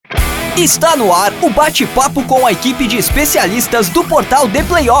Está no ar o bate-papo com a equipe de especialistas do portal The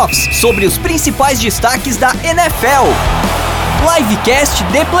Playoffs sobre os principais destaques da NFL. Livecast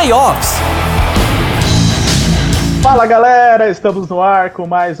The Playoffs. Fala galera, estamos no ar com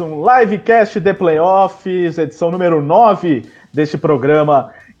mais um Livecast The Playoffs, edição número 9 deste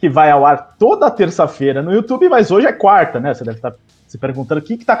programa que vai ao ar toda terça-feira no YouTube, mas hoje é quarta, né? Você deve estar se perguntando o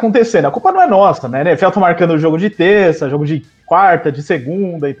que está acontecendo. A culpa não é nossa, né? A NFL tá marcando o jogo de terça, jogo de quarta, de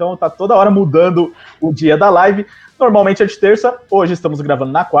segunda, então tá toda hora mudando o dia da live. Normalmente é de terça, hoje estamos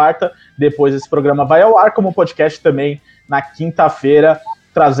gravando na quarta, depois esse programa vai ao ar como podcast também na quinta-feira,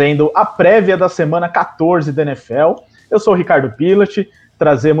 trazendo a prévia da semana 14 da NFL. Eu sou o Ricardo Pilat,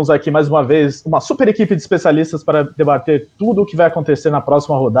 trazemos aqui mais uma vez uma super equipe de especialistas para debater tudo o que vai acontecer na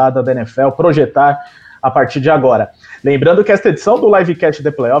próxima rodada da NFL, projetar a partir de agora. Lembrando que esta edição do Livecast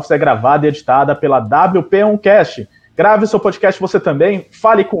The Playoffs é gravada e editada pela WP1Cast. Grave seu podcast você também,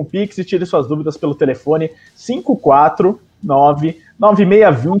 fale com o Pix e tire suas dúvidas pelo telefone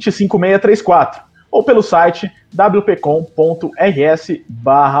 549-9620-5634 ou pelo site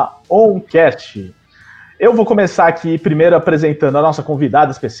wpcom.rs/oncast. Eu vou começar aqui primeiro apresentando a nossa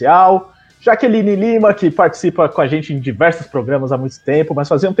convidada especial, Jaqueline Lima, que participa com a gente em diversos programas há muito tempo, mas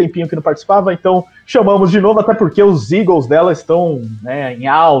fazia um tempinho que não participava, então chamamos de novo, até porque os Eagles dela estão, né, em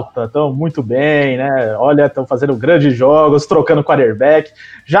alta, estão muito bem, né? Olha, estão fazendo grandes jogos, trocando quarterback.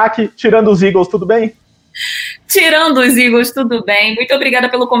 Jaque, tirando os Eagles, tudo bem? Tirando os Eagles, tudo bem. Muito obrigada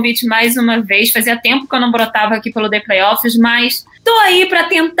pelo convite mais uma vez. Fazia tempo que eu não brotava aqui pelo The Playoffs, mas tô aí para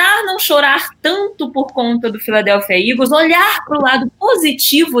tentar não chorar tanto por conta do Philadelphia Eagles, olhar para o lado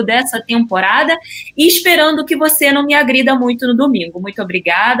positivo dessa temporada e esperando que você não me agrida muito no domingo. Muito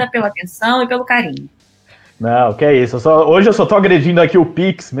obrigada pela atenção e pelo carinho. Não, que é isso. Hoje eu só tô agredindo aqui o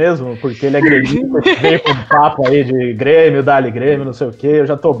Pix mesmo, porque ele agrediu, veio com um papo aí de Grêmio, Dali Grêmio, não sei o quê. Eu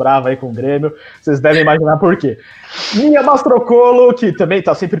já tô bravo aí com o Grêmio. Vocês devem imaginar por quê. Minha Mastrocolo, que também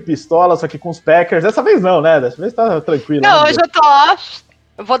tá sempre pistola, só que com os Packers. Dessa vez não, né? Dessa vez tá tranquilo. Não, hoje eu tô off.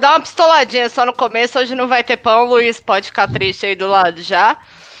 Eu vou dar uma pistoladinha só no começo. Hoje não vai ter pão, Luiz pode ficar triste aí do lado já.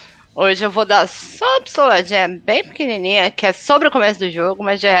 Hoje eu vou dar só uma pistoladinha bem pequenininha, que é sobre o começo do jogo,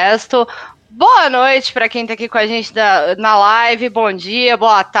 mas de resto... Boa noite para quem tá aqui com a gente na live, bom dia,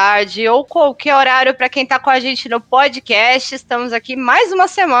 boa tarde, ou qualquer horário para quem tá com a gente no podcast. Estamos aqui mais uma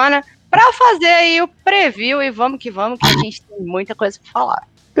semana para fazer aí o preview e vamos que a gente tem muita coisa para falar.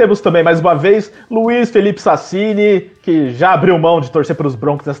 Temos também, mais uma vez, Luiz Felipe Sassini, que já abriu mão de torcer para os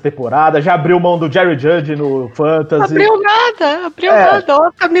Broncos nessa temporada, já abriu mão do Jerry Judge no Fantasy. Abriu nada, olha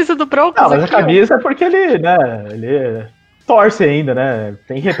a camisa do Broncos. Não, mas aqui, a camisa é porque ele, né, ele torce ainda, né,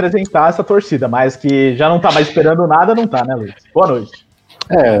 tem que representar essa torcida, mas que já não tá mais esperando nada, não tá, né, Luiz? Boa noite.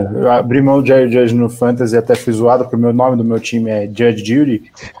 Eu abri mão do Jerry Judge no Fantasy, até fui zoado, porque o nome do meu time é Judge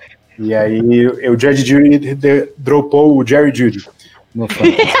Judy, e aí o Judge Judy dropou o Jerry Judy no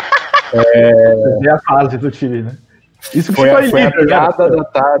Fantasy. É a fase do time, né? Isso foi a piada da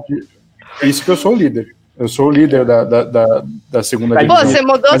tarde. É isso que eu sou o líder. Eu sou o líder da segunda divisão.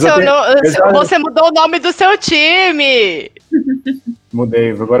 Você mudou o nome do seu time! Mudei,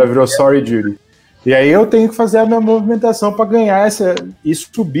 agora virou Sorry Judy. E aí eu tenho que fazer a minha movimentação para ganhar e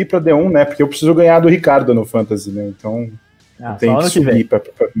subir para D1, né? Porque eu preciso ganhar do Ricardo no Fantasy, né? Então eu tenho que subir para a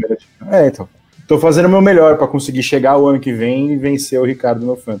primeira divisão. Então. Tô fazendo o meu melhor para conseguir chegar o ano que vem e vencer o Ricardo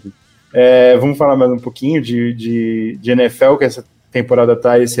no Fantasy. Vamos falar mais um pouquinho de NFL, que essa temporada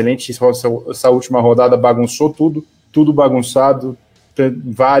tá excelente. Essa última rodada bagunçou tudo bagunçado,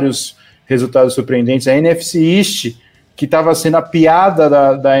 vários resultados surpreendentes. A NFC East, que estava sendo a piada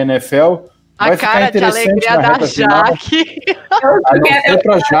da NFL, vai ficar interessante na reta final. Não sei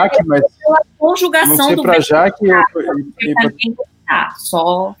pra Jaque, mas... Conjugação não sei pra Jaque...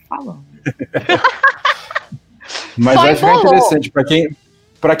 Só falando. Mas vai ficar interessante.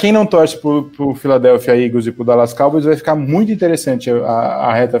 Para quem não torce pro Philadelphia Eagles e pro Dallas Cowboys, vai ficar muito interessante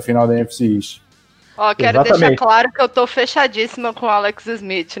a reta final da NFC East. Quero deixar claro que eu tô fechadíssima com o Alex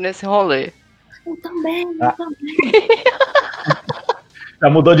Smith nesse rolê. Eu também. Já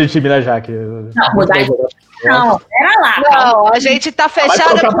mudou de time, né, Jaque? Não, pera lá. Não, a gente tá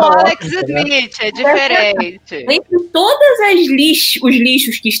fechada com o Alex Smith, é diferente. Entre todos os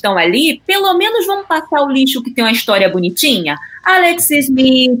lixos que estão ali, pelo menos vamos passar o lixo que tem uma história bonitinha? Alex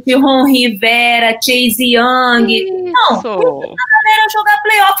Smith, Ron Rivera, Chase Young. Isso. Não, a galera jogar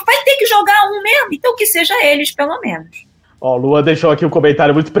playoff. Vai ter que jogar um mesmo, então que seja eles, pelo menos. Ó, o Lua deixou aqui um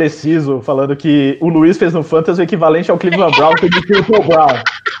comentário muito preciso, falando que o Luiz fez no Fantasy o equivalente ao Cleveland Brown que demitiu o Paul Brown.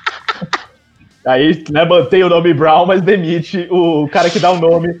 Aí, né, mantém o nome Brown, mas demite o cara que dá o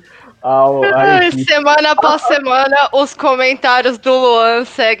nome Semana após semana, os comentários do Luan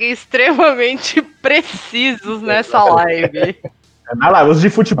seguem extremamente precisos nessa live. Os de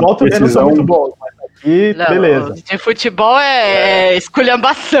futebol também não são muito bons, mas aqui, beleza. Os de futebol é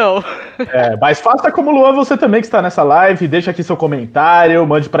esculhambação. Mas faça como o Luan, você também que está nessa live, deixa aqui seu comentário,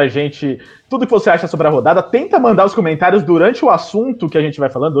 mande pra gente tudo que você acha sobre a rodada, tenta mandar os comentários durante o assunto que a gente vai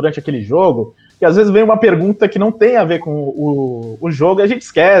falando, durante aquele jogo, que às vezes vem uma pergunta que não tem a ver com o jogo e a gente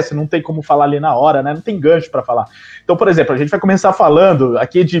esquece, não tem como falar ali na hora, né? Não tem gancho para falar. Então, por exemplo, a gente vai começar falando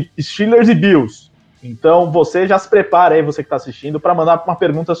aqui de Steelers e Bills. Então, você já se prepara aí, você que está assistindo, para mandar uma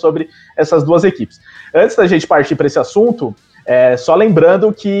pergunta sobre essas duas equipes. Antes da gente partir para esse assunto, só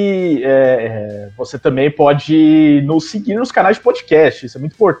lembrando que você também pode nos seguir nos canais de podcast. Isso é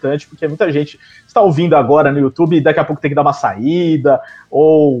muito importante, porque muita gente está ouvindo agora no YouTube e daqui a pouco tem que dar uma saída,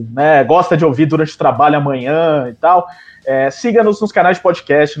 ou gosta de ouvir durante o trabalho amanhã e tal. Siga-nos nos canais de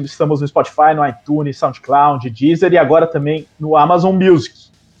podcast. Estamos no Spotify, no iTunes, SoundCloud, Deezer e agora também no Amazon Music.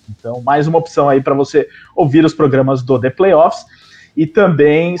 Então, mais uma opção aí para você ouvir os programas do The Playoffs. E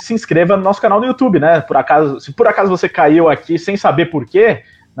também se inscreva no nosso canal no YouTube, né? Se por acaso você caiu aqui sem saber por quê,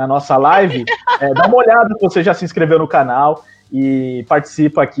 na nossa live, dá uma olhada se você já se inscreveu no canal e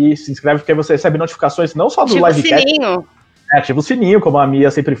participa aqui, se inscreve, porque você recebe notificações não só do livecast. Ativa o sininho. Ativa o sininho, como a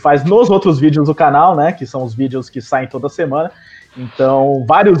Mia sempre faz nos outros vídeos do canal, né? Que são os vídeos que saem toda semana. Então,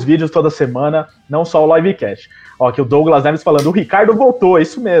 vários vídeos toda semana, não só o livecast. Ó, aqui o Douglas Neves falando, o Ricardo voltou, é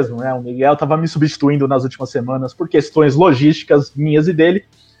isso mesmo, né? O Miguel estava me substituindo nas últimas semanas por questões logísticas minhas e dele,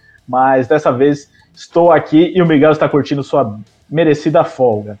 mas dessa vez estou aqui e o Miguel está curtindo sua merecida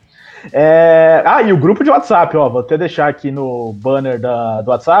folga. E o grupo de WhatsApp, ó, vou até deixar aqui no banner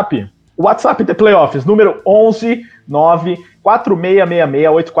do WhatsApp, o WhatsApp The Playoffs, número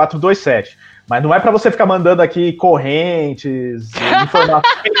 11-94666-8427. Mas não é para você ficar mandando aqui correntes, informações,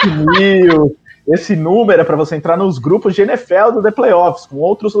 fake news. Esse número é para você entrar nos grupos de NFL do The Playoffs, com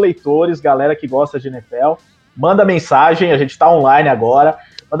outros leitores, galera que gosta de NFL. Manda mensagem, a gente está online agora.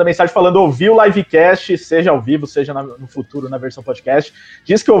 Manda mensagem falando, ouviu o livecast, seja ao vivo, seja no futuro, na versão podcast.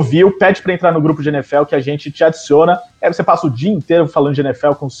 Diz que ouviu, pede para entrar no grupo de NFL que a gente te adiciona. Aí você passa o dia inteiro falando de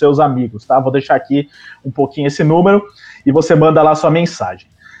NFL com seus amigos, tá? Vou deixar aqui um pouquinho esse número e você manda lá sua mensagem.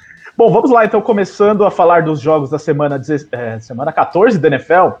 Bom, vamos lá então, começando a falar dos jogos da semana 14 da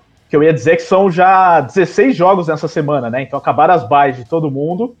NFL, que eu ia dizer que são já 16 jogos nessa semana, né? Então acabaram as byes de todo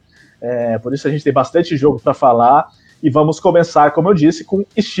mundo, por isso a gente tem bastante jogo para falar, e vamos começar, como eu disse, com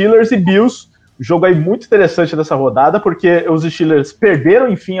Steelers e Bills, um jogo aí muito interessante dessa rodada, porque os Steelers perderam,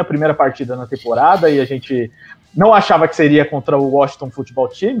 enfim, a primeira partida na temporada, e a gente não achava que seria contra o Washington Football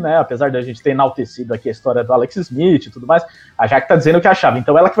Team, né? Apesar de a gente ter enaltecido aqui a história do Alex Smith e tudo mais, a Jaque tá dizendo que achava.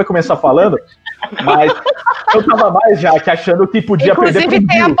 Então ela que vai começar falando, mas eu tava mais, Jaque, achando que podia perder pro Bills. Inclusive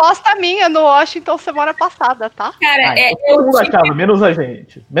tem aposta minha no Washington semana passada, tá? Cara, todo mundo achava, menos a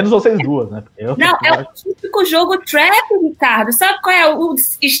gente. Menos vocês duas, né? É o típico jogo trap, Ricardo. Sabe qual é? O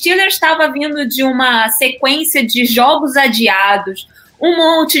Steelers estava vindo de uma sequência de jogos adiados, um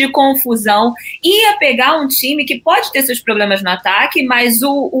monte de confusão, ia pegar um time que pode ter seus problemas no ataque, mas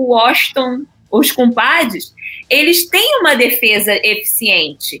o Washington, os compadres, eles têm uma defesa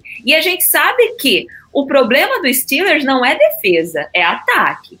eficiente. E a gente sabe que o problema do Steelers não é defesa, é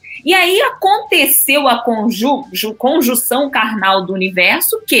ataque. E aí aconteceu a conjunção carnal do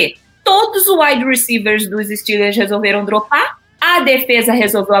universo que todos os wide receivers dos Steelers resolveram dropar, a defesa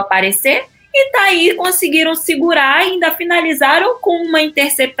resolveu aparecer, e tá aí, conseguiram segurar e ainda finalizaram com uma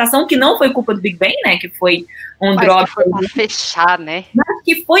interceptação que não foi culpa do Big Ben, né? Que foi um drop. Que foi pra fechar, né? Mas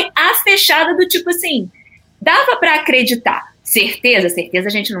que foi a fechada do tipo assim, dava pra acreditar. Certeza a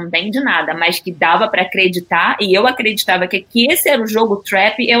gente não tem de nada, mas que dava pra acreditar, e eu acreditava que esse era o jogo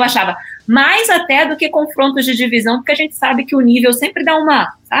trap, eu achava mais até do que confrontos de divisão, porque a gente sabe que o nível sempre dá uma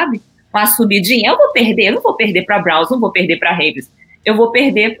subidinha. Eu não vou perder pra Browns, não vou perder pra Ravens, eu vou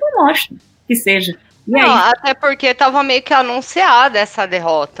perder pro Washington. Que seja. E aí? Não, até porque tava meio que anunciada essa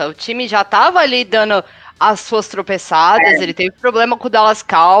derrota. O time já tava ali dando as suas tropeçadas, ele teve problema com o Dallas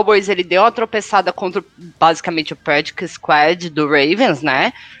Cowboys, ele deu uma tropeçada contra basicamente o practice squad do Ravens,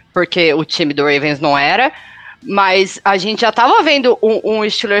 né? Porque o time do Ravens não era. Mas a gente já tava vendo um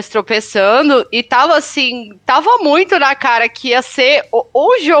Steelers tropeçando e tava assim, tava muito na cara que ia ser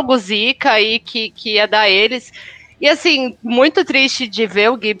o jogo zica aí que ia dar eles. E assim, muito triste de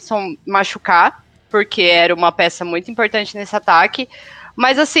ver o Gibson machucar, porque era uma peça muito importante nesse ataque.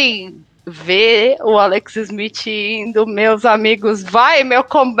 Mas assim, ver o Alex Smith indo, meus amigos, vai, meu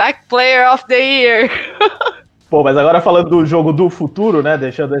comeback player of the year. Pô, mas agora falando do jogo do futuro, né,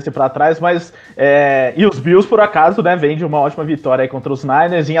 deixando esse pra trás, mas e os Bills, por acaso, né, vem de uma ótima vitória aí contra os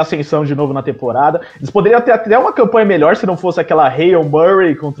Niners, em ascensão de novo na temporada. Eles poderiam ter até uma campanha melhor se não fosse aquela Hail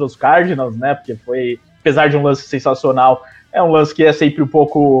Murray contra os Cardinals, né, porque foi, apesar de um lance sensacional, é um lance que é sempre um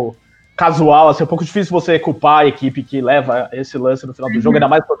pouco casual, assim, um pouco difícil você culpar a equipe que leva esse lance no final do jogo, ainda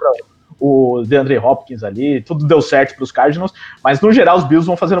mais contra o DeAndre Hopkins ali, tudo deu certo para os Cardinals, mas no geral os Bills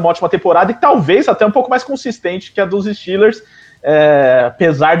vão fazer uma ótima temporada e talvez até um pouco mais consistente que a dos Steelers,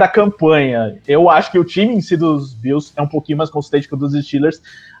 apesar da campanha. Eu acho que o time em si dos Bills é um pouquinho mais consistente que o dos Steelers,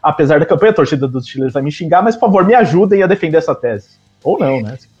 apesar da campanha. A torcida dos Steelers vai me xingar, mas por favor, me ajudem a defender essa tese. Ou não,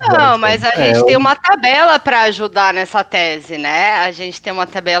 né? Não, mas a gente tem uma tabela para ajudar nessa tese, né? A gente tem uma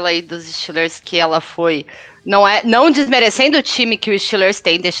tabela aí dos Steelers que ela foi... Não desmerecendo o time que os Steelers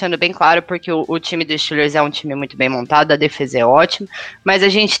têm, deixando bem claro, porque o time dos Steelers é um time muito bem montado, a defesa é ótima, mas a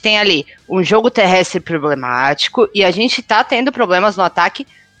gente tem ali um jogo terrestre problemático e a gente tá tendo problemas no ataque,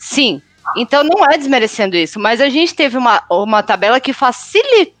 sim. Então não é desmerecendo isso, mas a gente teve uma tabela que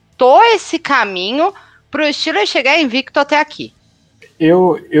facilitou esse caminho para o Steelers chegar invicto até aqui.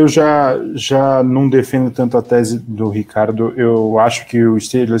 Eu já não defendo tanto a tese do Ricardo. Eu acho que os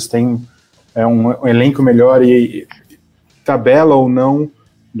Steelers têm um elenco melhor e tabela ou não,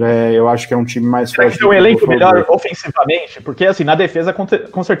 eu acho que é um time mais forte. Tem um elenco melhor ofensivamente, porque assim, na defesa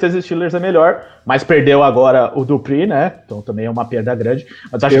com certeza os Steelers é melhor, mas perdeu agora o Dupree, né? Então também é uma perda grande.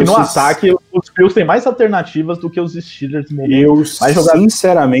 Mas acho que no ataque os Bills têm mais alternativas do que os Steelers no momento. Eu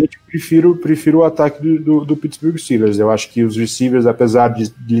sinceramente prefiro o ataque do Pittsburgh Steelers. Eu acho que os receivers, apesar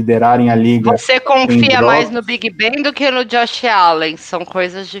de liderarem a liga... Você confia mais no Big Ben do que no Josh Allen, são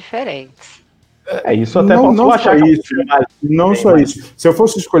coisas diferentes. Isso até não achar isso, não só isso. Se eu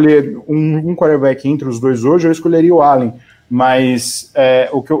fosse escolher um quarterback entre os dois hoje, eu escolheria o Allen. Mas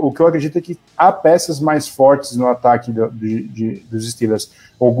o que eu acredito é que há peças mais fortes no ataque dos Steelers.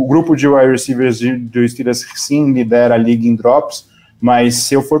 O grupo de wide receivers dos Steelers sim lidera a liga em drops, mas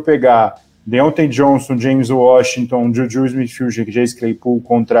se eu for pegar Deontay Johnson, James Washington, Juju Smith-Schuster, Chase Claypool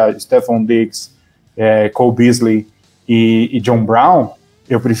contra Stephon Diggs, Cole Beasley e John Brown,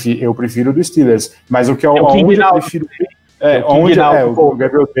 eu prefiro do Steelers, mas o Gabriel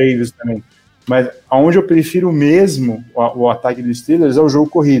Davis também. Mas onde eu prefiro mesmo o ataque dos Steelers é o jogo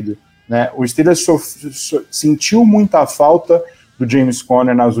corrido, né? O Steelers sentiu muita falta do James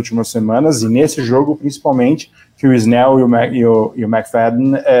Conner nas últimas semanas, e nesse jogo principalmente, que o Snell e o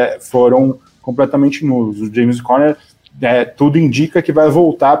McFadden foram completamente nulos. O James Conner, tudo indica que vai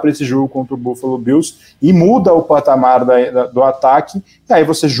voltar para esse jogo contra o Buffalo Bills e muda o patamar do ataque, e aí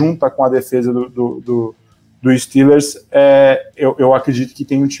você junta com a defesa do Steelers, eu acredito que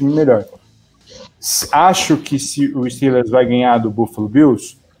tem um time melhor. Acho que se o Steelers vai ganhar do Buffalo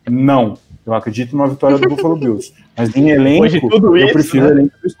Bills, não. Eu acredito numa vitória do Buffalo Bills. Mas em elenco, eu prefiro o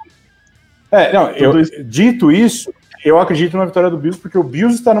elenco do Steelers. Dito isso, eu acredito na vitória do Bills, porque o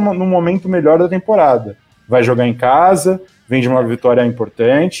Bills está num momento melhor da temporada. Vai jogar em casa, vem de uma vitória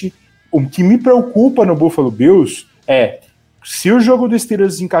importante. O que me preocupa no Buffalo Bills é se o jogo do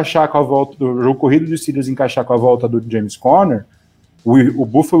Steelers encaixar com a volta do jogo corrido do Steelers encaixar com a volta do James Conner, o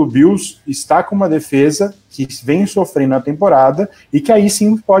Buffalo Bills está com uma defesa que vem sofrendo na temporada e que aí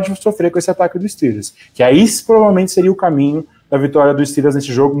sim pode sofrer com esse ataque do Steelers. Que aí provavelmente seria o caminho da vitória do Steelers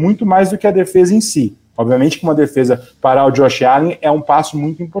nesse jogo, muito mais do que a defesa em si. Obviamente que uma defesa parar o Josh Allen é um passo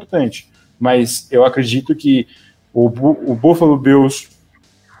muito importante, mas eu acredito que o Buffalo Bills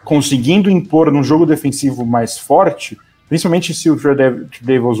conseguindo impor num jogo defensivo mais forte, principalmente se o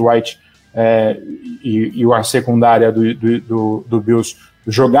Tre'Davious White e a secundária do Bills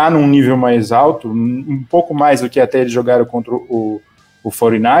jogar num nível mais alto, um pouco mais do que até eles jogaram contra o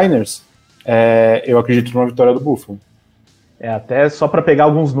 49ers, eu acredito numa vitória do Buffalo. Até só para pegar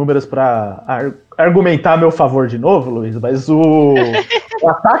alguns números para argumentar a meu favor de novo, Luiz, mas o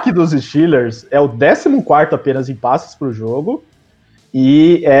ataque dos Steelers é o 14º apenas em passes por jogo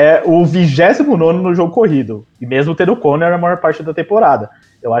e é o 29º no jogo corrido, e mesmo tendo o Conner a maior parte da temporada.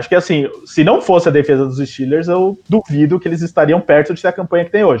 Eu acho que, assim, se não fosse a defesa dos Steelers, eu duvido que eles estariam perto de ter a campanha que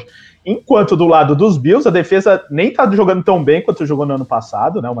tem hoje. Enquanto do lado dos Bills, a defesa nem tá jogando tão bem quanto jogou no ano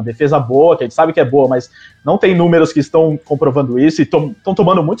passado, né? Uma defesa boa, que a gente sabe que é boa, mas não tem números que estão comprovando isso e estão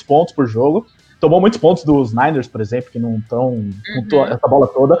tomando muitos pontos por jogo. Tomou muitos pontos dos Niners, por exemplo, que não estão com essa bola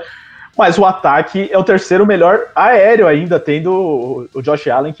toda. Mas o ataque é o terceiro melhor aéreo ainda, tendo o Josh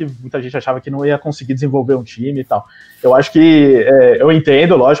Allen, que muita gente achava que não ia conseguir desenvolver um time e tal. Eu acho que, eu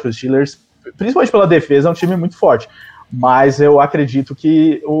entendo, lógico, os Steelers, principalmente pela defesa, é um time muito forte. Mas eu acredito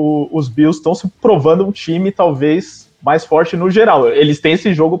que os Bills estão se provando um time talvez mais forte no geral. Eles têm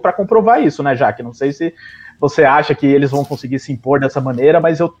esse jogo para comprovar isso, né, Jaque? Não sei se você acha que eles vão conseguir se impor dessa maneira,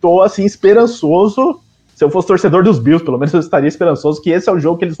 mas eu tô, assim, esperançoso. Se eu fosse torcedor dos Bills, pelo menos eu estaria esperançoso que esse é o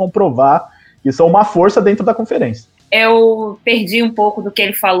jogo que eles vão provar que são uma força dentro da conferência. Eu perdi um pouco do que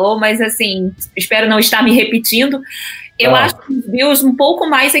ele falou, mas, assim, espero não estar me repetindo. Eu acho os Bills um pouco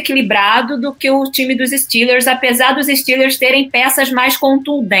mais equilibrado do que o time dos Steelers, apesar dos Steelers terem peças mais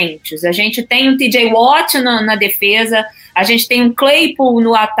contundentes. A gente tem um TJ Watt na defesa, a gente tem um Claypool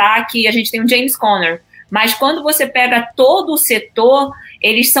no ataque, a gente tem um James Conner. Mas quando você pega todo o setor,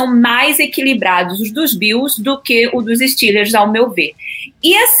 eles são mais equilibrados, os dos Bills, do que o dos Steelers, ao meu ver.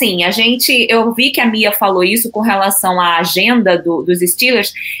 E assim, eu vi que a Mia falou isso com relação à agenda dos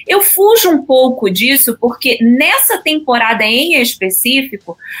Steelers, eu fujo um pouco disso, porque nessa temporada em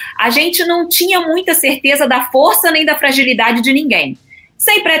específico, a gente não tinha muita certeza da força nem da fragilidade de ninguém.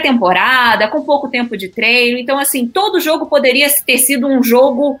 Sem pré-temporada, com pouco tempo de treino, então assim, todo jogo poderia ter sido um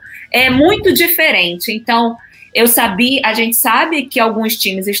jogo muito diferente. Então, a gente sabe que alguns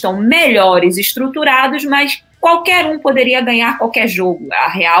times estão melhores estruturados, mas qualquer um poderia ganhar qualquer jogo. A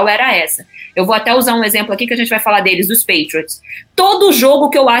real era essa. Eu vou até usar um exemplo aqui que a gente vai falar deles, dos Patriots. Todo jogo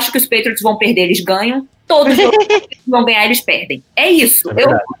que eu acho que os Patriots vão perder, eles ganham. Todo jogo que eles vão ganhar, eles perdem. É isso. Eu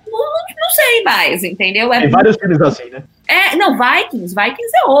não sei mais, entendeu? Tem vários times assim, né? Não, Vikings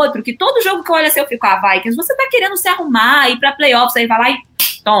é outro, que todo jogo que eu olho assim, eu fico, Vikings, você tá querendo se arrumar, ir pra playoffs, aí vai lá e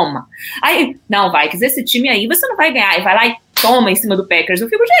toma. Aí, não, Vikings, esse time aí você não vai ganhar, aí vai lá e toma em cima do Packers. Eu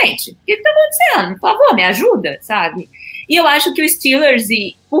fico, gente, o que tá acontecendo? Por favor, me ajuda, sabe? E eu acho que os Steelers,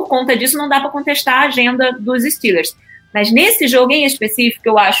 e por conta disso não dá pra contestar a agenda dos Steelers, mas nesse jogo em específico,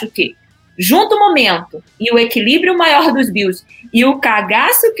 eu acho que junto o momento e o equilíbrio maior dos Bills e o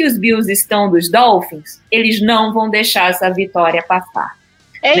cagaço que os Bills estão dos Dolphins, eles não vão deixar essa vitória passar.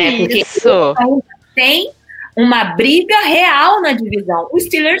 Porque isso. Tem uma briga real na divisão. Os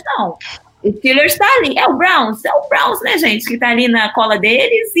Steelers não. Os Steelers tá ali. É o Browns, né, gente, que tá ali na cola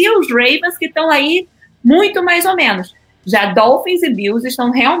deles, e os Ravens que estão aí muito mais ou menos. Já Dolphins e Bills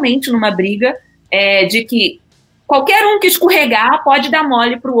estão realmente numa briga de que qualquer um que escorregar pode dar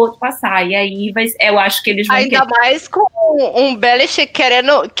mole pro outro passar. E aí eu acho que eles vão... Ainda mais com um Belichick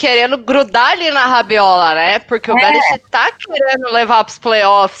querendo grudar ali na rabiola, né? Porque o Belichick tá querendo levar pros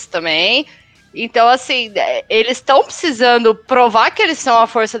playoffs também. Então, assim, eles estão precisando provar que eles são a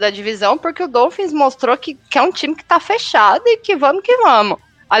força da divisão, porque o Dolphins mostrou que é um time que tá fechado e que vamos que vamos.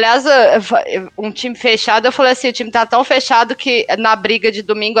 Aliás, um time fechado, eu falei assim, o time tá tão fechado que na briga de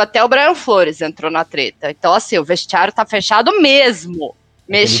domingo até o Brian Flores entrou na treta. Então, assim, o vestiário tá fechado mesmo.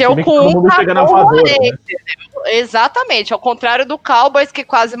 Mexeu com um cavalo, né? Exatamente, ao contrário do Cowboys, que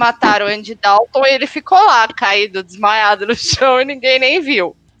quase mataram o Andy Dalton, ele ficou lá, caído, desmaiado no chão e ninguém nem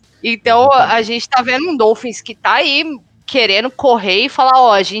viu. Então, a gente tá vendo um Dolphins que tá aí querendo correr e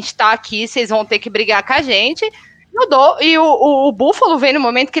falar, a gente tá aqui, vocês vão ter que brigar com a gente. E o Buffalo vem no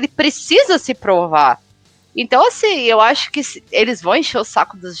momento que ele precisa se provar. Então, assim, eu acho que eles vão encher o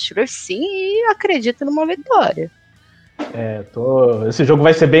saco dos Steelers, sim, e acredito numa vitória. Esse jogo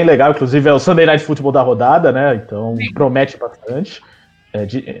vai ser bem legal, inclusive é o Sunday Night Football da rodada, né? Então, promete bastante.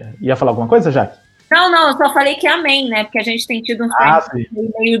 Ia falar alguma coisa, Jaque? Não, eu só falei que amém, né? Porque a gente tem tido uns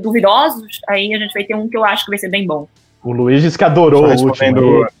meio duvidosos, aí a gente vai ter um que eu acho que vai ser bem bom. O Luiz disse que adorou o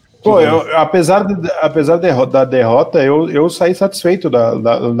último. Pô, apesar da derrota, eu saí satisfeito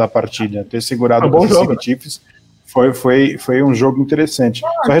da partida. Ter segurado o Kansas City Chiefs foi um jogo interessante.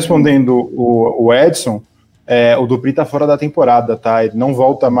 Só respondendo o Edson, o Dupri tá fora da temporada, tá? Ele não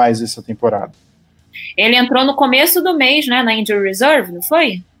volta mais essa temporada. Ele entrou no começo do mês, né? Na Injury Reserve, não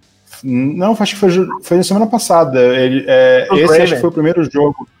foi? Não, acho que foi na semana passada. Esse acho que foi o primeiro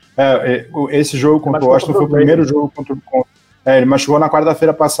jogo. Esse jogo contra o Washington foi o primeiro jogo contra ele machucou na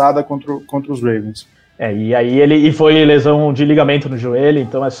quarta-feira passada contra os Ravens. E aí ele foi lesão de ligamento no joelho,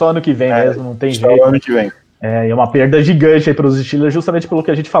 então é só ano que vem mesmo, não tem jeito. Só ano que vem. É uma perda gigante aí para os Steelers, justamente pelo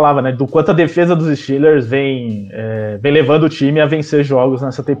que a gente falava, né? Do quanto a defesa dos Steelers vem levando o time a vencer jogos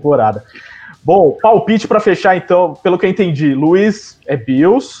nessa temporada. Bom, palpite para fechar então, pelo que eu entendi, Luiz é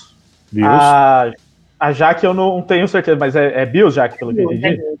Bills. A Jaque eu não tenho certeza, mas é Bills, Jaque, pelo que eu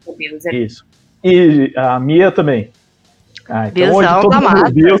entendi? Bills. Isso. E a Mia também. Então hoje todo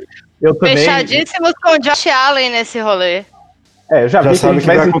mundo Bills, eu também. Fechadíssimos com o Josh Allen nesse rolê. Já vi que a gente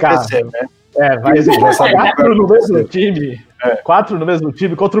vai acontecer, né? Vai ser 4 no mesmo time. 4 no mesmo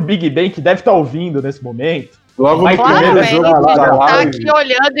time contra o Big Ben, que deve estar ouvindo nesse momento. Logo no primeiro jogo da live. Tá aqui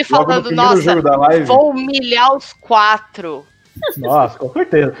olhando e falando, nossa, vou humilhar os 4. Nossa, com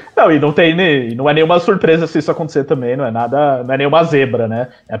certeza. Não, e não é nenhuma surpresa se isso acontecer também, não é nenhuma zebra, né?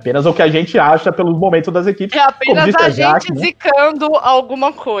 É apenas o que a gente acha pelos momentos das equipes. É apenas a gente zicando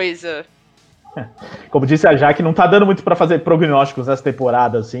alguma coisa. Como disse a Jaque, não tá dando muito para fazer prognósticos nessa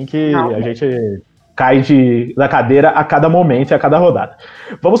temporada, assim, que a gente cai da cadeira a cada momento e a cada rodada.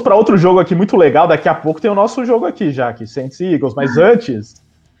 Vamos para outro jogo aqui muito legal. Daqui a pouco tem o nosso jogo aqui, Jaque, Saints e Eagles. Mas antes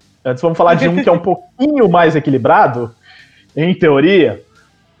vamos falar de um que é um pouquinho mais equilibrado, em teoria.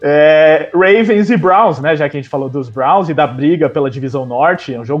 Ravens e Browns, né? Já que a gente falou dos Browns e da briga pela divisão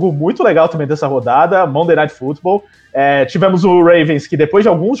norte, é um jogo muito legal também dessa rodada, Monday Night Football. Tivemos o Ravens que depois de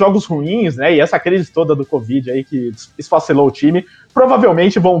alguns jogos ruins, né? E essa crise toda do Covid aí que esfacelou o time,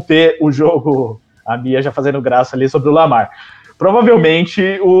 provavelmente vão ter o jogo, a Mia já fazendo graça ali sobre o Lamar.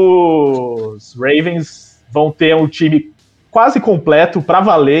 Provavelmente os Ravens vão ter um time quase completo para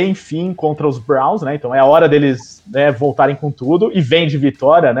valer, enfim, contra os Browns, né? Então é a hora deles, né, voltarem com tudo, e vem de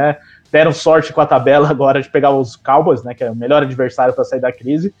vitória, né? Deram sorte com a tabela agora de pegar os Cowboys, né? Que é o melhor adversário para sair da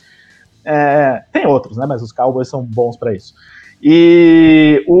crise. Tem outros, né? Mas os Cowboys são bons para isso.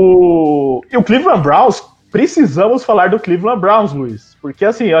 E o Cleveland Browns, precisamos falar do Cleveland Browns, Luiz, porque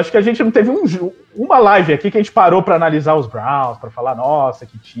assim, eu acho que a gente não teve uma live aqui que a gente parou para analisar os Browns, para falar, nossa,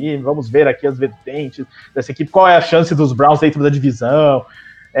 que time, vamos ver aqui as vertentes dessa equipe, qual é a chance dos Browns dentro da divisão,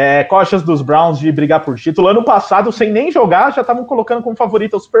 qual a chance dos Browns de brigar por título. Ano passado, sem nem jogar, já estavam colocando como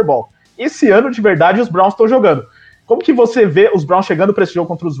favorito ao Super Bowl. Esse ano, de verdade, os Browns estão jogando. Como que você vê os Browns chegando para esse jogo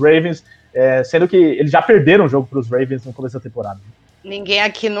contra os Ravens, sendo que eles já perderam o jogo para os Ravens no começo da temporada? Ninguém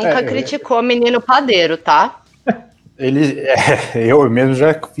aqui nunca criticou o menino padeiro, tá? Eu mesmo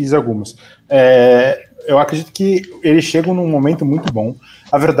já fiz algumas. Eu acredito que eles chegam num momento muito bom.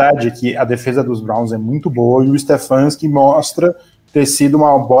 A verdade é que a defesa dos Browns é muito boa e o Stefanski mostra ter sido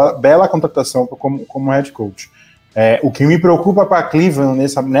uma bela contratação como head coach. O que me preocupa para Cleveland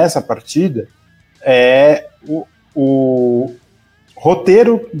nessa partida é o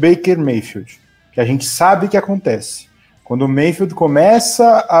roteiro Baker Mayfield, que a gente sabe que acontece. Quando o Mayfield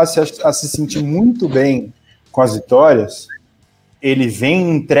começa a se sentir muito bem com as vitórias, ele vem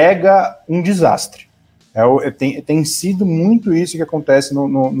e entrega um desastre. Tem sido muito isso que acontece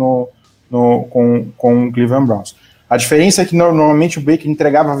com o Cleveland Browns. A diferença é que normalmente o Baker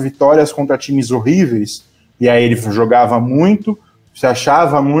entregava vitórias contra times horríveis, e aí ele jogava muito, se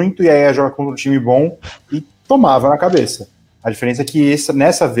achava muito, e aí ia jogar contra um time bom e tomava na cabeça. A diferença é que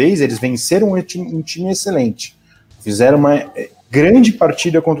nessa vez eles venceram um time excelente. Fizeram uma grande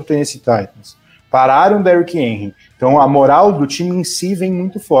partida contra o Tennessee Titans. Pararam o Derrick Henry. Então a moral do time em si vem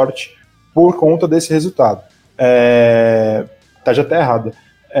muito forte por conta desse resultado. Tá já até errada.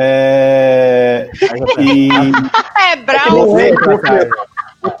 Browns.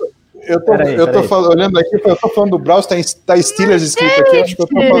 Eu tô olhando aqui, eu tô falando do Browns, tá Steelers escrito aqui, acho que eu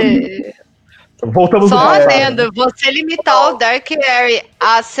tô falando. Voltamos. Só adendo, você limitar o Derrick Henry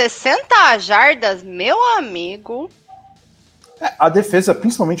a 60 jardas, meu amigo. A defesa,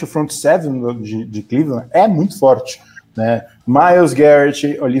 principalmente o front seven de Cleveland, é muito forte, né? Myles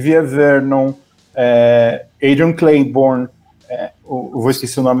Garrett, Olivia Vernon, Adrian Claiborne, eu vou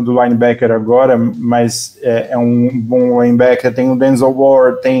esquecer o nome do linebacker agora, mas é um bom linebacker. Tem o Denzel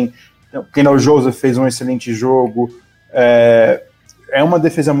Ward, tem o Kendall Joseph, fez um excelente jogo. É uma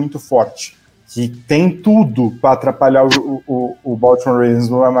defesa muito forte, que tem tudo para atrapalhar o Baltimore Ravens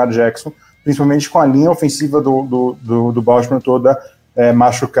do Lamar Jackson, principalmente com a linha ofensiva do Baltimore toda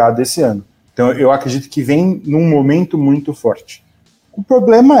machucada esse ano. Então eu acredito que vem num momento muito forte. O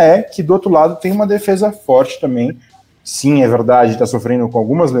problema é que do outro lado tem uma defesa forte também. Sim, é verdade, está sofrendo com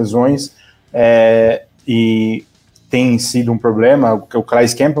algumas lesões e tem sido um problema. O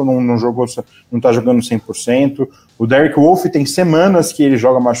Calais Campbell não está jogando 100%. O Derek Wolfe tem semanas que ele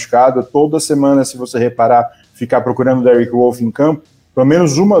joga machucado. Toda semana, se você reparar, ficar procurando o Derek Wolfe em campo, pelo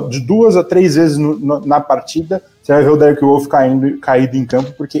menos de 2 a 3 vezes na partida, você vai ver o Derek Wolfe caído em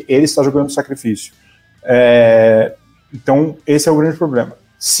campo, porque ele está jogando sacrifício. Então, esse é o grande problema.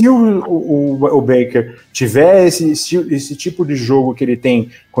 Se o Baker tiver esse tipo de jogo que ele tem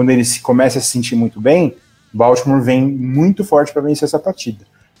quando ele começa a se sentir muito bem, Baltimore vem muito forte para vencer essa partida.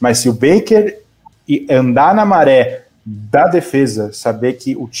 Mas se o Baker andar na maré da defesa, saber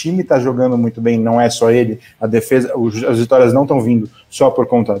que o time está jogando muito bem, não é só ele, a defesa, as vitórias não estão vindo só por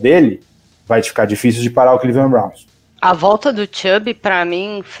conta dele, vai ficar difícil de parar o Cleveland Browns. A volta do Chubb, para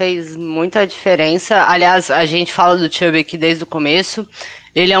mim, fez muita diferença. Aliás, a gente fala do Chubb aqui desde o começo.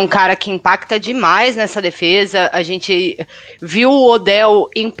 Ele é um cara que impacta demais nessa defesa. A gente viu o Odell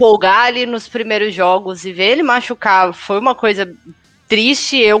empolgar ali nos primeiros jogos e ver ele machucar foi uma coisa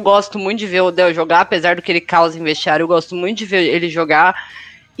triste. Eu gosto muito de ver o Odell jogar, apesar do que ele causa em vestiário, eu gosto muito de ver ele jogar.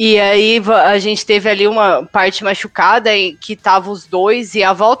 E aí a gente teve ali uma parte machucada em que estavam os dois, e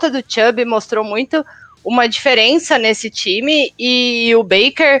a volta do Chubb mostrou muito uma diferença nesse time, e o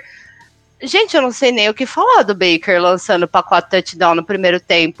Baker Gente, eu não sei nem o que falar do Baker lançando para 4 touchdowns no primeiro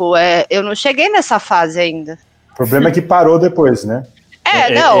tempo. Eu não cheguei nessa fase ainda. O problema é que parou depois, né?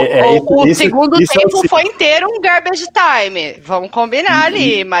 O segundo tempo foi inteiro um garbage time. Vamos combinar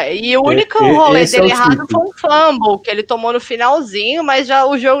ali. E o único rolê dele errado foi um fumble, que ele tomou no finalzinho, mas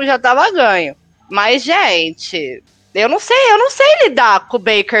o jogo já tava ganho. Mas, gente, eu não sei lidar com o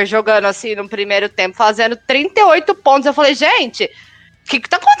Baker jogando assim no primeiro tempo, fazendo 38 pontos. Eu falei, gente, o que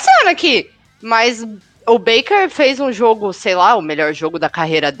tá acontecendo aqui? Mas o Baker fez um jogo, sei lá, o melhor jogo da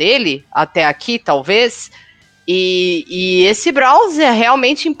carreira dele, até aqui, talvez. E esse Browns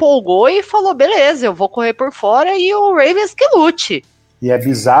realmente empolgou e falou, beleza, eu vou correr por fora e o Ravens que lute. E é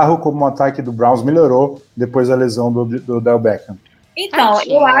bizarro como o ataque do Browns melhorou depois da lesão do Odell Beckham. Então,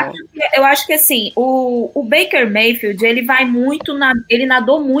 eu acho que assim, o Baker Mayfield, ele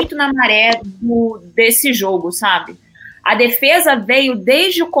nadou muito na maré desse jogo, sabe? A defesa veio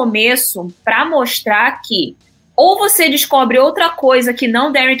desde o começo para mostrar que ou você descobre outra coisa que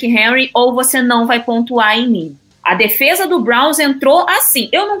não Derrick Henry, ou você não vai pontuar em mim. A defesa do Browns entrou assim.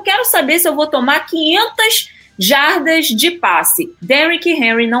 Eu não quero saber se eu vou tomar 500 jardas de passe. Derrick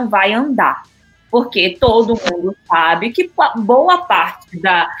Henry não vai andar. Porque todo mundo sabe que boa parte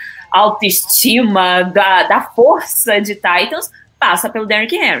da autoestima, da força de Titans passa pelo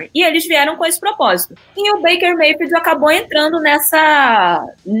Derrick Henry. E eles vieram com esse propósito. E o Baker Mayfield acabou entrando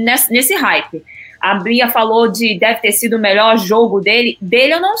nesse hype. A Bria falou deve ter sido o melhor jogo dele.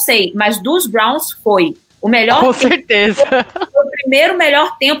 Dele eu não sei, mas dos Browns foi o melhor. Com certeza. Foi o primeiro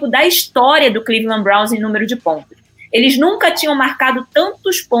melhor tempo da história do Cleveland Browns em número de pontos. Eles nunca tinham marcado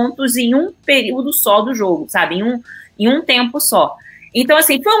tantos pontos em um período só do jogo, sabe? Em um tempo só. Então,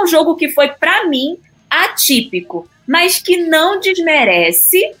 assim, foi um jogo que foi, para mim, atípico, mas que não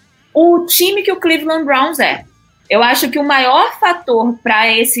desmerece o time que o Cleveland Browns é. Eu acho que o maior fator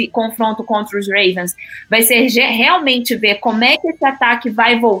para esse confronto contra os Ravens vai ser realmente ver como é que esse ataque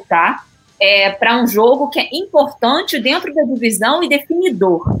vai voltar para um jogo que é importante dentro da divisão e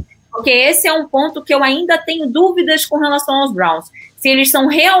definidor. Porque esse é um ponto que eu ainda tenho dúvidas com relação aos Browns. Se eles são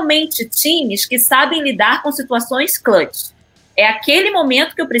realmente times que sabem lidar com situações clutch. É aquele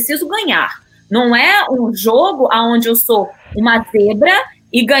momento que eu preciso ganhar. Não é um jogo onde eu sou uma zebra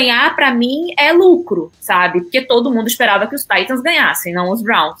e ganhar, para mim, é lucro, sabe? Porque todo mundo esperava que os Titans ganhassem, não os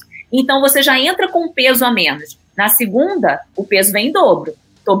Browns. Então, você já entra com um peso a menos. Na segunda, o peso vem em dobro.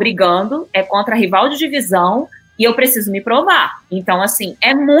 Tô brigando, é contra rival de divisão e eu preciso me provar. Então, assim,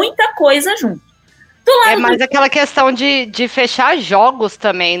 é muita coisa junto. Mais aquela questão de fechar jogos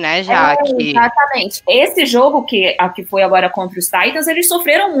também, né, Jaque? Exatamente. Esse jogo que foi agora contra os Titans, eles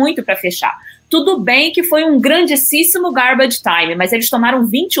sofreram muito para fechar. Tudo bem que foi um grandíssimo garbage time, mas eles tomaram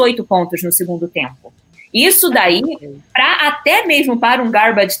 28 pontos no segundo tempo. Isso daí, até mesmo para um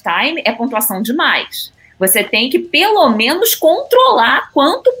garbage time, é pontuação demais. Você tem que, pelo menos, controlar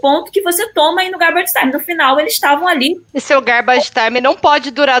quanto ponto que você toma aí no garbage time. No final, eles estavam ali. E seu garbage time não pode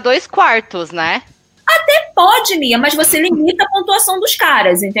durar 2 quartos, né? Até pode, Nia, mas você limita a pontuação dos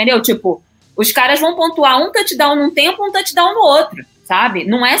caras, entendeu? Tipo, os caras vão pontuar um touchdown num tempo, um touchdown no outro, sabe?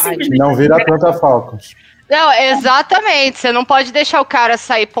 Não é simplesmente... Não vira tanta Falcons. Não, exatamente. Você não pode deixar o cara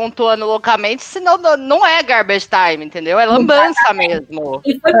sair pontuando loucamente, senão não é garbage time, entendeu? É lambança mesmo.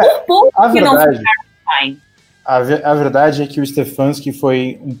 E foi por pouco que não foi garbage time. A verdade é que o Stefanski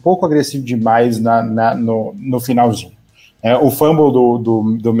foi um pouco agressivo demais no finalzinho. O fumble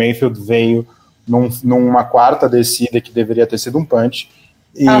do Mayfield veio numa quarta descida que deveria ter sido um punch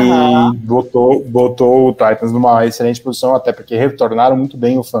e botou o Titans numa excelente posição, até porque retornaram muito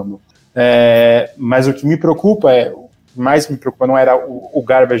bem o fumble. Mas o que me preocupa mais me preocupa não era o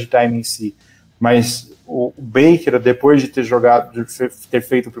garbage time em si, mas o Baker, depois de ter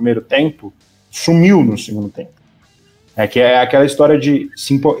feito o primeiro tempo, sumiu no segundo tempo. É aquela história de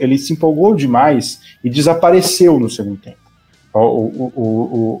ele se empolgou demais e desapareceu no segundo tempo.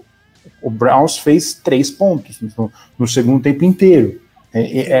 O Browns fez 3 pontos no segundo tempo inteiro.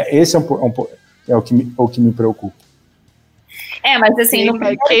 Esse é o que me preocupa. Mas assim...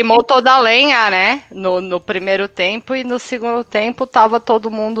 Queimou toda a lenha, né? No primeiro tempo, e no segundo tempo tava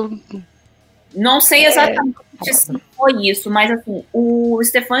todo mundo... Não sei exatamente se foi isso, mas assim, o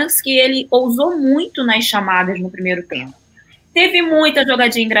Stefanski, ele ousou muito nas chamadas no primeiro tempo. Teve muita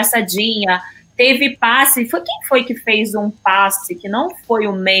jogadinha engraçadinha, teve passe. Quem foi que fez um passe que não foi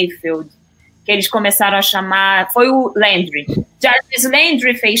o Mayfield, que eles começaram a chamar? Foi o Landry. Jarvis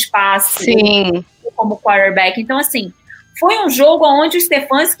Landry fez passe. Sim. Como quarterback. Então, assim, foi um jogo onde o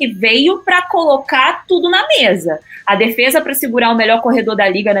Stefanski veio para colocar tudo na mesa. A defesa para segurar o melhor corredor da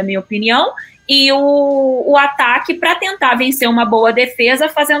liga, na minha opinião, e o ataque para tentar vencer uma boa defesa,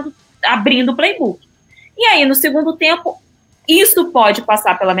 fazendo abrindo o playbook. E aí, no segundo tempo, isso pode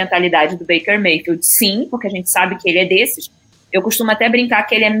passar pela mentalidade do Baker Mayfield, sim, porque a gente sabe que ele é desses. Eu costumo até brincar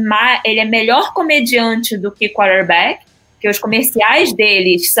que ele é melhor comediante do que quarterback, que os comerciais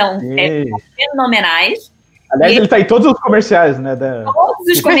deles são fenomenais. Aliás, ele tá em todos os comerciais, né? Todos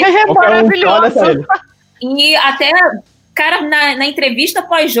os comerciais. É maravilhoso. E até, cara, na entrevista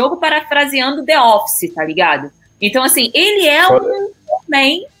pós-jogo, parafraseando The Office, tá ligado? Então, assim, ele é um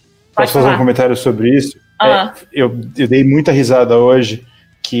man. Posso fazer um comentário sobre isso? Eu dei muita risada hoje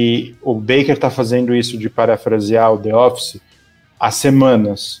que o Baker tá fazendo isso de parafrasear o The Office há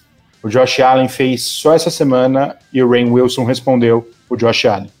semanas. O Josh Allen fez só essa semana e o Rainn Wilson respondeu o Josh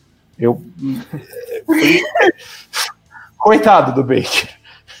Allen. Coitado do Baker.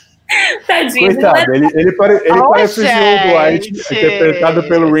 Tadinho. Coitado, ele parafraseou o Dwight, interpretado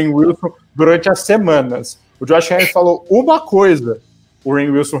pelo Rainn Wilson, durante as semanas. O Josh Allen falou uma coisa, o Rainn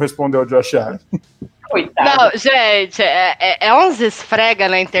Wilson respondeu ao Josh Allen. Coitado. Não, gente, é uns esfrega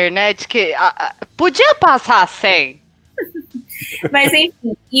na internet que podia passar sem. Mas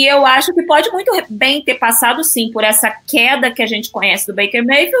enfim, e eu acho que pode muito bem ter passado sim por essa queda que a gente conhece do Baker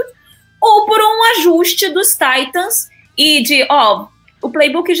Mayfield, ou por um ajuste dos Titans e de, o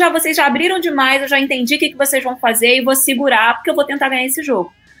playbook vocês já abriram demais, eu já entendi o que vocês vão fazer e vou segurar porque eu vou tentar ganhar esse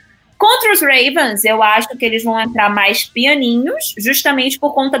jogo. Contra os Ravens, eu acho que eles vão entrar mais pianinhos, justamente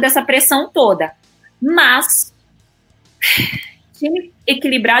por conta dessa pressão toda. Mas, time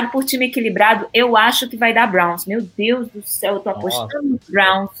equilibrado por time equilibrado, eu acho que vai dar Browns. Meu Deus do céu, eu tô apostando nos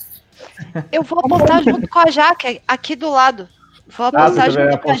Browns. Eu vou apostar junto com a Jaque, aqui do lado. Vou apostar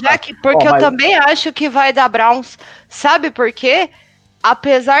junto com a Jaque, porque eu também acho que vai dar Browns. Sabe por quê?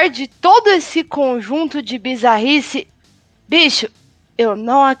 Apesar de todo esse conjunto de bizarrice, bicho, eu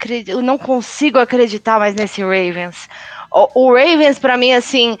não consigo acreditar mais nesse Ravens. O Ravens, pra mim,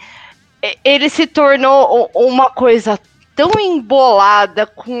 assim, ele se tornou uma coisa tão embolada,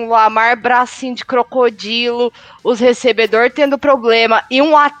 com o Lamar bracinho de crocodilo, os recebedores tendo problema, e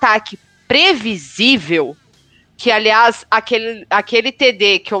um ataque previsível, que, aliás, aquele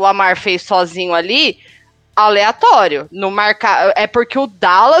TD que o Lamar fez sozinho ali, aleatório. É porque o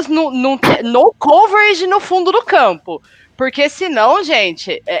Dallas não tem no coverage no fundo do campo. Porque senão,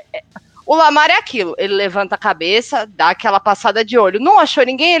 gente, o Lamar é aquilo. Ele levanta a cabeça, dá aquela passada de olho. Não achou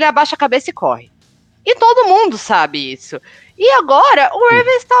ninguém, ele abaixa a cabeça e corre. E todo mundo sabe isso. E agora, o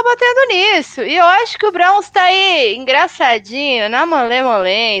Ravens tá batendo nisso. E eu acho que o Browns tá aí, engraçadinho, na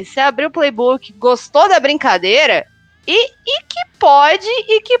malemolência, abriu o playbook, gostou da brincadeira e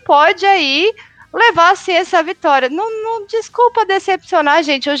que pode aí levar, assim, essa vitória. Não desculpa decepcionar,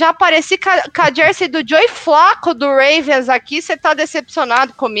 gente. Eu já apareci com a jersey do Joey Flacco do Ravens aqui. Você tá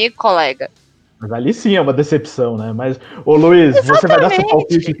decepcionado comigo, colega? Mas ali sim é uma decepção, né? Mas, ô Luiz, você vai dar seu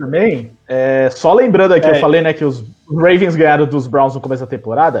palpite também? Só lembrando aqui, eu falei, né, que os Ravens ganharam dos Browns no começo da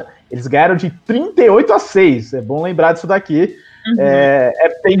temporada. Eles ganharam de 38-6. É bom lembrar disso daqui. Uhum.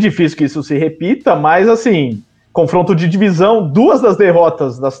 É bem difícil que isso se repita, mas, assim, confronto de divisão,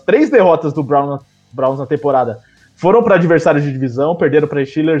 das 3 derrotas do Browns na temporada foram para adversários de divisão, perderam para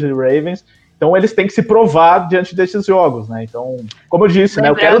Steelers e Ravens. Então eles têm que se provar diante desses jogos, né? Então, como eu disse, né,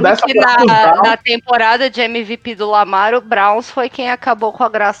 eu quero dar essa na temporada de MVP do Lamar, o Browns foi quem acabou com a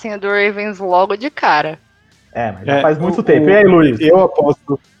gracinha do Ravens logo de cara. Mas já faz muito tempo. E aí, Luiz? Eu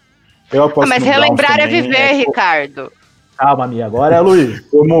aposto. Mas relembrar é viver, Ricardo. Calma, Mia. Agora é Luiz.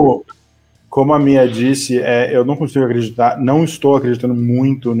 Como a Mia disse, eu não consigo acreditar, não estou acreditando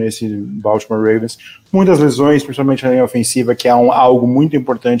muito nesse Baltimore Ravens. Muitas lesões, principalmente na linha ofensiva, que é algo muito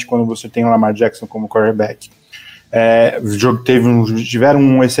importante quando você tem o Lamar Jackson como quarterback. Tiveram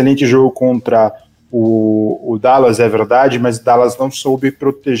um excelente jogo contra o Dallas, é verdade, mas o Dallas não soube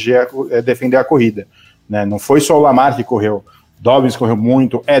defender a corrida. Né? Não foi só o Lamar que correu. Dobbins correu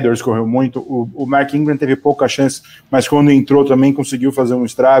muito, Edwards correu muito, o Mark Ingram teve pouca chance, mas quando entrou também conseguiu fazer um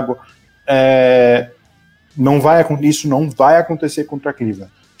estrago. Isso não vai acontecer contra a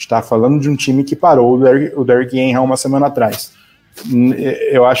Cleveland. Está falando de um time que parou o Derrick Henry uma semana atrás.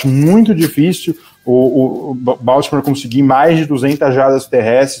 Eu acho muito difícil o Baltimore conseguir mais de 200 jardas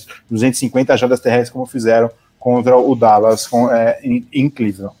terrestres, 250 jardas terrestres, como fizeram contra o Dallas em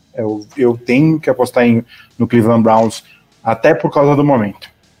Cleveland. Eu tenho que apostar no Cleveland Browns, até por causa do momento.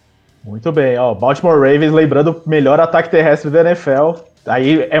 Muito bem, Baltimore Ravens, lembrando, o melhor ataque terrestre da NFL.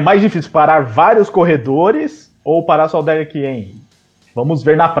 Aí é mais difícil parar vários corredores ou parar só o Derrick Henry. Vamos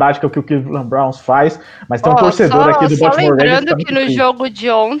ver na prática o que o Cleveland Browns faz, mas tem um torcedor aqui do Baltimore Ravens. Lembrando que no jogo de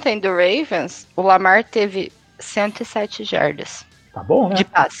ontem do Ravens, o Lamar teve 107 jardas. Tá bom, né? De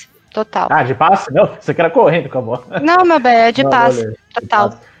passe, total. De passe? Não, você quer correndo com a bola. Não, meu bem, é de passe,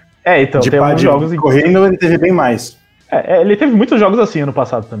 total. Então, tem alguns jogos... Correndo, ele teve bem mais. Ele teve muitos jogos assim ano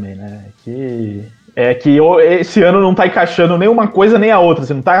passado também, né? Que esse ano não tá encaixando nenhuma coisa nem a outra,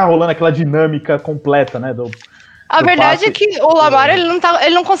 assim, não tá rolando aquela dinâmica completa, né? A verdade é que o Lamar,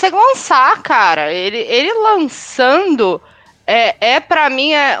 ele não consegue lançar, cara. Ele lançando pra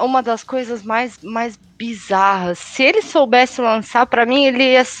mim, uma das coisas mais bizarras. Se ele soubesse lançar, pra mim,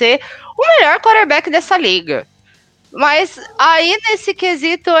 ele ia ser o melhor quarterback dessa liga. Mas aí, nesse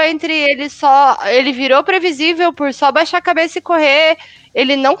quesito, ele virou previsível por só baixar a cabeça e correr.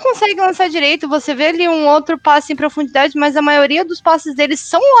 Ele não consegue lançar direito. Você vê ali um outro passe em profundidade, mas a maioria dos passes dele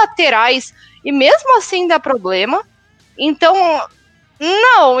são laterais. E mesmo assim dá problema. Então,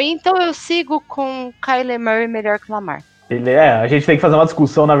 então eu sigo com Kyler Murray melhor que o Lamar. A gente tem que fazer uma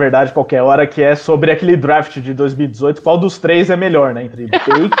discussão, na verdade, qualquer hora, que é sobre aquele draft de 2018, qual dos três é melhor, né? Entre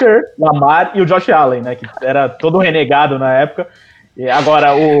Baker, Lamar e o Josh Allen, né? Que era todo renegado na época. E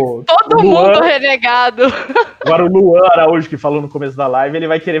agora todo mundo renegado. Agora o Luan Araújo, que falou no começo da live, ele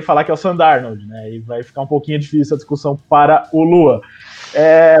vai querer falar que é o Sam Darnold, né? E vai ficar um pouquinho difícil a discussão para o Luan.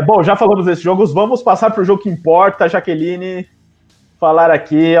 Bom, já falamos desses jogos, vamos passar para o jogo que importa. Jaqueline, falar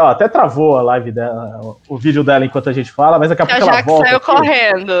aqui, até travou a live dela, o vídeo dela enquanto a gente fala, mas daqui a pouco ela volta. Saiu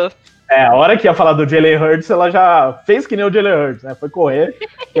correndo. A hora que ia falar do Jalen Hurts, ela já fez que nem o Jalen Hurts, né? Foi correr,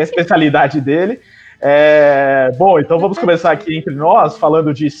 que é a especialidade dele. Bom, então vamos começar aqui entre nós,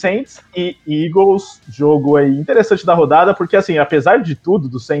 falando de Saints e Eagles, jogo aí interessante da rodada, porque assim, apesar de tudo,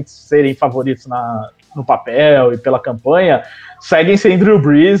 dos Saints serem favoritos no papel e pela campanha, seguem sem Drew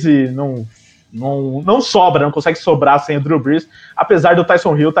Brees e não sobra, não consegue sobrar sem o Drew Brees, apesar do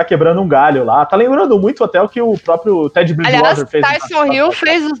Tyson Hill tá quebrando um galho lá. Tá lembrando muito até o que o próprio Ted Bridgewater fez. Aliás, Tyson Hill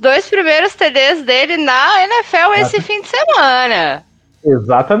fez os 2 primeiros TDs dele na NFL esse fim de semana.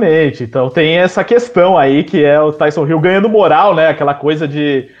 Exatamente. Então tem essa questão aí, que é o Tyson Hill ganhando moral, né? Aquela coisa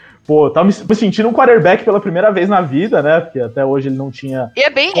de... tá me sentindo um quarterback pela primeira vez na vida, né? Porque até hoje ele não tinha... E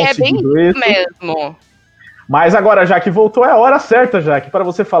é bem isso mesmo. Mas agora, já que voltou, é a hora certa, Jaque, para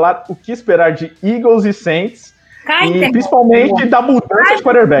você falar o que esperar de Eagles e Saints, e principalmente da mudança de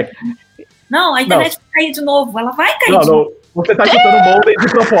quarterback. Não, a internet vai cair de novo, ela vai cair de novo. Você tá chutando molde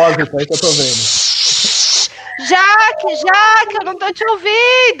de propósito, aí que eu tô vendo. Jaque, eu não tô te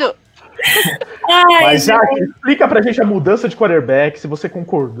ouvindo! Mas, Jaque, explica pra gente a mudança de quarterback, se você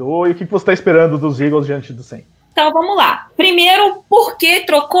concordou, e o que você tá esperando dos Eagles diante do Saints. Então, vamos lá. Primeiro, por que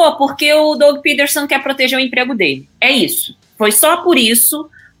trocou? Porque o Doug Peterson quer proteger o emprego dele. É isso. Foi só por isso,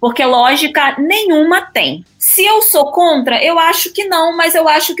 porque lógica nenhuma tem. Se eu sou contra, eu acho que não, mas eu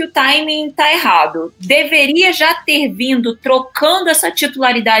acho que o timing tá errado. Deveria já ter vindo trocando essa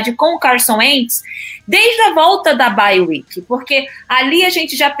titularidade com o Carson Wentz desde a volta da bye week, porque ali a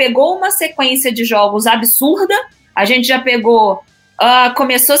gente já pegou uma sequência de jogos absurda, a gente já pegou...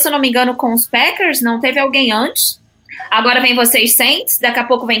 começou, se eu não me engano, com os Packers, não teve alguém antes. Agora vem vocês Saints, daqui a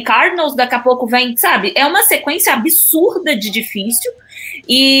pouco vem Cardinals, daqui a pouco vem, sabe? É uma sequência absurda de difícil.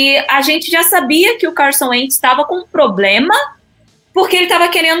 E a gente já sabia que o Carson Wentz estava com um problema, porque ele estava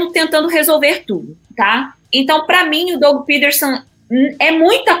tentando resolver tudo, tá? Então, para mim, o Doug Peterson é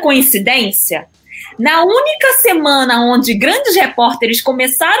muita coincidência. Na única semana onde grandes repórteres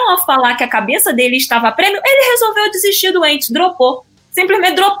começaram a falar que a cabeça dele estava a prêmio, ele resolveu desistir do Wentz, dropou.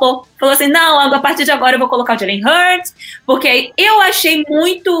 Simplesmente dropou. Falou assim, não, a partir de agora eu vou colocar o Jalen Hurts, porque eu achei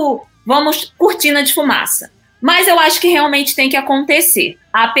muito, cortina de fumaça. Mas eu acho que realmente tem que acontecer,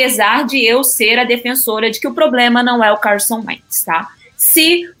 apesar de eu ser a defensora de que o problema não é o Carson Wentz, tá?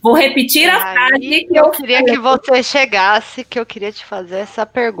 Vou repetir a frase que eu queria que você chegasse, que eu queria te fazer essa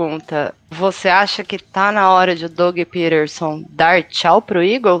pergunta. Você acha que tá na hora de o Doug Peterson dar tchau pro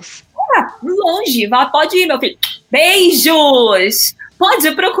Eagles? Longe, pode ir, meu filho. Beijos!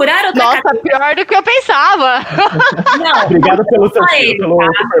 Pode procurar outra Nossa, pior do que eu pensava. Não, obrigado pelo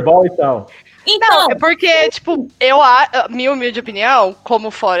Super Bowl e tal. Então, é porque, tipo, minha humilde opinião, como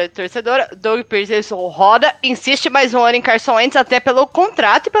fora torcedora, Doug Peterson roda, insiste mais um ano em Carson Wentz, até pelo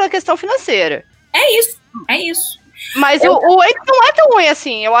contrato e pela questão financeira. É isso. Mas o Wentz não é tão ruim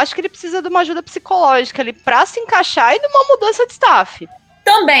assim. Eu acho que ele precisa de uma ajuda psicológica ali pra se encaixar e de uma mudança de staff.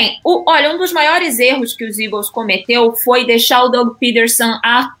 Também, um dos maiores erros que os Eagles cometeu foi deixar o Doug Peterson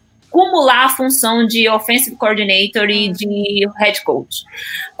acumular a função de offensive coordinator e de head coach.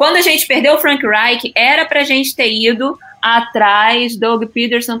 Quando a gente perdeu o Frank Reich, era pra gente ter ido atrás do Doug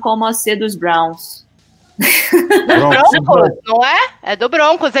Peterson como OC dos Browns. Broncos, não é? É do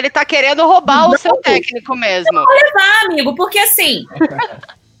Broncos, ele tá querendo roubar o seu técnico mesmo. Eu vou levar, amigo, porque assim...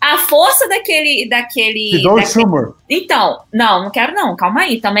 A força daquele Schumer. Então, não quero não, calma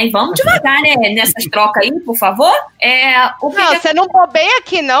aí, também vamos devagar, né, nessas trocas aí, por favor. Você não bobeia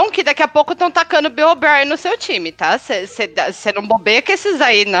aqui não, que daqui a pouco estão tacando Bill O'Brien no seu time, tá? Você não bobeia com esses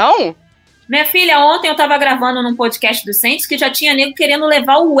aí, não? Minha filha, ontem eu tava gravando num podcast do Saints que já tinha nego querendo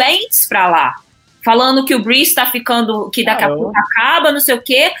levar o Wentz pra lá. Falando que o Brees tá ficando, que daqui a pouco acaba, não sei o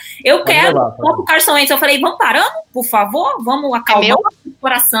quê. Eu quero o Carson Wentz. Eu falei, vamos parando, por favor, vamos acalmar o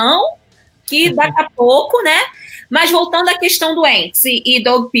coração, que daqui a pouco, né? Mas voltando à questão do Wentz e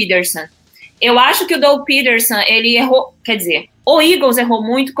Doug Peterson. Eu acho que o Doug Peterson, ele errou, quer dizer, o Eagles errou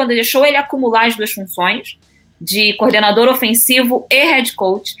muito quando deixou ele acumular as duas funções, de coordenador ofensivo e head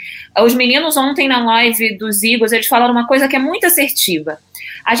coach. Os meninos ontem na live dos Eagles, eles falaram uma coisa que é muito assertiva.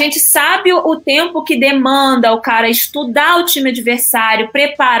 A gente sabe o tempo que demanda o cara estudar o time adversário,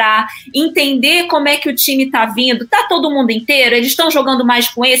 preparar, entender como é que o time tá vindo. Tá todo mundo inteiro? Eles estão jogando mais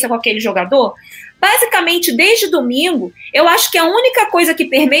com esse ou com aquele jogador? Basicamente, desde domingo, eu acho que a única coisa que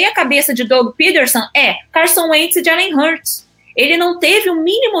permeia a cabeça de Doug Peterson é Carson Wentz e Jalen Hurts. Ele não teve o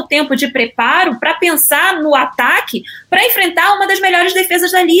mínimo tempo de preparo para pensar no ataque para enfrentar uma das melhores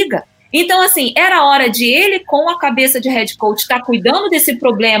defesas da liga. Então, assim, era hora de ele, com a cabeça de head coach, estar cuidando desse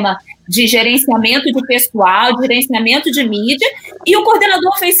problema de gerenciamento de pessoal, de gerenciamento de mídia, e o coordenador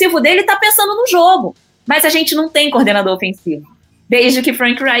ofensivo dele está pensando no jogo. Mas a gente não tem coordenador ofensivo, desde que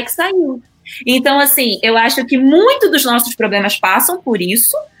Frank Reich saiu. Então, assim, eu acho que muitos dos nossos problemas passam por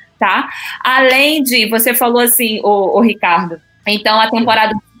isso, tá? Além de, você falou assim, o Ricardo, então a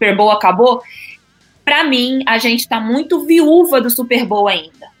temporada do Super Bowl acabou. Para mim, a gente está muito viúva do Super Bowl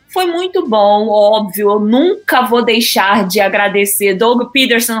ainda. Foi muito bom, óbvio, eu nunca vou deixar de agradecer Doug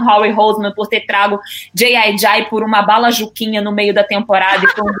Peterson, Howie Roseman por ter trago J.I. Jai por uma bala juquinha no meio da temporada e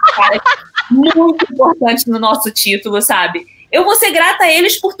foi um cara muito importante no nosso título, sabe? Eu vou ser grata a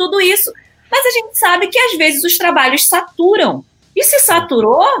eles por tudo isso, mas a gente sabe que às vezes os trabalhos saturam. E se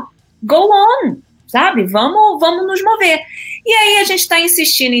saturou, go on, sabe? Vamos nos mover. E aí a gente está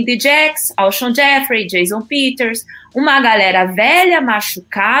insistindo em Djax, Alshon Jeffrey, Jason Peters, uma galera velha,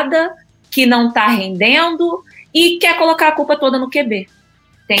 machucada, que não está rendendo e quer colocar a culpa toda no QB.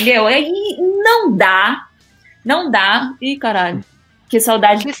 Entendeu? E não dá. Ih, caralho. Que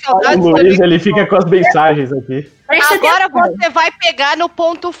saudade. O Luiz, ele fica com as mensagens aqui. Agora você vai pegar no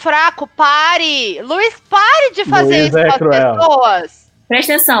ponto fraco. Pare! Luiz, pare de fazer Luiz isso é com as cruel. pessoas.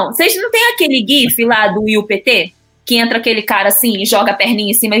 Presta atenção. Vocês não tem aquele gif lá do IUPT? Que entra aquele cara assim e joga a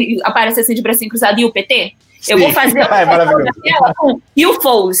perninha em cima e aparece assim de bracinho cruzado e o PT? Sim. Eu vou fazer maravilhoso. e o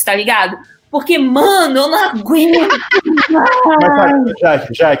Foles, tá ligado? Porque, mano, eu não aguento. Mas,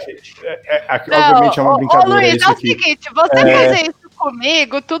 Jaque, obviamente é uma brincadeira. Ô, Luiz, isso é o aqui. seguinte, você fazer isso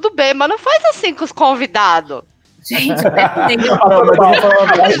comigo, tudo bem, mas não faz assim com os convidados. Gente,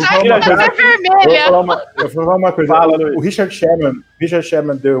 Eu vou falar uma coisa. O Richard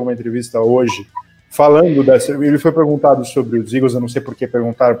Sherman deu uma entrevista hoje falando dessa. Ele foi perguntado sobre os Eagles, eu não sei por que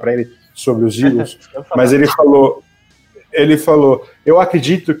perguntaram para ele sobre os Eagles, mas ele falou: eu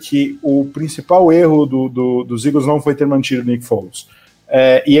acredito que o principal erro dos Eagles não foi ter mantido o Nick Foles.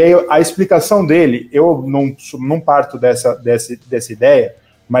 E aí a explicação dele, eu não parto dessa ideia,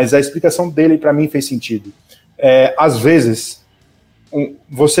 mas a explicação dele para mim fez sentido. Às vezes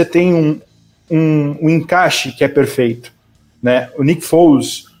você tem um encaixe que é perfeito, né? O Nick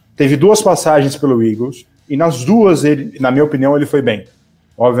Foles teve 2 passagens pelo Eagles e nas 2 ele, na minha opinião, ele foi bem.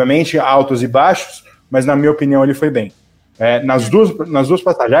 Obviamente altos e baixos, mas na minha opinião ele foi bem. Nas duas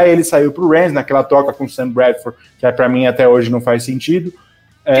passagens. Aí ele saiu pro Rams naquela troca com o Sam Bradford, que para mim até hoje não faz sentido.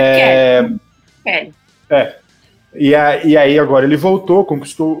 E aí agora ele voltou,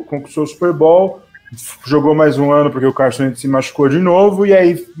 conquistou o Super Bowl, jogou mais um ano porque o Carson Wentz se machucou de novo, e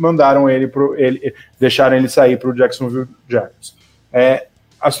aí mandaram deixaram ele sair para o Jacksonville Jaguars.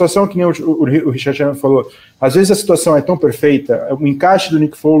 A situação, que nem o Richard Sherman falou, às vezes a situação é tão perfeita, o encaixe do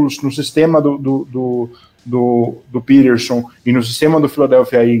Nick Foles no sistema do Peterson e no sistema do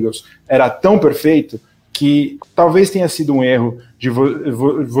Philadelphia Eagles era tão perfeito que talvez tenha sido um erro de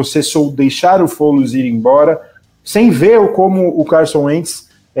você só deixar o Foles ir embora sem ver como o Carson Wentz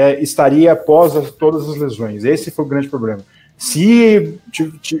estaria após todas as lesões. Esse foi o grande problema. Se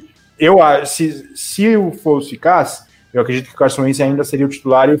o Foles ficasse, eu acredito que o Carson Wentz ainda seria o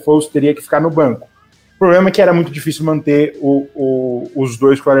titular e o Foles teria que ficar no banco. O problema é que era muito difícil manter os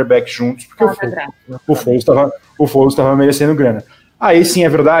 2 quarterbacks juntos, porque o Foles estava merecendo grana. Aí sim, é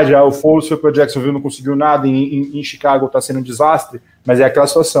verdade, o Foles foi para Jacksonville, não conseguiu nada, em Chicago está sendo um desastre, mas é aquela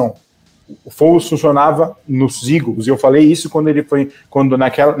situação. o Foles funcionava nos Eagles, e eu falei isso quando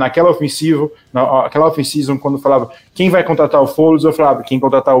naquela off-season, quando falava quem vai contratar o Foles, eu falava, quem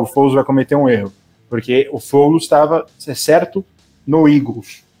contratar o Foles vai cometer um erro, porque o Foles estava certo no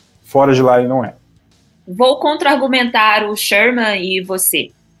Eagles, fora de lá ele não é. Vou contra-argumentar o Sherman e você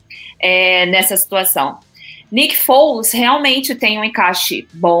nessa situação. Nick Foles realmente tem um encaixe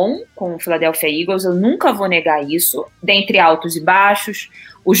bom com o Philadelphia Eagles, eu nunca vou negar isso, dentre altos e baixos.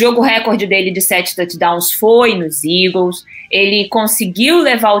 O jogo recorde dele de 7 touchdowns foi nos Eagles, ele conseguiu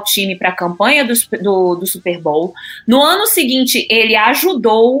levar o time para a campanha do Super Bowl. No ano seguinte, ele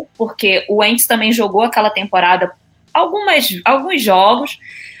ajudou, porque o Wentz também jogou aquela temporada alguns jogos,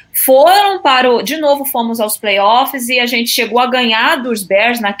 de novo fomos aos playoffs e a gente chegou a ganhar dos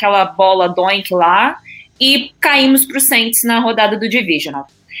Bears naquela bola doink lá, e caímos para o Saints na rodada do Divisional.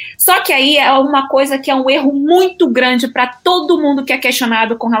 Só que aí é uma coisa que é um erro muito grande para todo mundo que é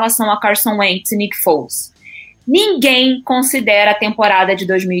questionado com relação a Carson Wentz e Nick Foles. Ninguém considera a temporada de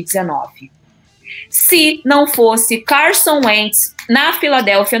 2019. Se não fosse Carson Wentz na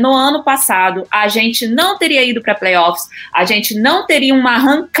Filadélfia no ano passado, a gente não teria ido para playoffs, a gente não teria uma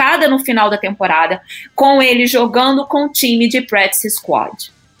arrancada no final da temporada com ele jogando com o time de practice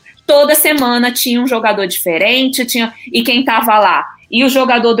squad. Toda semana tinha um jogador diferente, e quem estava lá? E o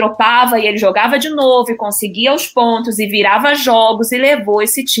jogador dropava e ele jogava de novo e conseguia os pontos e virava jogos e levou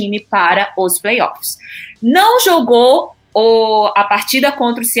esse time para os playoffs. Não jogou a partida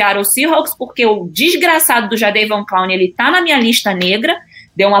contra o Seattle Seahawks porque o desgraçado do Jadeveon Clowney, ele tá na minha lista negra,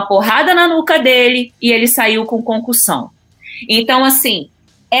 deu uma porrada na nuca dele e ele saiu com concussão. Então, assim,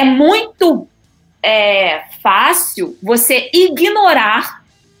 é muito fácil você ignorar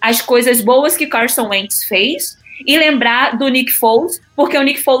as coisas boas que Carson Wentz fez e lembrar do Nick Foles, porque o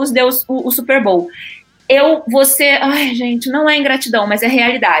Nick Foles deu o Super Bowl. Ai, gente, não é ingratidão, mas é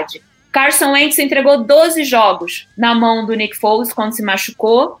realidade. Carson Wentz entregou 12 jogos na mão do Nick Foles quando se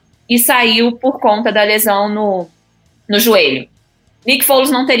machucou e saiu por conta da lesão no joelho. Nick Foles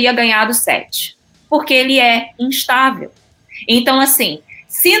não teria ganhado 7, porque ele é instável. Então, assim,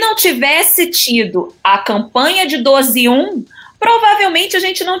 se não tivesse tido a campanha de 12-1, provavelmente a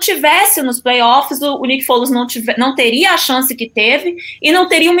gente não tivesse nos playoffs, o Nick Foles não teria a chance que teve e não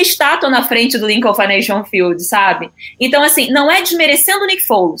teria uma estátua na frente do Lincoln Financial Field, sabe? Então, assim, não é desmerecendo o Nick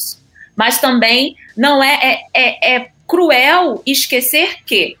Foles, mas também não é cruel esquecer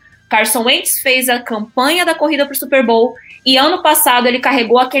que Carson Wentz fez a campanha da corrida para o Super Bowl e ano passado ele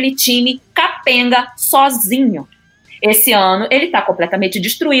carregou aquele time capenga sozinho. Esse ano ele está completamente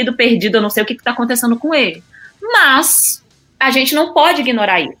destruído, perdido, eu não sei o que está acontecendo com ele. Mas a gente não pode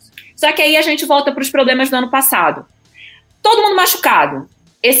ignorar isso. Só que aí a gente volta para os problemas do ano passado. Todo mundo machucado.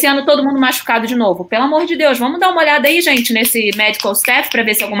 Esse ano todo mundo machucado de novo. Pelo amor de Deus, vamos dar uma olhada aí, gente, nesse medical staff para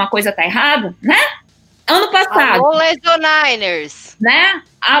ver se alguma coisa tá errado, né? Ano passado. Alô, Legionniners. Né?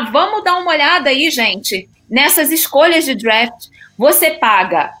 Vamos dar uma olhada aí, gente, nessas escolhas de draft. Você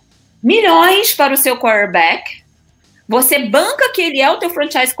paga milhões para o seu quarterback, você banca que ele é o teu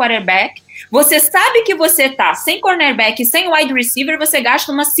franchise quarterback, você sabe que você tá sem cornerback e sem wide receiver, você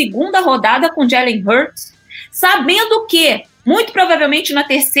gasta uma segunda rodada com Jalen Hurts, sabendo que, muito provavelmente na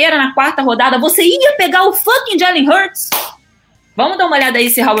terceira, na quarta rodada, você ia pegar o fucking Jalen Hurts. Vamos dar uma olhada aí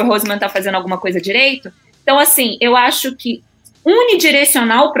se Howard Roseman tá fazendo alguma coisa direito? Então, assim, eu acho que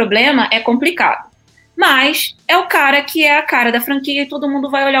unidirecional o problema é complicado. Mas é o cara que é a cara da franquia e todo mundo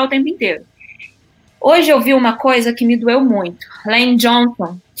vai olhar o tempo inteiro. Hoje eu vi uma coisa que me doeu muito. Lane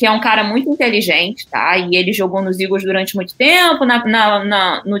Johnson, que é um cara muito inteligente, tá? E ele jogou nos Eagles durante muito tempo, na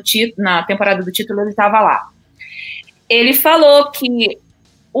temporada do título ele estava lá. Ele falou que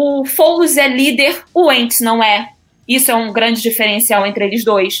o Foles é líder, o Wentz não é. Isso é um grande diferencial entre eles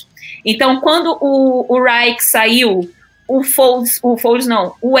dois. Então, quando o Reich saiu, o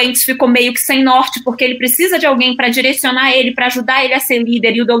Wentz ficou meio que sem norte, porque ele precisa de alguém para direcionar ele, para ajudar ele a ser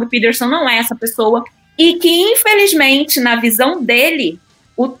líder, e o Doug Peterson não é essa pessoa. E que, infelizmente, na visão dele,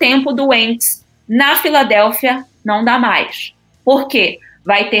 o tempo do Wentz na Filadélfia não dá mais. Por quê?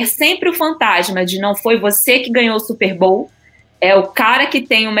 Vai ter sempre o fantasma de não foi você que ganhou o Super Bowl, é o cara que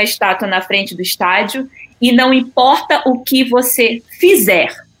tem uma estátua na frente do estádio, e não importa o que você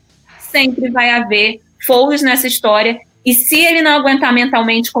fizer, sempre vai haver Foles nessa história. E se ele não aguentar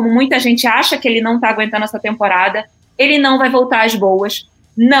mentalmente, como muita gente acha que ele não está aguentando essa temporada, ele não vai voltar às boas,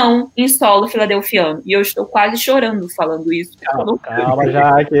 não em solo filadelfiano. E eu estou quase chorando falando isso. Calma,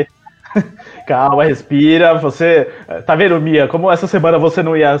 Jaque. Calma, respira. Você tá vendo, Mia? Como essa semana você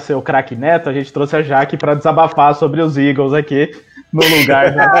não ia ser o craque Neto, a gente trouxe a Jaque para desabafar sobre os Eagles aqui no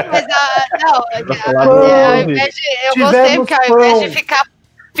lugar. Eu gostei porque ao invés de ficar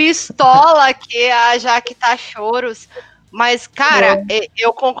pistola aqui, a Jaque tá choros. Mas, cara,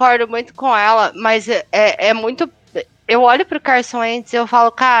 eu concordo muito com ela, mas é muito... Eu olho pro Carson Wentz e eu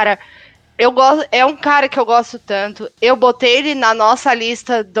falo, cara, é um cara que eu gosto tanto. Eu botei ele na nossa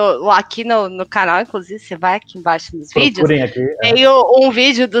lista aqui no canal, inclusive, você vai aqui embaixo nos vídeos. Aqui, tem um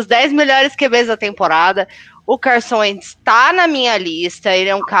vídeo dos 10 melhores QBs da temporada. O Carson Wentz tá na minha lista, ele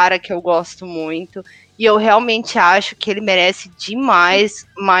é um cara que eu gosto muito. E eu realmente acho que ele merece demais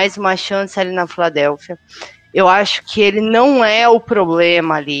mais uma chance ali na Filadélfia. Eu acho que ele não é o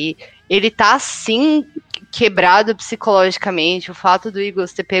problema ali. Ele tá, sim, quebrado psicologicamente. O fato do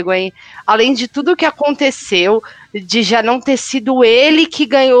Eagles ter pego aí, além de tudo que aconteceu, de já não ter sido ele que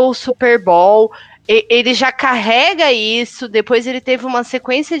ganhou o Super Bowl, ele já carrega isso. Depois ele teve uma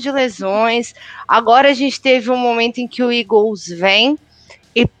sequência de lesões. Agora a gente teve um momento em que o Eagles vem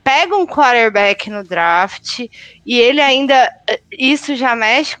e pega um quarterback no draft, e ele ainda, isso já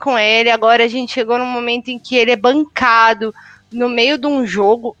mexe com ele. Agora a gente chegou num momento em que ele é bancado no meio de um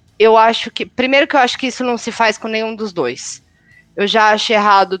jogo. Eu acho que, primeiro que eu acho que isso não se faz com nenhum dos dois. Eu já acho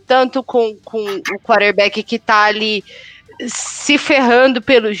errado, tanto com o quarterback que tá ali se ferrando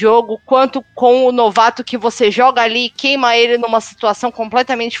pelo jogo, quanto com o novato que você joga ali e queima ele numa situação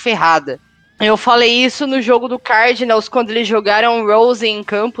completamente ferrada. Eu falei isso no jogo do Cardinals, quando eles jogaram Rosen em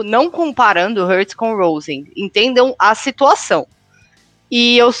campo, não comparando o Hurts com o Rosen. Entendam a situação.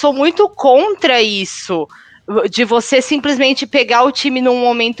 E eu sou muito contra isso, de você simplesmente pegar o time num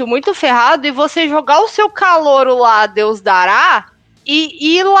momento muito ferrado e você jogar o seu calouro lá, Deus dará,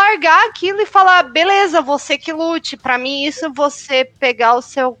 e largar aquilo e falar, beleza, você que lute. Pra mim, isso você pegar o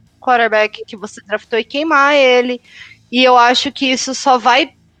seu quarterback que você draftou e queimar ele. E eu acho que isso só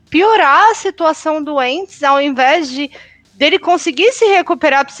vai piorar a situação do Wentz, ao invés dele conseguir se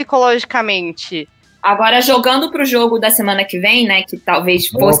recuperar psicologicamente. Agora, jogando pro jogo da semana que vem, né, que talvez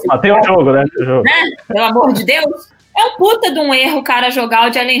fosse... Tem um jogo, né? Pelo amor de Deus. É um puta de um erro o cara jogar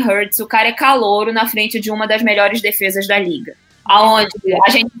o Jalen Hurts. O cara é calouro na frente de uma das melhores defesas da liga. Onde a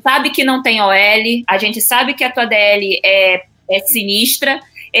gente sabe que não tem OL, a gente sabe que a tua DL é sinistra.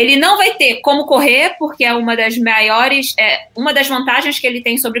 Ele não vai ter como correr, porque é uma das maiores... uma das vantagens que ele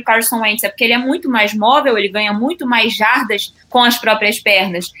tem sobre Carson Wentz é porque ele é muito mais móvel, ele ganha muito mais jardas com as próprias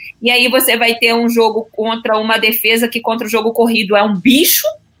pernas. E aí você vai ter um jogo contra uma defesa que contra o jogo corrido é um bicho.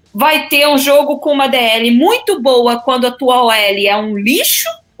 Vai ter um jogo com uma DL muito boa quando a tua OL é um lixo.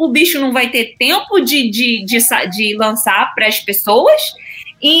 O bicho não vai ter tempo de lançar para as pessoas.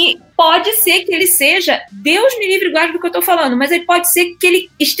 E pode ser que ele seja, Deus me livre e guarde do que eu tô falando, mas ele pode ser que ele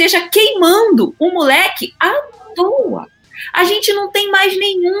esteja queimando o moleque à toa. A gente não tem mais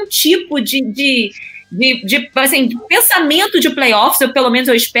nenhum tipo de pensamento de playoffs, ou pelo menos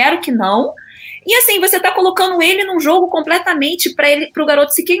eu espero que não. E assim, você tá colocando ele num jogo completamente pro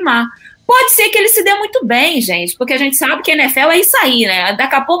garoto se queimar. Pode ser que ele se dê muito bem, gente, porque a gente sabe que a NFL é isso aí, né?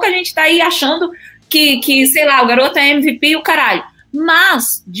 Daqui a pouco a gente tá aí achando que sei lá, o garoto é MVP e o caralho.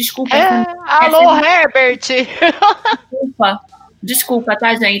 Mas, desculpa. Alô, Herbert! Desculpa,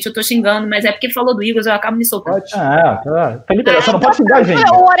 tá, gente? Eu tô xingando, mas é porque falou do Eagles, eu acabo me soltando. Tá liberado, você não pode xingar, gente.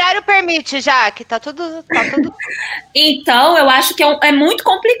 O horário permite, já, que tá tudo... Então, eu acho que é muito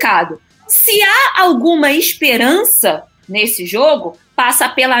complicado. Se há alguma esperança nesse jogo, passa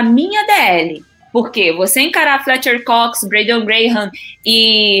pela minha DL. Porque você encarar Fletcher Cox, Braden Graham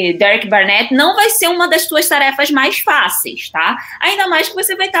e Derek Barnett não vai ser uma das suas tarefas mais fáceis, tá? Ainda mais que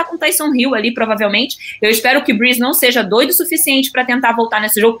você vai estar com Tyson Hill ali, provavelmente. Eu espero que o Breeze não seja doido o suficiente para tentar voltar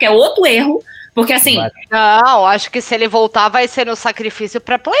nesse jogo, que é outro erro. Porque assim... Não, acho que se ele voltar vai ser no sacrifício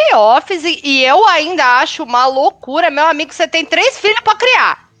para playoffs. E eu ainda acho uma loucura. Meu amigo, você tem 3 filhos para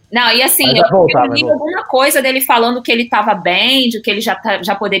criar. Não, e assim, eu li alguma coisa dele falando que ele estava bem, de que ele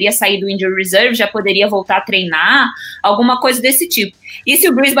já poderia sair do injury reserve, já poderia voltar a treinar, alguma coisa desse tipo. E se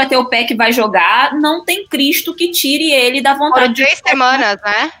o Breeze bater o pé que vai jogar, não tem Cristo que tire ele da vontade. Por 3 semanas,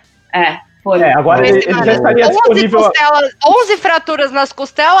 né? Foi. Agora ele já estaria disponível... 11 fraturas nas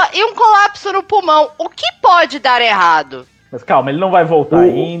costelas e um colapso no pulmão. O que pode dar errado? Mas calma, ele não vai voltar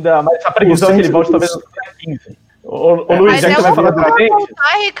ainda, mas a previsão é que ele volte talvez no dia 15. Ô Luiz, já que você vai falar da gente...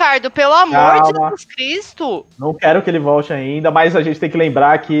 voltar, Ricardo, pelo amor de Jesus Cristo. Não quero que ele volte ainda, mas a gente tem que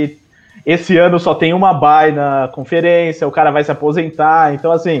lembrar que esse ano só tem uma bye na conferência, o cara vai se aposentar,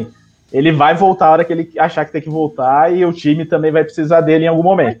 então assim, ele vai voltar a hora que ele achar que tem que voltar e o time também vai precisar dele em algum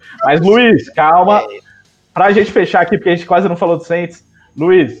momento. Mas Luiz, calma, pra gente fechar aqui, porque a gente quase não falou do Saints,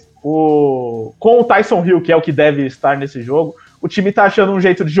 Luiz, com o Tyson Hill, que é o que deve estar nesse jogo, o time tá achando um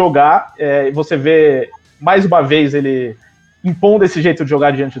jeito de jogar, você vê... mais uma vez ele impondo esse jeito de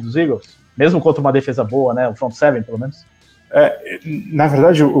jogar diante dos Eagles, mesmo contra uma defesa boa, né? O front seven, pelo menos. Na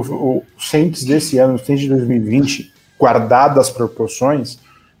verdade, o Saints desse ano, o Saints de 2020, guardado as proporções,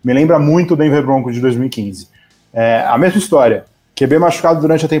 me lembra muito o Denver Broncos de 2015. A mesma história. QB machucado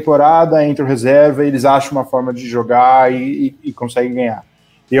durante a temporada, entra o reserva, e eles acham uma forma de jogar e conseguem ganhar.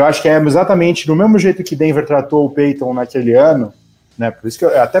 E eu acho que é exatamente do mesmo jeito que Denver tratou o Peyton naquele ano, né?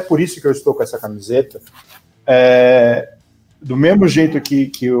 Até por isso que eu estou com essa camiseta. Do mesmo jeito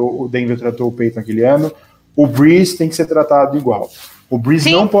que o Denver tratou o Peyton naquele ano, o Brees tem que ser tratado igual. O Brees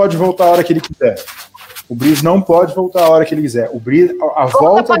não pode voltar a hora que ele quiser. O Brees não pode voltar a hora que ele quiser. O Brees, a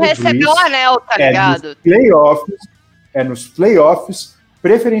volta do receber o anel, tá ligado? Nos playoffs,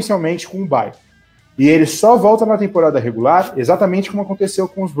 preferencialmente com o bye. E ele só volta na temporada regular, exatamente como aconteceu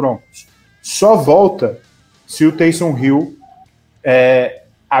com os Broncos. Só volta se o Taysom Hill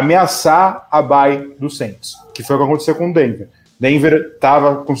ameaçar a bye do Saints, que foi o que aconteceu com o Denver. Denver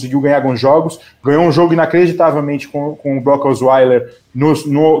conseguiu ganhar alguns jogos, ganhou um jogo inacreditavelmente com o Brock Osweiler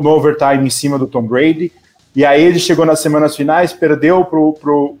no overtime em cima do Tom Brady, e aí ele chegou nas semanas finais, perdeu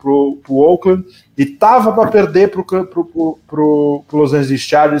pro Oakland, e tava para perder pro Los Angeles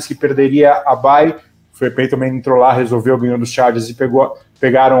Chargers, que perderia a bye. O Peyton também entrou lá, resolveu, ganhou dos Chargers e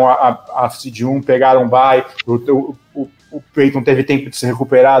pegaram a seed 1, pegaram o bye. O Peyton teve tempo de se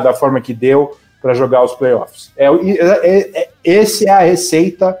recuperar da forma que deu para jogar os playoffs. Essa é a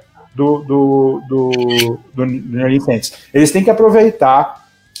receita do New Orleans Saints. Eles têm que aproveitar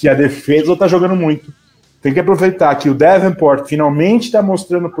que a defesa está jogando muito. Tem que aproveitar que o Davenport finalmente está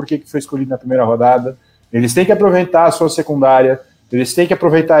mostrando por que foi escolhido na primeira rodada. Eles têm que aproveitar a sua secundária. Eles têm que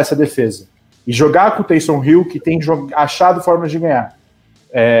aproveitar essa defesa. E jogar com o Taysom Hill, que tem achado formas de ganhar.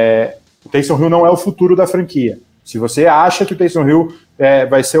 O Taysom Hill não é o futuro da franquia. Se você acha que o Taysom Hill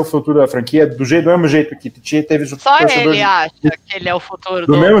vai ser o futuro da franquia, do mesmo jeito que teve só torcedor... ele acha que ele é o futuro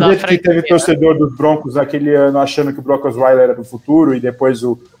do mesmo jeito que teve torcedor dos Broncos naquele ano achando que o Brock Osweiler era o futuro e depois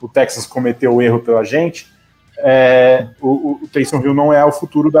o Texas cometeu o erro pela gente, o Taysom Hill não é o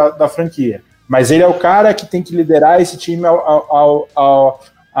futuro da franquia. Mas ele é o cara que tem que liderar esse time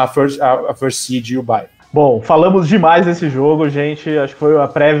a first seed e o bye. Bom, falamos demais desse jogo, gente. Acho que foi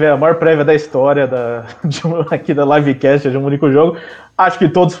a maior prévia da história aqui da Livecast, de um único jogo. Acho que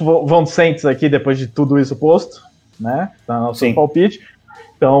todos vão Saints aqui depois de tudo isso posto, né? Tá no nosso palpite.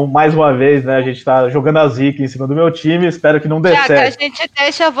 Então, mais uma vez, né, a gente tá jogando a zica em cima do meu time. Espero que não dê certo. A gente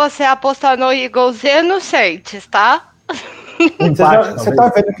deixa você apostar no Eagles e no Saints, tá? Você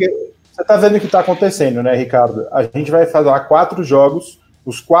tá vendo o que tá acontecendo, né, Ricardo? A gente vai fazer 4 jogos.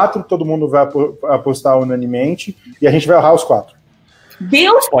 Os 4, todo mundo vai apostar unanimemente e a gente vai errar os 4.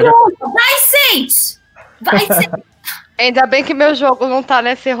 Deus pronto! Vai, Saints! Vai, Saints! Ainda bem que meu jogo não tá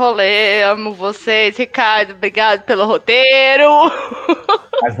nesse rolê. Amo vocês, Ricardo. Obrigado pelo roteiro.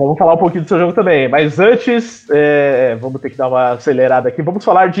 Mas vamos falar um pouquinho do seu jogo também. Mas antes, vamos ter que dar uma acelerada aqui. Vamos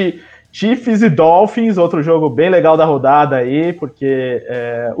falar de Chiefs e Dolphins, outro jogo bem legal da rodada aí, porque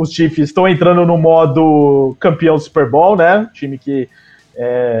os Chiefs estão entrando no modo campeão do Super Bowl, né? Time que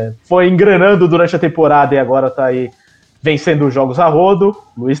foi engrenando durante a temporada e agora tá aí vencendo os jogos a rodo.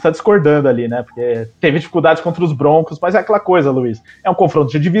 O Luiz tá discordando ali, né? Porque teve dificuldades contra os Broncos, mas é aquela coisa, Luiz. É um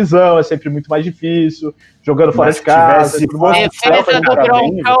confronto de divisão, é sempre muito mais difícil, jogando fora de casa. Defesa do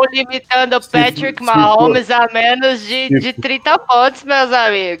Broncão limitando o Patrick Mahomes a menos de 30 pontos, meus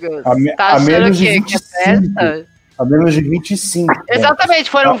amigos. Tá achando que é festa? A menos de 25.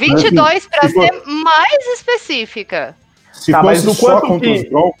 Exatamente, foram 22 para ser mais específica. Se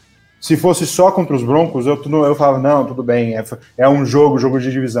fosse só contra os Broncos, eu falava, não, tudo bem, é um jogo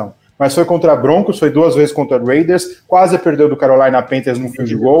de divisão. Mas foi contra Broncos, foi 2 vezes contra Raiders, quase perdeu do Carolina Panthers no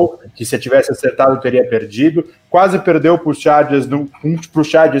field goal, que se tivesse acertado teria perdido, quase perdeu para os Chargers,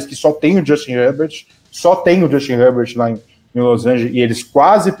 que só tem o Justin Herbert lá em Los Angeles, e eles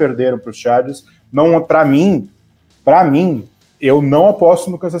quase perderam para os Chargers. Para mim, eu não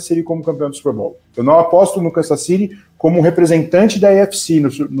aposto no Kansas City como campeão do Super Bowl. Eu não aposto no Kansas City como representante da AFC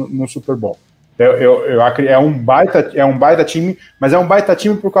no Super Bowl. É um baita time, mas é um baita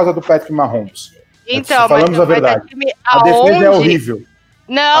time por causa do Patrick Mahomes. Então, falamos a verdade. A defesa é horrível.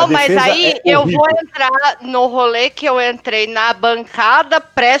 Não, mas aí eu vou entrar no rolê que eu entrei na bancada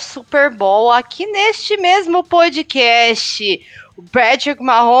pré-Super Bowl, aqui neste mesmo podcast. O Patrick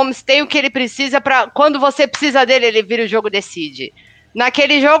Mahomes tem o que ele precisa para quando você precisa dele, ele vira o jogo decide.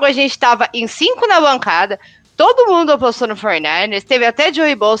 Naquele jogo a gente estava em 5 na bancada, todo mundo apostou no 49ers, teve até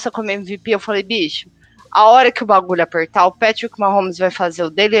Joey Bosa como MVP, eu falei, bicho, a hora que o bagulho apertar, o Patrick Mahomes vai fazer o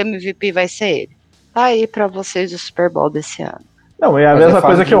dele e o MVP vai ser ele. Tá aí pra vocês o Super Bowl desse ano. Não, é a mesma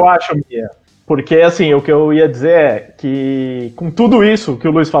coisa que eu acho, Mia. Porque, assim, o que eu ia dizer é que, com tudo isso que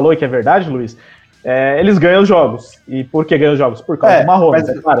o Luiz falou, e que é verdade, Luiz, eles ganham os jogos. E por que ganham os jogos? Por causa do Mahomes,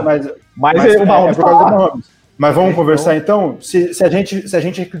 mas o Mahomes por causa do Mahomes. Mas vamos conversar então? Se a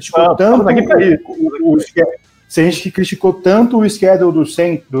gente criticou tanto se a gente criticou tanto o schedule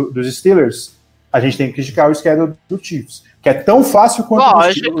dos Steelers, a gente tem que criticar o schedule do Chiefs, que é tão fácil quanto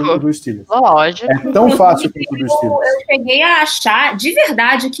o do Steelers. Lógico. É tão fácil quanto o do Steelers. Eu cheguei a achar, de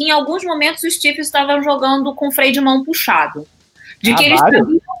verdade, que em alguns momentos os Chiefs estavam jogando com o freio de mão puxado. De que eles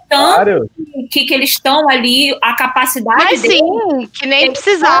sabiam tanto que eles estão ali, a capacidade Mas deles, sim, que nem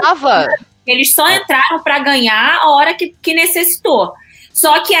precisava. Eles só entraram para ganhar a hora que necessitou.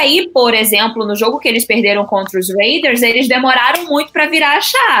 Só que aí, por exemplo, no jogo que eles perderam contra os Raiders, eles demoraram muito para virar a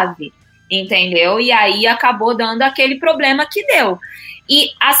chave, entendeu? E aí acabou dando aquele problema que deu.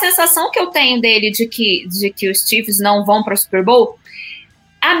 E a sensação que eu tenho dele de que os Chiefs não vão para o Super Bowl,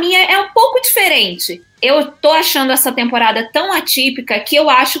 a minha é um pouco diferente. Eu tô achando essa temporada tão atípica que eu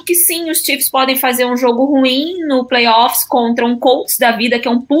acho que sim, os Chiefs podem fazer um jogo ruim no playoffs contra um Colts da vida, que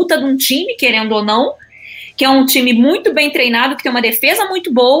é um puta de um time, querendo ou não, que é um time muito bem treinado, que tem uma defesa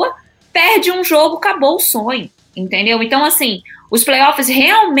muito boa, perde um jogo, acabou o sonho, entendeu? Então, assim, os playoffs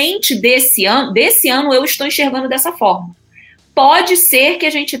realmente desse ano eu estou enxergando dessa forma. Pode ser que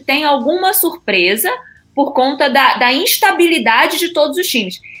a gente tenha alguma surpresa por conta da instabilidade de todos os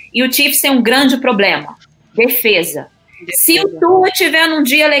times. E o Chiefs tem um grande problema, defesa. Se o Tua tiver num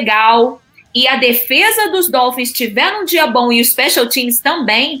dia legal e a defesa dos Dolphins tiver num dia bom e os special teams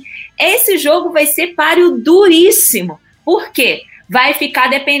também, esse jogo vai ser páreo duríssimo. Por quê? Vai ficar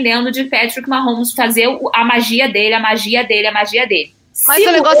dependendo de Patrick Mahomes fazer a magia dele. Mas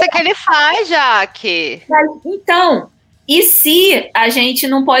o negócio é que ele faz, Jaque. Então, e se a gente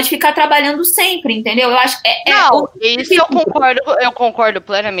não pode ficar trabalhando sempre, entendeu? Eu acho isso eu concordo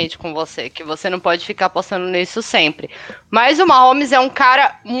plenamente com você, que você não pode ficar apostando nisso sempre. Mas o Mahomes é um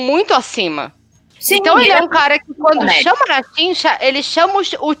cara muito acima. Sim, então ele é um cara que quando chama na tincha, ele chama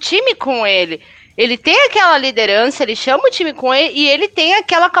o time com ele. Ele tem aquela liderança, ele chama o time com ele e ele tem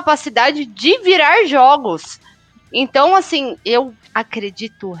aquela capacidade de virar jogos. Então, assim, eu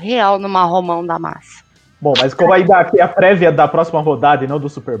acredito real no Mahomão da massa. Bom, mas como ainda aqui é a prévia da próxima rodada e não do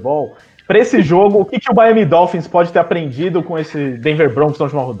Super Bowl, para esse jogo, o que o Miami Dolphins pode ter aprendido com esse Denver Broncos na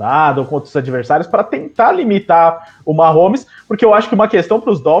última rodada ou com outros adversários para tentar limitar o Mahomes? Porque eu acho que uma questão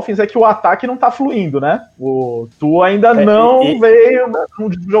para os Dolphins é que o ataque não está fluindo, né? O Tua ainda não veio,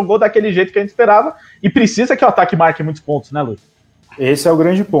 não jogou daquele jeito que a gente esperava e precisa que o ataque marque muitos pontos, né, Luiz? Esse é o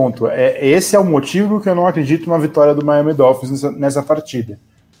grande ponto. Esse é o motivo que eu não acredito numa vitória do Miami Dolphins nessa partida.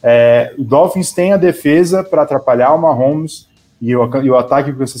 O Dolphins tem a defesa para atrapalhar o Mahomes e o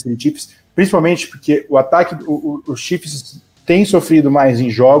ataque com os Chiefs, principalmente porque o ataque, os Chiefs têm sofrido mais em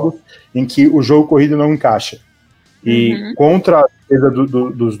jogos em que o jogo corrido não encaixa. E contra a defesa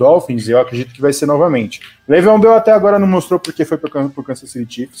dos Dolphins, eu acredito que vai ser novamente. Le'Veon Bell até agora não mostrou porque foi para o Kansas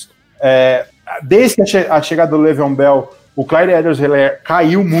City Chiefs. Desde a chegada do Le'Veon Bell, o Clyde Edwards-Helaire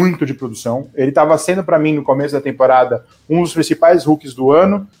caiu muito de produção. Ele estava sendo, para mim, no começo da temporada, um dos principais rookies do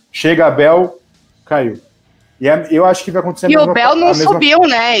ano. Chega a Bell, caiu. E eu acho que vai acontecer... E o Bell não subiu,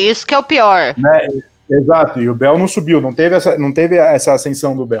 né? Isso que é o pior. Né? Exato, e o Bell não subiu. Não teve essa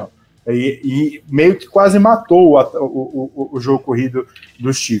ascensão do Bell. E meio que quase matou o jogo corrido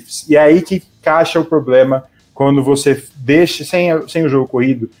dos Chiefs. E é aí que encaixa o problema quando você deixa sem o jogo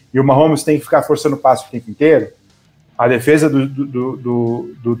corrido e o Mahomes tem que ficar forçando o passe o tempo inteiro. A defesa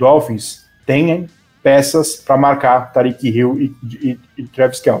do Dolphins tem peças para marcar Tyreek Hill e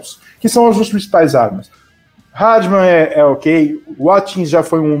Travis Kelce, que são as duas principais armas. Hardman é ok, Watkins já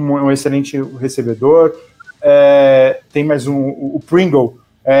foi um excelente recebedor, tem mais o Pringle,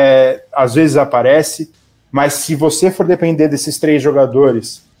 às vezes aparece, mas se você for depender desses três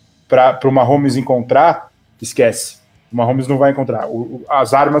jogadores para o Mahomes encontrar, esquece. O Mahomes não vai encontrar.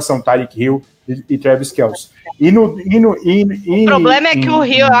 As armas são Tyreek Hill e Travis Kelce. O problema é que o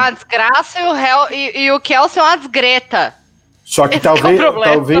Hill é uma desgraça e o Kelce é uma desgreta. Só que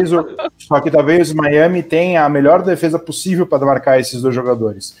talvez o Miami tenha a melhor defesa possível para marcar esses dois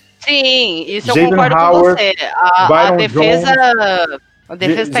jogadores. Sim, isso eu concordo com você. A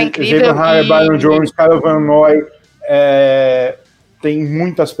defesa está incrível. Jalen Howard, Byron Jones, Kyle Van Noy, tem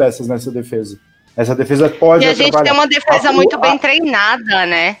muitas peças nessa defesa. Essa defesa pode atrapalhar. E a gente tem uma defesa muito bem treinada,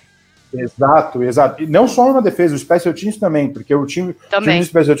 né? Exato. E não só uma defesa, o Special Teams também, porque o time de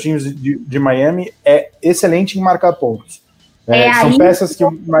Special Teams de Miami é excelente em marcar pontos. São peças que...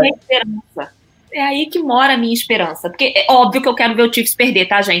 É aí que mora a minha esperança. Porque é óbvio que eu quero ver o Chiefs perder,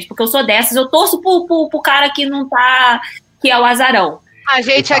 tá, gente? Porque eu sou dessas, eu torço pro cara que não tá... que é o azarão. A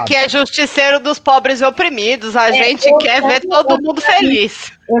gente aqui é justiceiro dos pobres e oprimidos. A gente quer ver todo mundo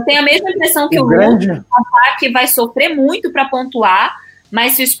feliz. Eu tenho a mesma impressão que o ataque vai sofrer muito para pontuar,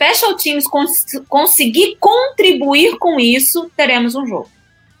 mas se o Special Teams conseguir contribuir com isso, teremos um jogo.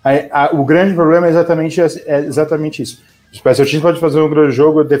 O grande problema é exatamente isso. O Special Teams pode fazer um grande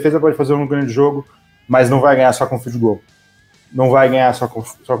jogo, a defesa pode fazer um grande jogo, mas não vai ganhar só com field goal. Não vai ganhar só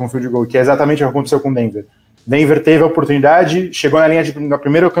com field goal, que é exatamente o que aconteceu com o Denver. Denver teve a oportunidade, chegou na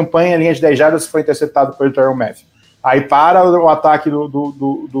primeira campanha, a linha de 10 jardas foi interceptado pelo Tyrann Mathieu. Aí para o ataque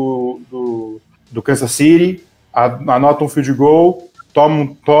do Kansas City, anota um field goal,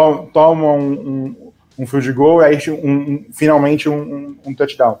 toma um field goal, aí finalmente um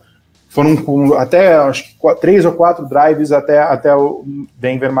touchdown. Foram até acho que 3 ou 4 drives até o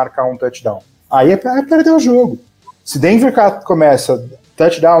Denver marcar um touchdown. Aí perdeu o jogo. Se Denver começa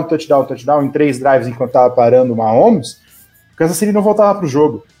touchdown em 3 drives enquanto estava parando o Mahomes, o Kansas City não voltava para o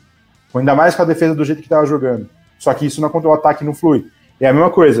jogo. Ainda mais com a defesa do jeito que estava jogando. Só que isso não aconteceu, o ataque não flui. É a mesma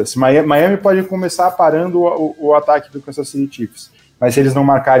coisa, se Miami pode começar parando o ataque do Kansas City Chiefs, mas se eles não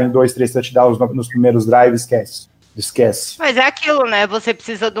marcarem 2, 3 touchdowns nos primeiros drives, esquece. Mas é aquilo, né? Você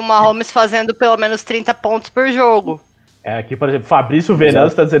precisa do Mahomes fazendo pelo menos 30 pontos por jogo. Aqui, por exemplo, Fabrício Venâncio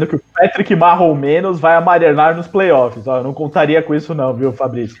está dizendo que o Patrick Mahomenos vai amarenar nos playoffs. Eu não contaria com isso não, viu,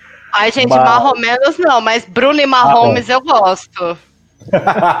 Fabrício? Ai, gente, Mahomenos não, mas Bruno e Mahomes eu gosto.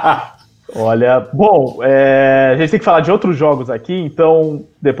 Olha, bom, a gente tem que falar de outros jogos aqui, então,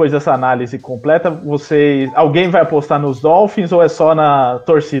 depois dessa análise completa, alguém vai apostar nos Dolphins ou é só na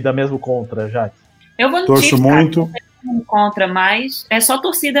torcida mesmo contra, Jaque? Eu vou no Torço Chiefs, muito. Contra, mas é só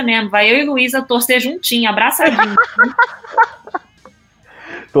torcida mesmo. Vai eu e Luísa torcer juntinho, abraçadinho.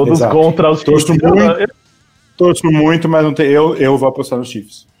 Todos Exato. Contra os Chiefs. Torço muito, mas não tem, eu vou apostar nos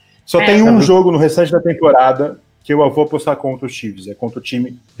Chiefs. Só tem um jogo no restante da temporada que eu vou apostar contra os Chiefs. É contra o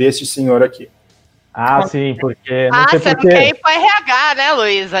time desse senhor aqui. Sim, porque... você não quer ir para RH, né,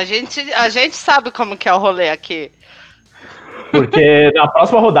 Luísa? A gente sabe como que é o rolê aqui. Porque na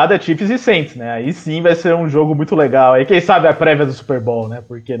próxima rodada é Chiefs e Saints, né? Aí sim vai ser um jogo muito legal. Aí quem sabe a prévia do Super Bowl, né?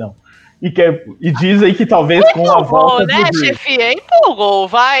 Por que não? E dizem que talvez com a volta né, chefia? Empolgou,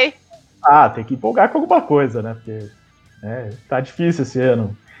 vai. Tem que empolgar com alguma coisa, né? Porque tá difícil esse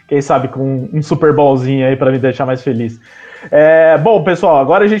ano. Quem sabe com um Super Bowlzinho aí para me deixar mais feliz. Bom, pessoal,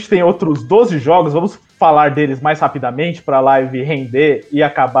 agora a gente tem outros 12 jogos. Vamos falar deles mais rapidamente para a live render e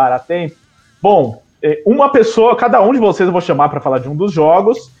acabar a tempo. Bom, uma pessoa, cada um de vocês eu vou chamar para falar de um dos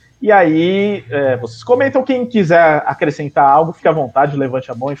jogos, e aí vocês comentam, quem quiser acrescentar algo, fique à vontade,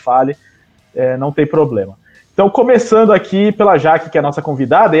 levante a mão e fale, não tem problema. Então, começando aqui pela Jaque, que é a nossa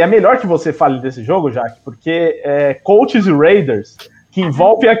convidada, e é melhor que você fale desse jogo, Jaque, porque Colts e Raiders, que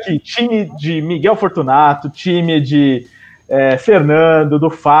envolve aqui time de Miguel Fortunato, time de Fernando,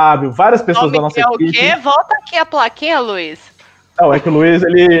 do Fábio, várias pessoas da nossa equipe. O quê? Volta aqui a plaquinha, Luiz. Não, é que o Luiz,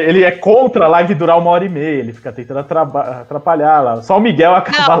 ele é contra a live durar 1h30, ele fica tentando atrapalhar lá. Só o Miguel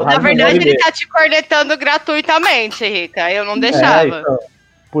acaba lá. Na verdade, ele tá te cornetando gratuitamente, Rica, eu não deixava. Então,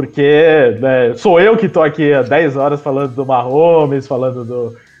 porque sou eu que tô aqui há 10 horas falando do Mahomes,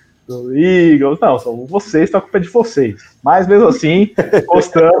 falando do Eagles. Não, são vocês, tá com o pé de vocês. Mas mesmo assim,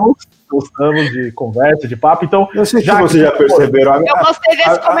 gostamos de conversa, de papo. Então, não sei se vocês já perceberam. Eu gostei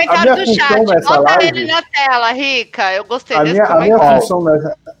desse comentário do chat. Bota ele na tela, Rica. Eu gostei desse comentário.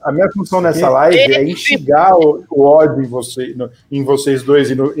 A minha função nessa live é instigar o ódio em vocês dois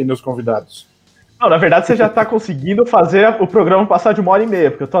e nos convidados. Não, na verdade, você já está conseguindo fazer o programa passar de 1h30,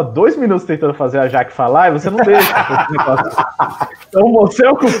 porque eu tô há 2 minutos tentando fazer a Jaque falar e você não deixa. Então você é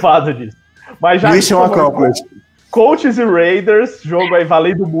o culpado disso. Mas já Mission accomplished. Colts e Raiders, jogo aí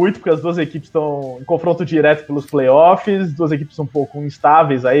valendo muito, porque as duas equipes estão em confronto direto pelos playoffs, duas equipes um pouco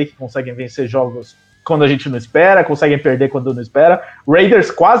instáveis aí, que conseguem vencer jogos quando a gente não espera, conseguem perder quando não espera.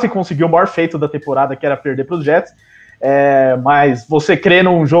 Raiders quase conseguiu o maior feito da temporada, que era perder para os Jets. Mas você crê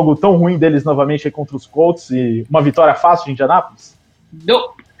num jogo tão ruim deles novamente aí contra os Colts e uma vitória fácil de Indianápolis?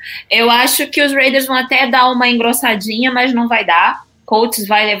 Eu acho que os Raiders vão até dar uma engrossadinha, mas não vai dar. Colts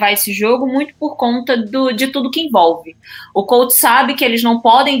vai levar esse jogo muito por conta de tudo que envolve. O Colts sabe que eles não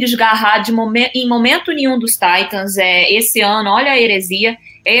podem desgarrar em momento nenhum dos Titans. Esse ano, olha a heresia,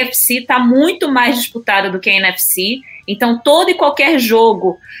 a AFC está muito mais disputada do que a NFC. Então, todo e qualquer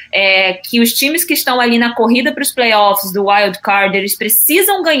jogo que os times que estão ali na corrida para os playoffs do Wild Card, eles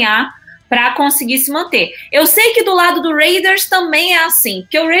precisam ganhar para conseguir se manter. Eu sei que do lado do Raiders também é assim,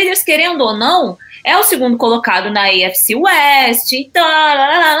 porque o Raiders, querendo ou não, é o segundo colocado na AFC West,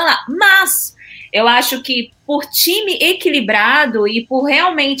 mas eu acho que por time equilibrado e por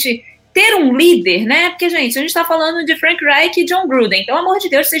realmente ter um líder, né? Porque, gente, a gente tá falando de Frank Reich e John Gruden. Pelo amor de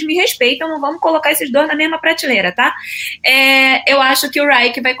Deus, vocês me respeitam, não vamos colocar esses dois na mesma prateleira, tá? Eu acho que o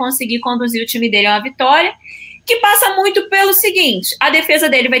Reich vai conseguir conduzir o time dele a uma vitória, que passa muito pelo seguinte: a defesa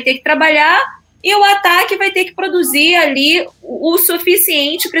dele vai ter que trabalhar e o ataque vai ter que produzir ali o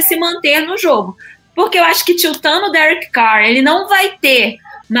suficiente para se manter no jogo. Porque eu acho que tiltando o Derek Carr, ele não vai ter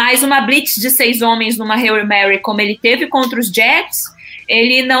mais uma blitz de 6 homens numa Hail Mary como ele teve contra os Jets.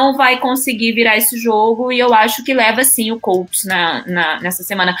 Ele não vai conseguir virar esse jogo e eu acho que leva sim o Colts nessa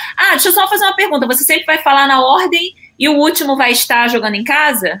semana. Deixa eu só fazer uma pergunta. Você sempre vai falar na ordem e o último vai estar jogando em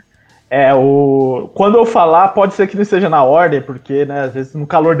casa? Quando eu falar, pode ser que não esteja na ordem, porque, né, às vezes no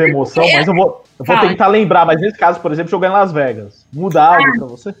calor da emoção, mas eu vou tentar lembrar. Mas nesse caso, por exemplo, jogar em Las Vegas. Muda algo pra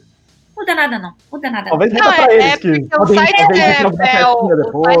você? Muda nada não. Talvez muda pra eles. O site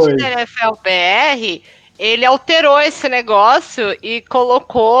da NFL BR, ele alterou esse negócio e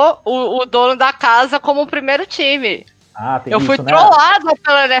colocou o dono da casa como o primeiro time. Tem eu fui trollada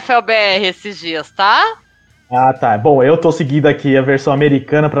pela NFL BR esses dias, tá? Tá. Bom, eu tô seguindo aqui a versão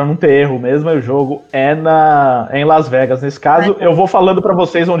americana pra não ter erro mesmo. O jogo é em Las Vegas. Nesse caso, eu vou falando pra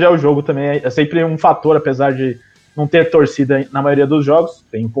vocês onde é o jogo também. É sempre um fator, apesar de não ter torcida na maioria dos jogos.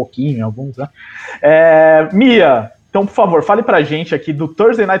 Tem um pouquinho em alguns, né? Mia, então, por favor, fale pra gente aqui do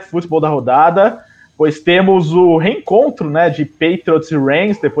Thursday Night Football da rodada, pois temos o reencontro, né, de Patriots e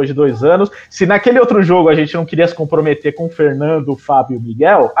Rams depois de 2 anos. Se naquele outro jogo a gente não queria se comprometer com o Fernando, o Fábio e o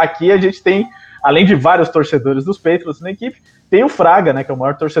Miguel, aqui a gente tem, além de vários torcedores dos Patriots na equipe, tem o Fraga, né, que é o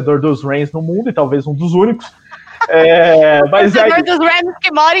maior torcedor dos Rams no mundo e talvez um dos únicos. Torcedor dos Rams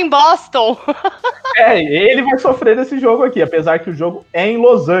que mora em Boston. Ele vai sofrer desse jogo aqui, apesar que o jogo é em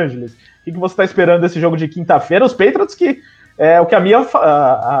Los Angeles. O que você está esperando desse jogo de quinta-feira? Os Patriots que, o que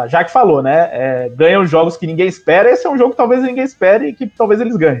a Jaque falou, né, ganham jogos que ninguém espera. Esse é um jogo que talvez ninguém espere e que talvez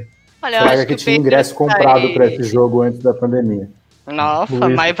eles ganhem. Olha, Fraga que tinha ingresso comprado para esse jogo antes da pandemia. Nossa,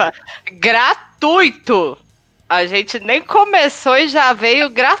 mas gratuito! A gente nem começou e já veio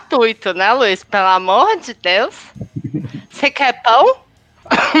gratuito, né, Luiz? Pelo amor de Deus. Você quer pão?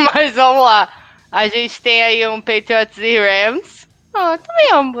 Mas vamos lá. A gente tem aí um Patriots e Rams.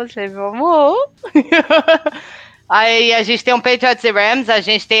 Também amo você, meu amor. Aí a gente tem um Patriots e Rams. A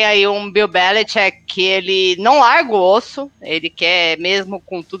gente tem aí um Bill Belichick que ele não larga o osso. Ele quer, mesmo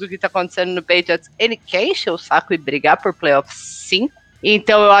com tudo que tá acontecendo no Patriots, ele quer encher o saco e brigar por playoffs, sim.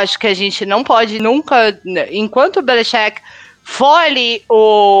 Então eu acho que a gente não pode nunca, enquanto o Belichick for ali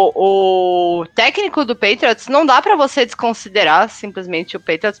o técnico do Patriots, não dá pra você desconsiderar simplesmente o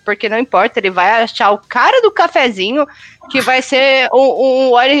Patriots, porque não importa, ele vai achar o cara do cafezinho, que vai ser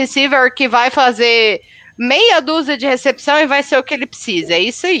um wide receiver que vai fazer meia dúzia de recepção e vai ser o que ele precisa, é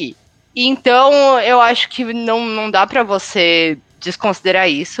isso aí. Então eu acho que não dá pra você desconsiderar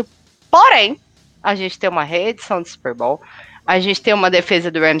isso, porém, a gente tem uma reedição do Super Bowl, a gente tem uma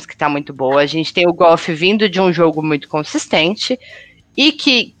defesa do Rams que tá muito boa, a gente tem o Goff vindo de um jogo muito consistente e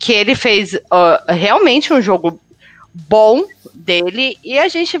que ele fez realmente um jogo bom dele, e a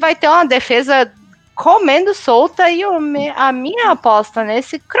gente vai ter uma defesa comendo solta e a minha aposta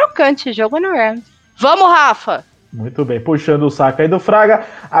nesse crocante jogo no Rams. Vamos, Rafa! Muito bem, puxando o saco aí do Fraga.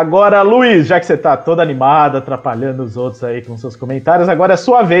 Agora, Luiz, já que você tá toda animada, atrapalhando os outros aí com seus comentários, agora é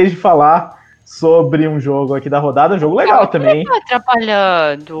sua vez de falar sobre um jogo aqui da rodada, um jogo legal também. Ele tá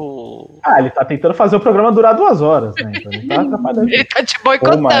atrapalhando. Ele tá tentando fazer o programa durar 2 horas, né? Então ele tá atrapalhando. Ele tá te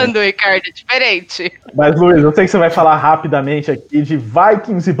boicotando, Ricardo, é diferente. Mas, Luiz, eu sei que você vai falar rapidamente aqui de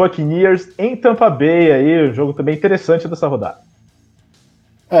Vikings e Buccaneers em Tampa Bay, aí, um jogo também interessante dessa rodada.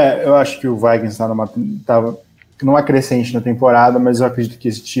 Eu acho que o Vikings tava numa crescente na temporada, mas eu acredito que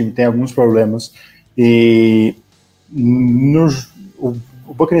esse time tem alguns problemas, e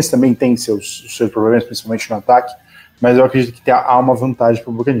o Buccaneers também tem seus problemas, principalmente no ataque, mas eu acredito que há uma vantagem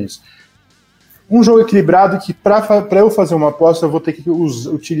para o Buccaneers. Um jogo equilibrado que, para eu fazer uma aposta, eu vou ter que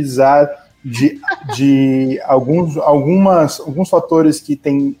utilizar de alguns fatores que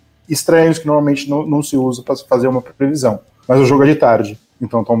tem estranhos que normalmente não se usa para fazer uma previsão. Mas o jogo é de tarde,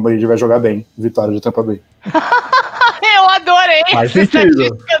 então Tom Brady vai jogar bem. Vitória de Tampa Bay. Eu adorei essa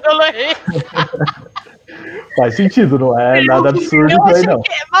estatística do Luiz. Faz sentido, não é nada absurdo isso aí, não.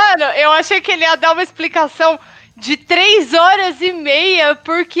 Mano, eu achei que ele ia dar uma explicação de 3 horas e meia,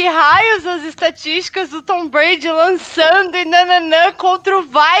 porque raios as estatísticas do Tom Brady lançando e nananã contra o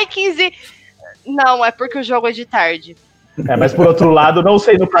Vikings e... Não, é porque o jogo é de tarde. Mas por outro lado, não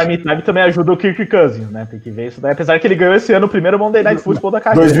sei, no Prime Time também ajuda o Kirk Cousins, né? Tem que ver isso daí. Apesar que ele ganhou esse ano o primeiro Monday Night Football da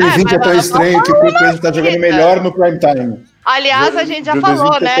carreira. 2020 é tão estranho que o Kirk Cousins tá jogando melhor no Prime Time. Aliás, a gente já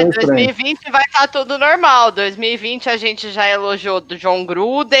falou, né? 2020 vai estar tudo normal. 2020 a gente já elogiou do John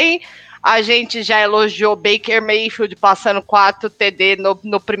Gruden, a gente já elogiou Baker Mayfield passando 4 TD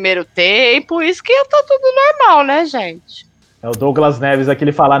no primeiro tempo. Isso que tá tudo normal, né, gente? É o Douglas Neves aqui,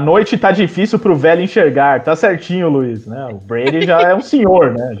 ele fala, a noite tá difícil pro velho enxergar. Tá certinho, Luiz, né? O Brady já é um senhor,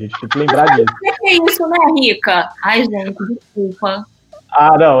 né? A gente tem que lembrar disso. O que é isso, né, Rica? Ai, gente, desculpa.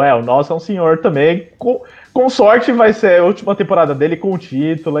 Não, o nosso é um senhor também. Com sorte vai ser a última temporada dele com o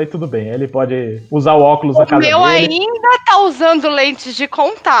título e tudo bem. Ele pode usar o óculos na casa dele. O meu ainda tá usando lentes de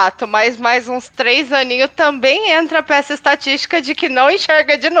contato, mas mais uns 3 aninhos também entra pra essa estatística de que não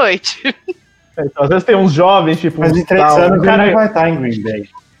enxerga de noite. Então, às vezes tem uns jovens, tipo... Mas em 3 anos o cara vai estar em Green Bay.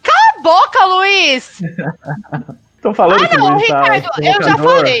 Cala a boca, Luiz! Tô falando que não, Luiz Ricardo, eu já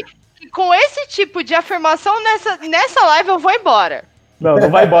falei que com esse tipo de afirmação nessa live eu vou embora.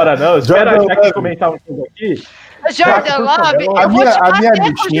 Não vai embora, não. Espera já que comentar um pouco aqui. Jordan Love, eu vou te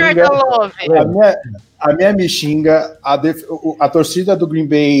bater com o Jordan Love. A minha me xinga, a torcida do Green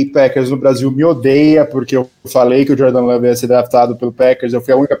Bay Packers no Brasil me odeia, porque eu falei que o Jordan Love ia ser draftado pelo Packers, eu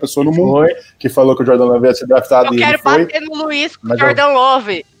fui a única pessoa no mundo que falou que o Jordan Love ia ser draftado. Eu quero bater no Luiz com o Jordan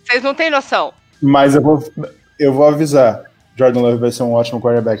Love, vocês não têm noção. Mas eu vou avisar, Jordan Love vai ser um ótimo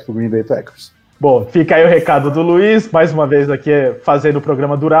quarterback pro Green Bay Packers. Bom, fica aí o recado do Luiz, mais uma vez aqui fazendo o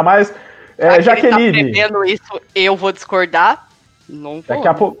programa durar mais. Jaqueline. Ele tá perdendo isso, eu vou discordar? Não vou. Daqui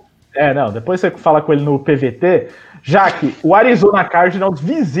a pouco. Depois você fala com ele no PVT. Jaque, o Arizona Cardinals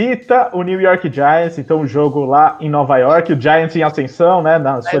visita o New York Giants, então o jogo lá em Nova York, o Giants em ascensão, né,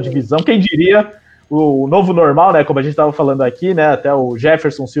 na sua divisão. Quem diria o novo normal, né, como a gente estava falando aqui, né, até o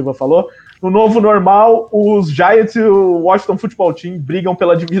Jefferson Silva falou, no novo normal, os Giants e o Washington Football Team brigam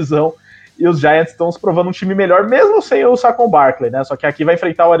pela divisão e os Giants estão se provando um time melhor, mesmo sem o Saquon Barkley, né, só que aqui vai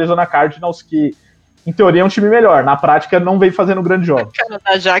enfrentar o Arizona Cardinals, que em teoria é um time melhor, na prática não vem fazendo grande jogo. A cara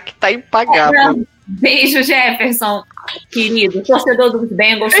da Jaque tá impagável. Beijo, Jefferson, querido, torcedor dos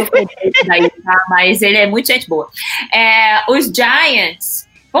Bengals, daí, tá? Mas ele é muito gente boa. Os Giants,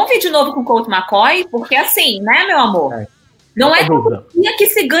 vamos vir de novo com o Colt McCoy, porque assim, né, meu amor? Não é todo dia que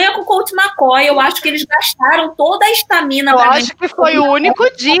se ganha com o Colt McCoy, eu acho que eles gastaram toda a estamina. Eu acho que foi o único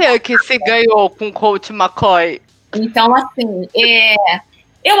dia que se ganhou com o Colt McCoy. Então, assim,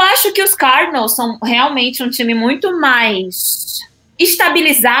 eu acho que os Cardinals são realmente um time muito mais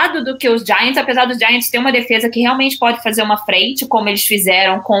estabilizado do que os Giants, apesar dos Giants ter uma defesa que realmente pode fazer uma frente, como eles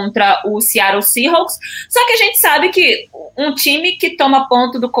fizeram contra o Seattle Seahawks, só que a gente sabe que um time que toma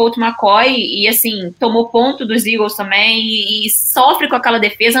ponto do Colt McCoy e, assim, tomou ponto dos Eagles também e sofre com aquela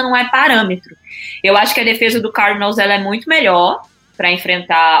defesa não é parâmetro. Eu acho que a defesa do Cardinals ela é muito melhor para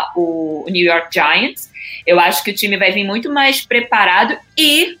enfrentar o New York Giants. Eu acho que o time vai vir muito mais preparado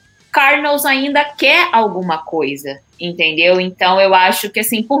e Cardinals ainda quer alguma coisa, entendeu? Então eu acho que,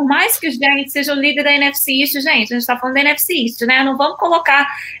 assim, por mais que os Giants sejam líder da NFC East, gente, a gente tá falando da NFC East, né? Não vamos colocar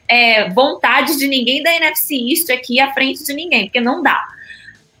vontade de ninguém da NFC East aqui à frente de ninguém, porque não dá.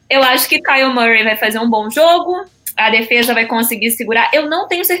 Eu acho que Kyle Murray vai fazer um bom jogo, a defesa vai conseguir segurar. Eu não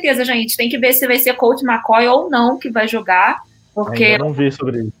tenho certeza, gente, tem que ver se vai ser Colt McCoy ou não que vai jogar, porque... Ainda não vi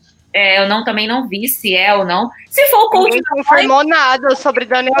sobre isso. Eu também não vi se é ou não. Se for o Colt ninguém confirmou nada sobre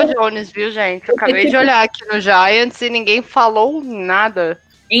Daniel Jones, viu, gente? Eu acabei de olhar aqui no Giants e ninguém falou nada.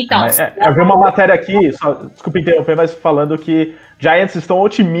 Então, eu vi uma matéria aqui, desculpa interromper, mas falando que Giants estão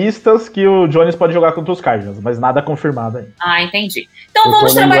otimistas que o Jones pode jogar contra os Cardinals, mas nada confirmado ainda. Entendi. Então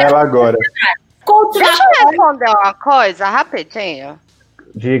vamos trabalhar ela agora. Deixa eu responder uma coisa rapidinho.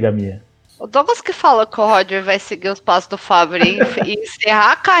 Diga, Mia. O Douglas que fala que o Roger vai seguir os passos do Favre e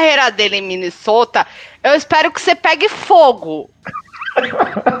encerrar a carreira dele em Minnesota, eu espero que você pegue fogo.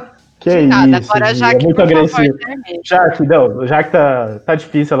 Que isso, agora já é que, muito agressivo. Já que tá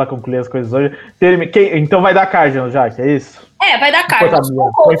difícil ela concluir as coisas hoje. Então vai dar Cardinals, já que é isso? Vai dar Cardinals. Com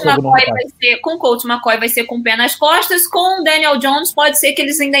o Colt McCoy vai ser com o pé nas costas, com o Daniel Jones pode ser que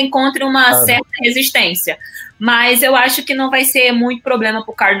eles ainda encontrem uma certa resistência. Mas eu acho que não vai ser muito problema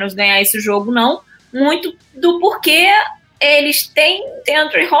pro Cardinals ganhar esse jogo, não. Muito do porquê eles têm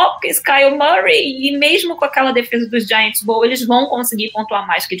DeAndre Hopkins, Kyle Murray, e mesmo com aquela defesa dos Giants boa, eles vão conseguir pontuar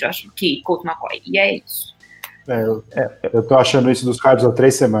mais que Colt McCoy. E é isso. Eu tô achando isso dos Cardinals há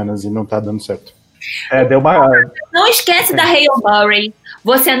 3 semanas e não tá dando certo. Deu uma... Não esquece da Hail Murray.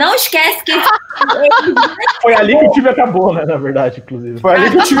 Você não esquece que... Foi ali que o time acabou, né, na verdade, inclusive. Foi ali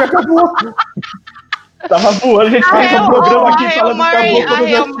que o time acabou. Tava voando, a gente faz um programa aqui falando que acabou. A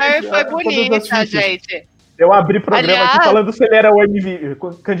Hail Murray foi bonita, gente. Eu abri programa aqui falando se ele era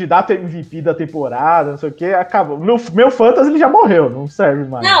o candidato a MVP da temporada, não sei o que, acabou. Meu fantasy ele já morreu, não serve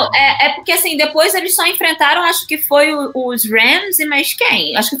mais. Não, é porque assim, depois eles só enfrentaram, acho que foi os Rams e mais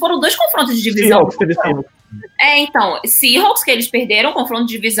quem? Acho que foram 2 confrontos de divisão. Então, Seahawks, que eles perderam, confronto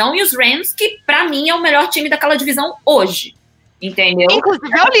de divisão, e os Rams, que pra mim é o melhor time daquela divisão hoje, entendeu?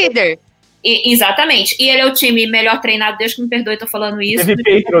 Inclusive é o líder. Exatamente, e ele é o time melhor treinado, Deus que me perdoe, tô falando isso. Teve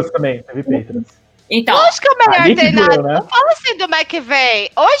Patriots também, teve Patriots. Então, acho que é o melhor treinado. Né? Não fala assim do McVay.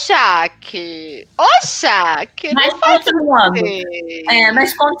 Ô, Jaque! Mas continuando.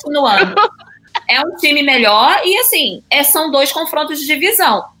 Mas continuando. É um time melhor e, assim, são 2 confrontos de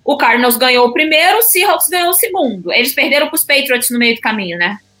divisão. O Cardinals ganhou o primeiro, o Seahawks ganhou o segundo. Eles perderam pros Patriots no meio do caminho,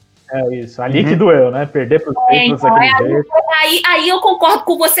 né? É isso, ali que doeu, né? Perder pros Patriots aí eu concordo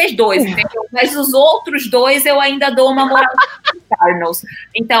com vocês dois, entendeu? Mas os outros 2 eu ainda dou uma moral pro Cardinals.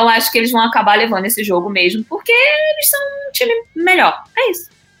 Então acho que eles vão acabar levando esse jogo mesmo, porque eles são um time melhor. É isso.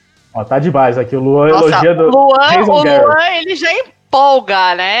 Ó, tá demais aqui, o Luan elogiando. O Luan, ele já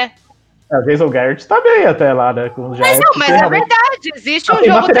empolga, né? O Jason Garrett tá bem até lá, né? Mas é verdade, existe um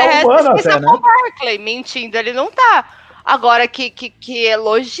jogo terrestre com o Barkley mentindo, ele não tá. Agora, que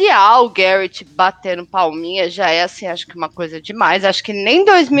elogiar o Garrett batendo palminha já é, assim, acho que uma coisa demais. Acho que nem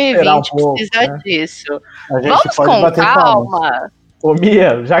 2020 precisa disso. Vamos com calma. Ô,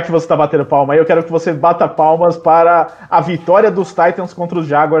 Mia, já que você tá batendo palma aí, eu quero que você bata palmas para a vitória dos Titans contra os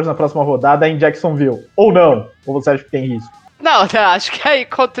Jaguars na próxima rodada em Jacksonville. Ou não? Ou você acha que tem risco? Não, acho que aí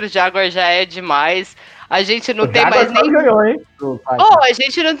contra o Jaguars já é demais. A gente não tem mais nem... Ganhou, hein? A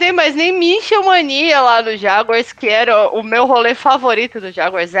gente não tem mais nem Mission Mania lá no Jaguars, que era o meu rolê favorito do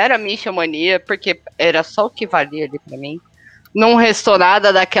Jaguars, era Mission Mania, porque era só o que valia ali pra mim. Não restou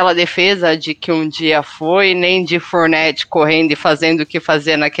nada daquela defesa de que um dia foi, nem de Fournette correndo e fazendo o que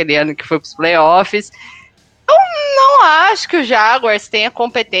fazia naquele ano que foi pros playoffs. Eu não acho que o Jaguars tenha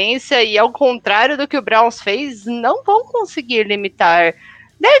competência e, ao contrário do que o Browns fez, não vão conseguir limitar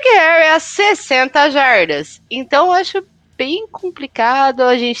Derrick Henry a 60 jardas. Então, eu acho bem complicado.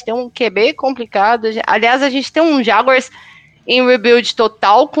 A gente tem um QB complicado. Aliás, a gente tem um Jaguars em rebuild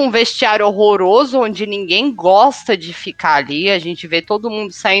total, com um vestiário horroroso, onde ninguém gosta de ficar ali. A gente vê todo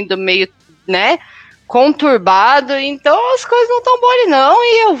mundo saindo meio, né, conturbado. Então, as coisas não estão boas ali, não.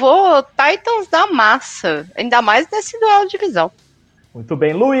 E eu vou Titans da massa. Ainda mais nesse duelo de divisão. Muito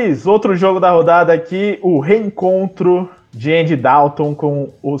bem. Luiz, outro jogo da rodada aqui, o reencontro de Andy Dalton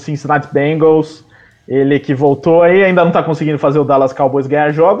com o Cincinnati Bengals. Ele que voltou aí, ainda não tá conseguindo fazer o Dallas Cowboys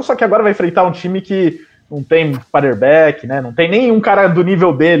ganhar jogos, só que agora vai enfrentar um time que não tem quarterback, né? Não tem nenhum cara do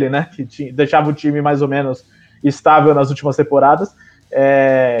nível dele, né? Que deixava o time mais ou menos estável nas últimas temporadas.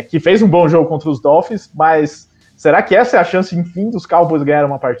 Que fez um bom jogo contra os Dolphins, mas será que essa é a chance, enfim, dos Cowboys ganhar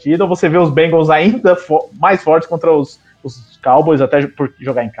uma partida? Ou você vê os Bengals ainda mais fortes contra os Cowboys, até por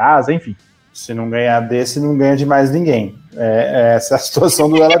jogar em casa, enfim? Se não ganhar desse, não ganha de mais ninguém. Essa é a situação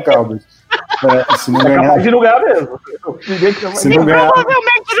do Dallas Cowboys. Se não ganhar... capaz de não ganhar mesmo. Se não ganhar,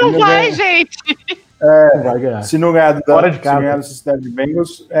 provavelmente não vai, gente. Vai ganhar. Se não ganhar do Fora de casa. Se ganhar do Cincinnati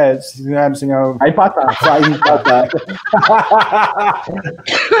Bengals, se ganhar vai empatar. Vai empatar.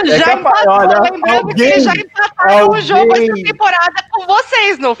 Já lembrando que já empataram o jogo essa temporada com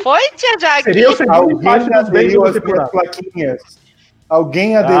vocês, não foi, Tia Jack? Seria o segundo empate das Bengals as minhas plaquinhas.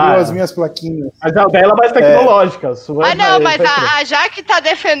 Alguém aderiu às minhas plaquinhas. Mas a dela é mais tecnológica. Mas a Jaque tá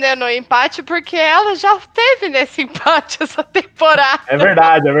defendendo o empate porque ela já teve nesse empate essa temporada. É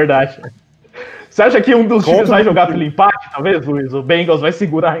verdade. Você acha que um dos times vai jogar pelo empate, talvez, Luiz? O Bengals vai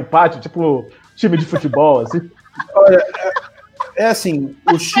segurar o empate, tipo time de futebol, assim? Olha, assim,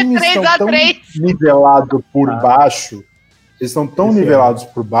 os times estão tão nivelados por baixo, eles estão tão nivelados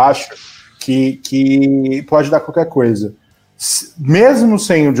por baixo que pode dar qualquer coisa. Mesmo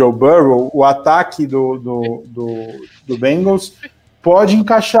sem o Joe Burrow, o ataque do Bengals pode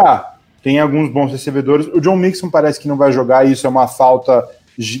encaixar. Tem alguns bons recebedores. O John Mixon parece que não vai jogar, e isso é uma falta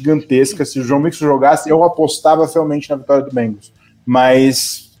gigantesca. Se o John Mixon jogasse, eu apostava fielmente na vitória do Bengals.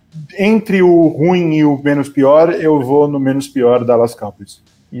 Mas entre o ruim e o menos pior, eu vou no menos pior da Dallas Cowboys.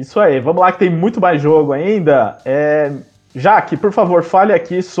 Isso aí. Vamos lá que tem muito mais jogo ainda. Jaque, por favor, fale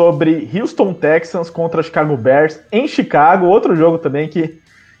aqui sobre Houston Texans contra Chicago Bears em Chicago, outro jogo também que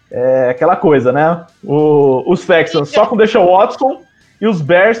é aquela coisa, né? Os Texans só com Deshaun Watson e os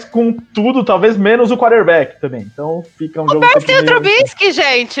Bears com tudo, talvez menos o quarterback também. Então fica um jogo... O Bears tem o Trubisky,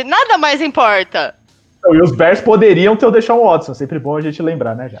 gente, nada mais importa. E os Bears poderiam ter o Deshaun Watson, sempre bom a gente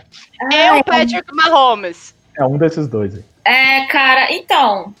lembrar, né, Jaque? O Patrick Mahomes. É um desses dois aí. Cara,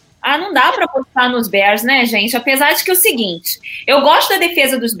 então... Não dá para apostar nos Bears, né, gente? Apesar de que é o seguinte, eu gosto da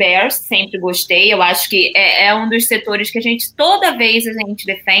defesa dos Bears, sempre gostei, eu acho que é um dos setores que toda vez a gente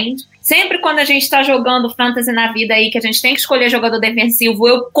defende. Sempre quando a gente tá jogando fantasy na vida aí, que a gente tem que escolher jogador defensivo,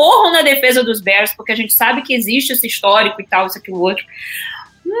 eu corro na defesa dos Bears, porque a gente sabe que existe esse histórico e tal, isso, aquilo, outro.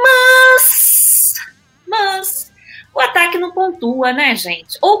 Mas o ataque não pontua, né,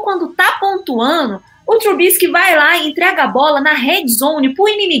 gente? Ou quando tá pontuando, o Trubisky vai lá e entrega a bola na red zone pro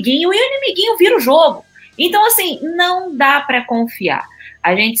inimiguinho e o inimiguinho vira o jogo. Então, assim, não dá para confiar.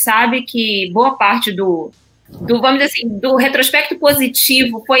 A gente sabe que boa parte do vamos dizer assim, do retrospecto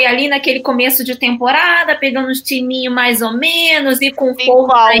positivo foi ali naquele começo de temporada, pegando uns timinhos mais ou menos e com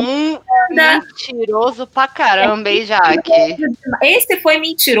fogo ainda. Mentiroso pra caramba, hein, Jaque? Esse foi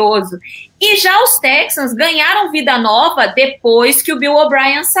mentiroso. E já os Texans ganharam vida nova depois que o Bill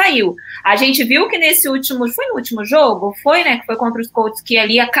O'Brien saiu. A gente viu que foi no último jogo? Foi, né? Que foi contra os Colts, que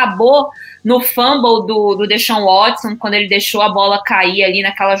ali acabou no fumble do Deshaun Watson, quando ele deixou a bola cair ali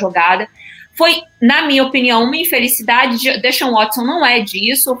naquela jogada. Foi, na minha opinião, uma infelicidade. Deshaun Watson não é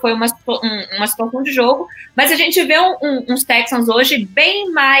disso, foi uma situação de jogo, mas a gente vê uns Texans hoje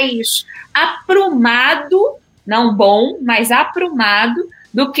bem mais aprumado, não bom, mas aprumado,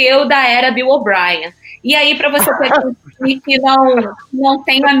 do que o da era Bill O'Brien. E aí, para você ter um time que não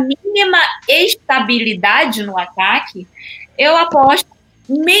tem a mínima estabilidade no ataque, eu aposto,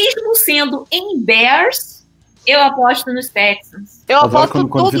 mesmo sendo em Bears, eu aposto nos Texans. Eu aposto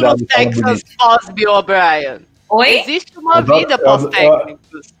tudo nos Texans pós-Bill O'Brien. Oi? Existe uma vida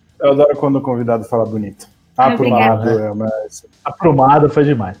pós-técnicos. Eu adoro quando o convidado fala bonito. Aprumado foi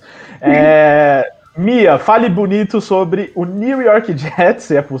demais. Mia, fale bonito sobre o New York Jets,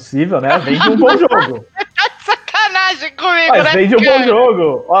 se é possível, né? Vem de um bom jogo. Tá de sacanagem comigo, mas né? Vem de um bom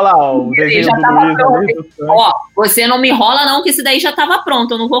jogo. Olha lá, o desenho do Luiz. Ó, você não me enrola não, que esse daí já tava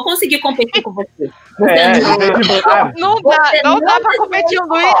pronto. Eu não vou conseguir competir com você. Não dá pra competir.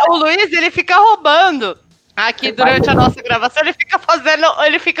 O Luiz, ele fica roubando. Aqui, durante a nossa gravação, ele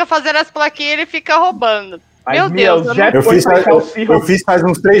fica fazendo as plaquinhas, ele fica roubando. Mas, meu Deus. Eu fiz faz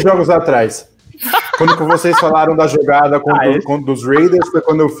uns 3 jogos atrás. Quando vocês falaram da jogada dos Raiders, foi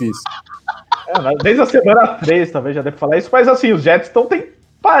quando eu fiz. Desde a semana 3, talvez já deve falar isso, mas assim, os Jets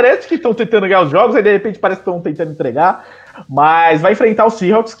parece que estão tentando ganhar os jogos, aí de repente parece que estão tentando entregar, mas vai enfrentar os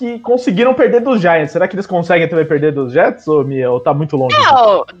Seahawks que conseguiram perder dos Giants. Será que eles conseguem também perder dos Jets, ou tá muito longe?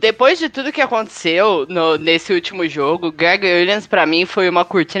 Não, depois de tudo que aconteceu nesse último jogo, Greg Williams pra mim foi uma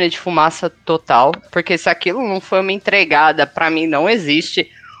cortina de fumaça total, porque se aquilo não foi uma entregada, pra mim não existe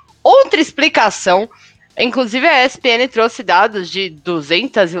outra explicação. Inclusive a ESPN trouxe dados de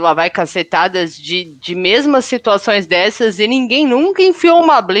 200 e lá vai cacetadas de mesmas situações dessas e ninguém nunca enfiou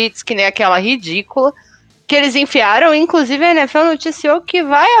uma blitz que nem aquela ridícula que eles enfiaram. Inclusive a NFL noticiou que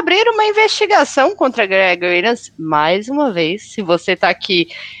vai abrir uma investigação contra Greg Williams. Mais uma vez, se você tá aqui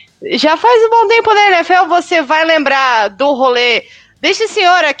já faz um bom tempo na NFL, você vai lembrar do rolê desse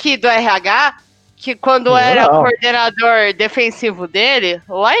senhor aqui do RH, que quando era o coordenador defensivo dele,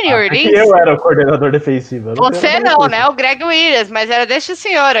 lá em New Orleans... Eu era o coordenador defensivo. Você não, né? O Greg Williams, mas era deste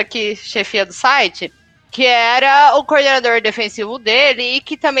senhor aqui, chefia do site, que era o coordenador defensivo dele e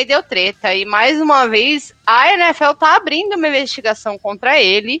que também deu treta. E mais uma vez, a NFL tá abrindo uma investigação contra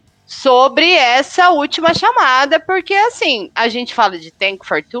ele sobre essa última chamada, porque assim, a gente fala de tank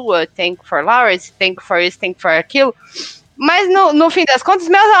for Tua, tank for Lawrence, tank for isso, tank for aquilo... Mas no fim das contas,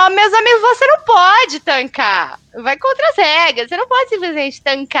 meus amigos, você não pode tancar. Vai contra as regras. Você não pode simplesmente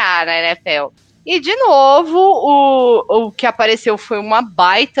tancar na NFL. E, de novo, o que apareceu foi uma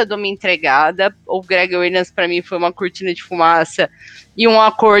baita de uma entregada. O Greg Williams, para mim, foi uma cortina de fumaça e um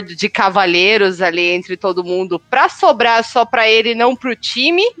acordo de cavalheiros ali entre todo mundo para sobrar só para ele, não pro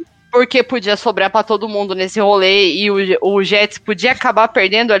time. Porque podia sobrar para todo mundo nesse rolê e o Jets podia acabar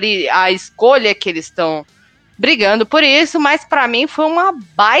perdendo ali a escolha que eles estão brigando por isso, mas pra mim foi uma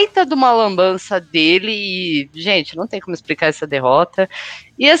baita de uma lambança dele e, gente, não tem como explicar essa derrota.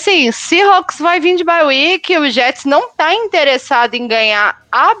 E assim, Seahawks vai vir de bye week, o Jets não tá interessado em ganhar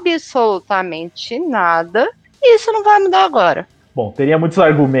absolutamente nada, e isso não vai mudar agora. Bom, teria muitos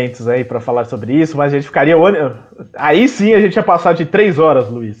argumentos aí pra falar sobre isso, mas a gente ficaria... Aí sim a gente ia passar de 3 horas,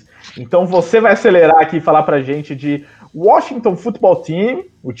 Luiz. Então você vai acelerar aqui e falar pra gente de Washington Football Team,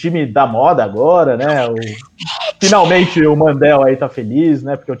 o time da moda agora, né? Finalmente o Mandel aí tá feliz,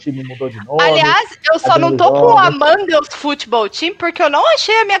 né? Porque o time mudou de nome. Aliás, eu só não tô com a Mandel Football Team porque eu não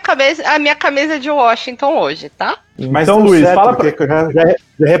achei a minha camisa de Washington hoje, tá? Mas então, Luiz, fala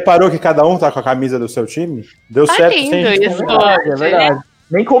já reparou que cada um tá com a camisa do seu time? Deu certo lindo sem isso. É verdade.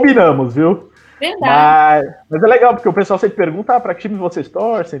 Nem combinamos, viu? Verdade. Mas é legal, porque o pessoal sempre pergunta para que time vocês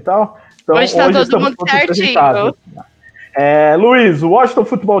torcem e tal. Então, hoje tá todo mundo certinho. Luiz, o Washington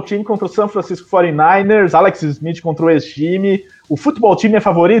Football Team contra o San Francisco 49ers, Alex Smith contra o ex-time. O Football Team é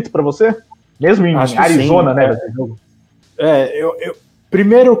favorito para você? Mesmo em Arizona, sim, né?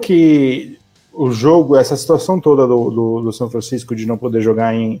 Primeiro que o jogo, essa situação toda do São Francisco de não poder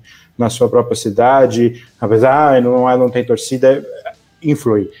jogar na sua própria cidade, apesar não tem torcida,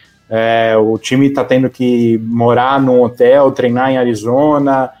 influi. O time está tendo que morar num hotel, treinar em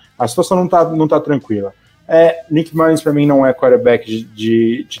Arizona, a situação não tá tranquila. Nick Mullins para mim não é quarterback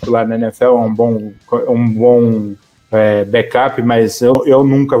de titular na NFL, é um bom backup, mas eu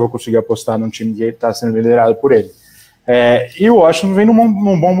nunca vou conseguir apostar num time que está sendo liderado por ele. E o Washington vem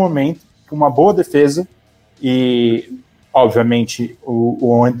num bom momento, com uma boa defesa, e obviamente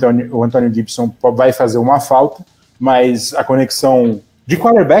o Antonio Gibson vai fazer uma falta, mas a conexão de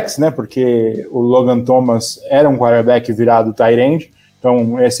quarterbacks, né, porque o Logan Thomas era um quarterback virado tight end,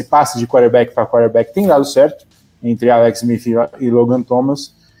 então esse passe de quarterback para quarterback tem dado certo entre Alex Smith e Logan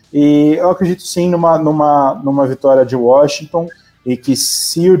Thomas, e eu acredito sim numa vitória de Washington, e que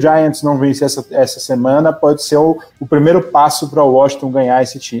se o Giants não vencer essa semana, pode ser o primeiro passo para o Washington ganhar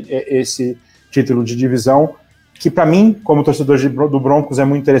esse título de divisão, que para mim, como torcedor do Broncos, é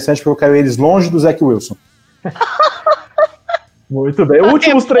muito interessante, porque eu quero eles longe do Zach Wilson. Muito bem.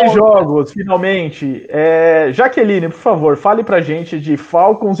 Últimos 3 jogos, finalmente. Jaqueline, por favor, fale pra gente de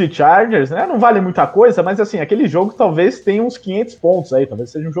Falcons e Chargers, né? Não vale muita coisa, mas assim, aquele jogo talvez tenha uns 500 pontos aí, talvez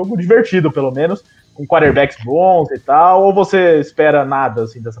seja um jogo divertido, pelo menos, com quarterbacks bons e tal, ou você espera nada,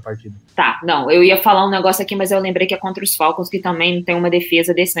 assim, dessa partida? Tá, não, eu ia falar um negócio aqui, mas eu lembrei que é contra os Falcons, que também não tem uma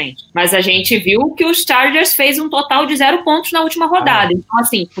defesa decente. Mas a gente viu que os Chargers fez um total de 0 pontos na última rodada. Então,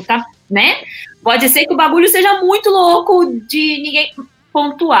 assim, né? Pode ser que o bagulho seja muito louco de ninguém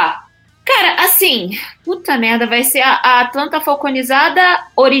pontuar. Cara, assim, puta merda, vai ser a Atlanta Falconizada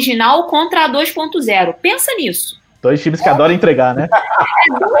original contra a 2.0. Pensa nisso. 2 times que adoram entregar, né?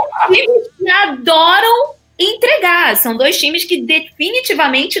 2 times que adoram entregar. São 2 times que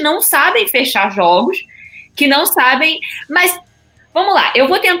definitivamente não sabem fechar jogos, que não sabem... Mas, vamos lá, eu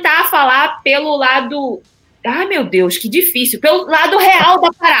vou tentar falar pelo lado... Ai, meu Deus, que difícil. Pelo lado real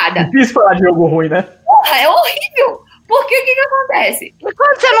da parada. Difícil falar de jogo ruim, né? Porra, é horrível. Porque o que acontece? E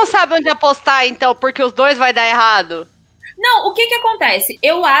quando você não sabe onde apostar, então, porque os 2 vai dar errado? Não, o que acontece?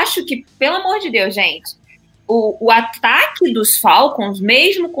 Eu acho que, pelo amor de Deus, gente, o ataque dos Falcons,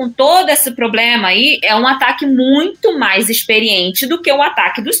 mesmo com todo esse problema aí, é um ataque muito mais experiente do que o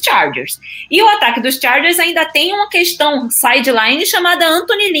ataque dos Chargers. E o ataque dos Chargers ainda tem uma questão sideline chamada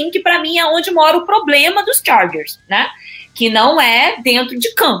Anthony Lynn, que para mim é onde mora o problema dos Chargers, né? Que não é dentro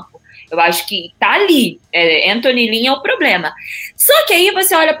de campo. Eu acho que tá ali. Anthony Lynn é o problema. Só que aí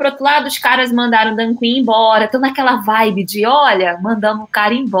você olha pro outro lado, os caras mandaram o Dan Quinn embora, estão naquela vibe de, olha, mandamos o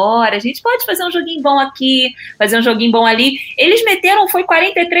cara embora, a gente pode fazer um joguinho bom aqui, fazer um joguinho bom ali. Eles meteram, foi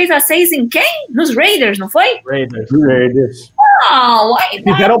 43-6 em quem? Nos Raiders, não foi? Raiders. Não,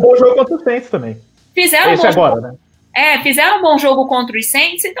 fizeram um bom jogo contra os Saints também. Fizeram esse agora, né? Fizeram um bom jogo contra os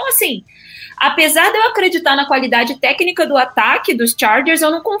Saints, então assim... Apesar de eu acreditar na qualidade técnica do ataque dos Chargers, eu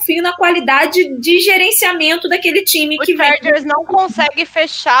não confio na qualidade de gerenciamento daquele time. Os Chargers não consegue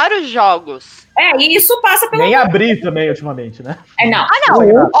fechar os jogos. E isso passa pelo... Nem abrir também, ultimamente, né? Não.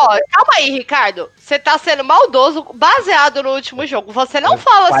 Ó, calma aí, Ricardo. Você tá sendo maldoso baseado no último jogo. Você não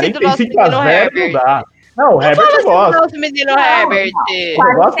fala assim do nosso menino Herbert. Não, o Herbert eu gosto. Nosso menino Herbert.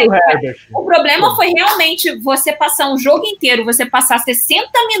 Eu gosto do Herbert. O problema foi realmente você passar um jogo inteiro, você passar 60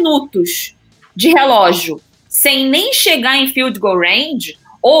 minutos de relógio sem nem chegar em field goal range,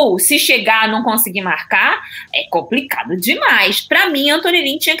 ou se chegar não conseguir marcar, é complicado demais. Para mim, Anthony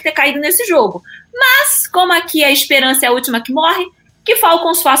Lynn tinha que ter caído nesse jogo. Mas, como aqui a esperança é a última que morre, que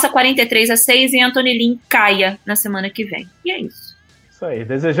Falcons faça 43-6 e Anthony Lynn caia na semana que vem. E é isso. Isso aí,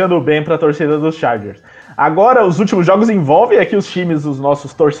 desejando o bem para a torcida dos Chargers. Agora, os últimos jogos envolvem aqui os times dos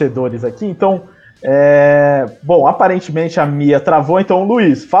nossos torcedores aqui, então... Bom, aparentemente a Mia travou, então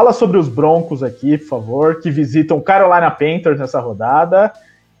Luiz, fala sobre os Broncos aqui, por favor, que visitam o Carolina Panthers nessa rodada.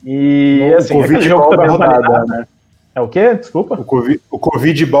 E assim, o Covid Ball da rodada, né? É o quê? Desculpa? O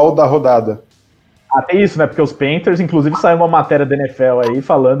Covid Ball da rodada. Tem isso, né? Porque os Panthers, inclusive, saiu uma matéria da NFL aí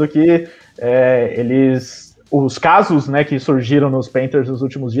falando que os casos, né, que surgiram nos Panthers nos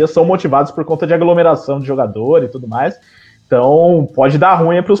últimos dias são motivados por conta de aglomeração de jogador e tudo mais. Então, pode dar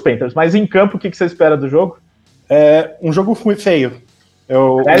ruim para os Panthers. Mas em campo, o que você espera do jogo? Um jogo feio.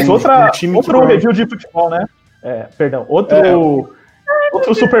 Outro review de futebol, né?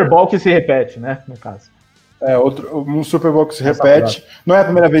 Outro Super Bowl que se repete, né? No caso. Um Super Bowl que se repete. Não é a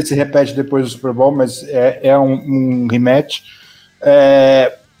primeira vez que se repete depois do Super Bowl, mas é um rematch.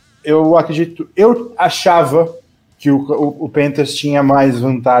 Eu achava que o Panthers tinha mais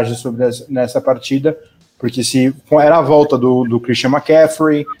vantagem nessa partida, porque se era a volta do Christian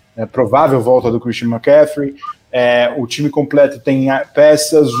McCaffrey, provável volta do Christian McCaffrey, o time completo tem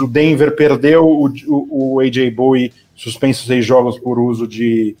peças, o Denver perdeu o AJ Bowie, suspenso 6 jogos por uso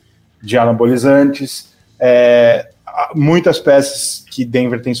de anabolizantes, muitas peças que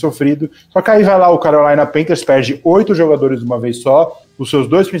Denver tem sofrido, só que aí vai lá o Carolina Panthers, perde 8 jogadores de uma vez só, os seus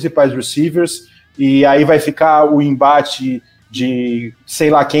 2 principais receivers, e aí vai ficar o embate de sei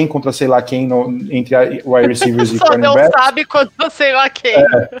lá quem contra sei lá quem entre wide receivers e cornerbacks. Só Deus sabe contra sei lá quem.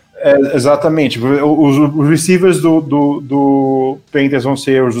 Exatamente. Os receivers do Panthers vão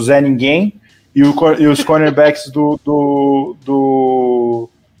ser o José Ninguém e os cornerbacks do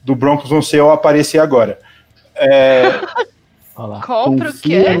Broncos vão ser o Aparecer Agora. Compra o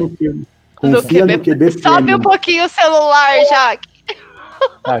quê? Confia no QB Sobe um pouquinho o celular, Jaque.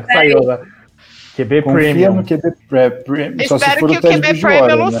 Saiu, né? QB Premium. No QB Premium. Espero que o QB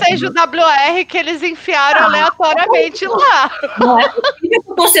Premium não seja o WR que eles enfiaram aleatoriamente lá. Não é possível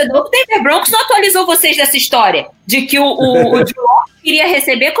que o torcedor do Denver Broncos não atualizou vocês dessa história de que o Drew queria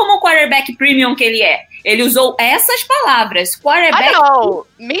receber como o quarterback premium que ele é. Ele usou essas palavras. Quarterback. Não,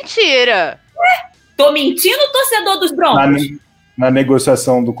 mentira. Tô mentindo, torcedor dos Broncos? Na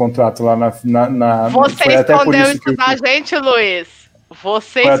negociação do contrato lá Você escondeu isso da gente, Luiz.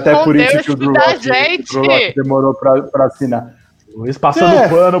 Você escondeu isso da gente. O Drew Lock demorou pra assinar. Luiz passando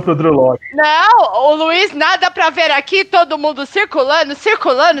pano pro Drew Lock. Não, o Luiz, nada pra ver aqui, todo mundo circulando.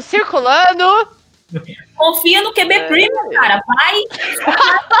 Confia no QB Premium, cara. Vai.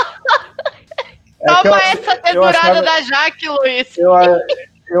 Toma essa dedurada da Jaque, Luiz.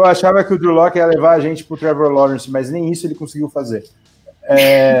 Eu achava que o Drew Lock ia levar a gente pro Trevor Lawrence, mas nem isso ele conseguiu fazer.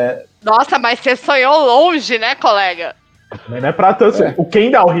 Nossa, mas você sonhou longe, né, colega? Não é pra tanto. O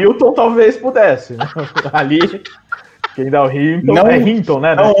Kendall Hilton talvez pudesse. Né? Ali, Kendall Hilton não, Hinton,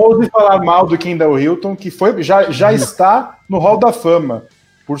 né? Não ouse falar mal do Kendall Hilton, que já está no Hall da Fama,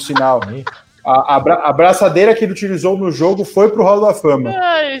 por sinal. A braçadeira que ele utilizou no jogo foi pro Hall da Fama.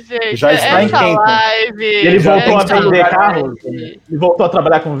 Ai, gente, já está em Kenton. Ele voltou a vender carros? Ele voltou a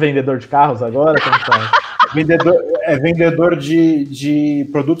trabalhar como vendedor de carros agora? Como tá? Vendedor de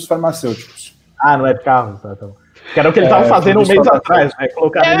produtos farmacêuticos. Não é de carros, tá? Então. Que era o que ele tava fazendo um mês atrás, né?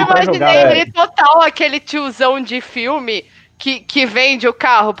 Colocar ele pra jogar. Eu imaginei ele total aquele tiozão de filme que vende o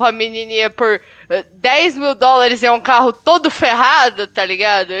carro pra menininha por $10 mil e é um carro todo ferrado, tá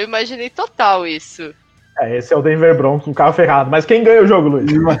ligado? Eu imaginei total isso. Esse é o Denver Broncos, um carro ferrado. Mas quem ganha o jogo,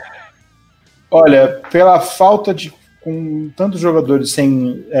 Luiz? Olha, pela falta de... com tantos jogadores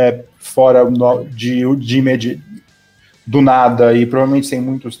sem fora do nada e provavelmente sem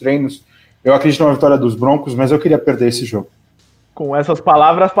muitos treinos, eu acredito na vitória dos Broncos, mas eu queria perder esse jogo. Com essas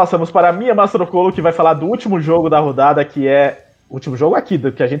palavras, passamos para a Mia Mastrocolo, que vai falar do último jogo da rodada, que é o último jogo aqui,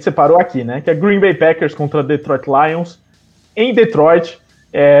 que a gente separou aqui, né? Que é Green Bay Packers contra Detroit Lions, em Detroit.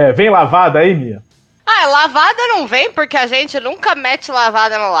 Vem lavada aí, Mia? Lavada não vem, porque a gente nunca mete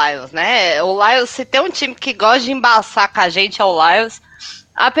lavada no Lions, né? O Lions, se tem um time que gosta de embaçar com a gente, é o Lions.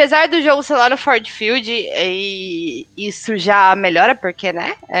 Apesar do jogo ser lá no Ford Field, e isso já melhora, porque,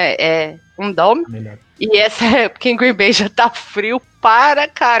 né? É um dome. Melhor. E essa época em Green Bay já tá frio para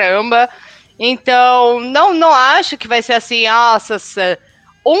caramba. Então, não acho que vai ser assim, nossa,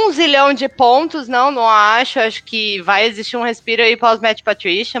 1 zilhão de pontos, não acho. Acho que vai existir um respiro aí pós-Matt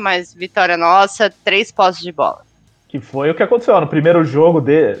Patricia, mas vitória nossa, 3 posses de bola. Que foi o que aconteceu no primeiro jogo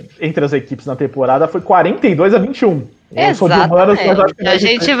entre as equipes na temporada, foi 42-21. Exatamente. A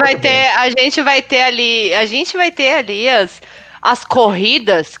gente vai ter ali as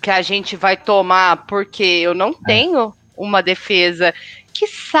corridas que a gente vai tomar, porque eu não tenho uma defesa que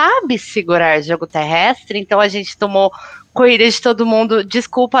sabe segurar jogo terrestre, então a gente tomou corrida de todo mundo,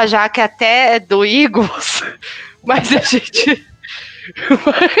 desculpa já que até do Eagles, mas a gente...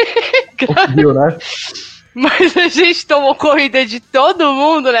 Conseguiu, né? Mas a gente tomou corrida de todo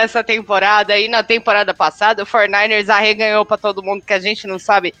mundo nessa temporada, e na temporada passada o 49ers arreganhou pra todo mundo que a gente não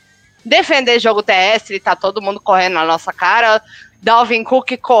sabe defender jogo terrestre, tá todo mundo correndo na nossa cara. Dalvin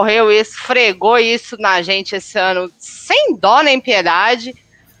Cook correu e esfregou isso na gente esse ano sem dó nem piedade,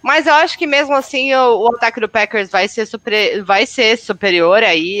 mas eu acho que mesmo assim o ataque do Packers vai ser superior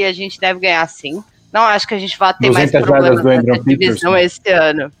aí, a gente deve ganhar sim. Não acho que a gente vai ter mais problemas nessa divisão esse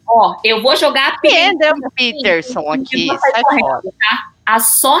ano. Eu vou jogar Andrew Peterson aqui, sai fora. Tá? A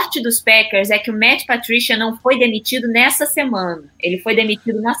sorte dos Packers é que o Matt Patricia não foi demitido nessa semana. Ele foi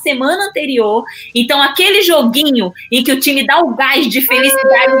demitido na semana anterior. Então, aquele joguinho em que o time dá o gás de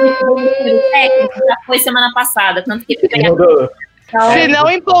felicidade do técnico já foi semana passada. Tanto que ele ganhou. Se não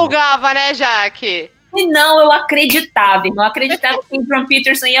empolgava, né, Jaque? E não, eu acreditava, irmão. Eu acreditava que o Adrian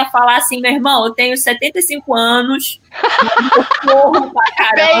Peterson ia falar assim, meu irmão, eu tenho 75 anos, eu corro pra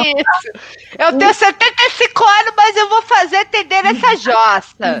caramba. É isso. Eu tenho 75 anos, mas eu vou fazer TD nessa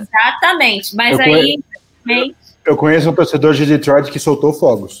jossa. Exatamente, mas Eu conheço um torcedor de Detroit que soltou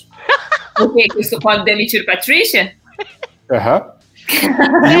fogos. O quê? Que isso pode demitir o Patricia? Aham.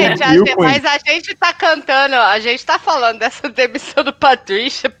 Gente, mas a gente tá cantando, a gente tá falando dessa demissão do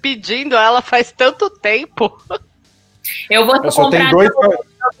Patricia, pedindo ela faz tanto tempo. Eu vou só comprar.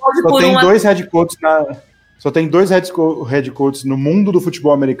 Só tem dois head coaches no mundo do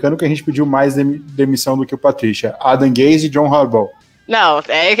futebol americano que a gente pediu mais demissão do que o Patricia: Adam Gase e John Harbaugh. Não,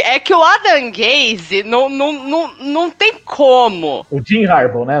 é que o Adam Gase não tem como. O Jim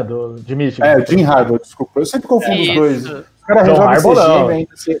Harbaugh, né, de Michigan. O Jim Harbaugh, desculpa. Eu sempre confundo os dois. Os caras resolvem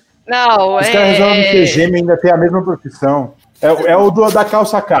ser Os caras resolvem ser gêmeo e ainda ter a mesma profissão. É o da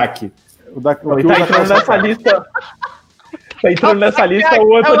calça caque. Tá entrando nessa lista. Tá entrando nessa lista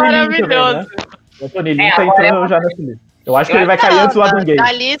o Anthony Lynn também, né? O Anthony Lynn tá entrando já nessa lista. Eu acho que ele vai cair antes do Adam Gase.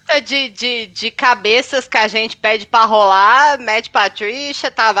 Na lista de cabeças que a gente pede pra rolar, Matt Patricia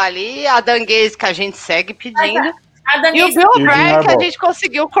tava ali, Adam Gase que a gente segue pedindo. E o Bill O'Brien que a gente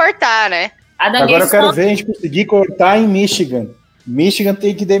conseguiu cortar, né? Agora eu quero ver a gente conseguir cortar em Michigan. Michigan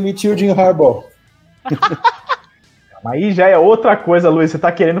tem que demitir o Jim Harbaugh. Aí já é outra coisa, Luiz. Você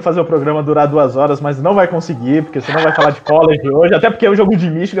tá querendo fazer o programa durar 2 horas, mas não vai conseguir, porque você não vai falar de college hoje, até porque o jogo de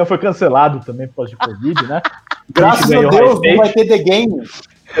Michigan foi cancelado também por causa de Covid, né? Graças a Deus não vai ter The Game.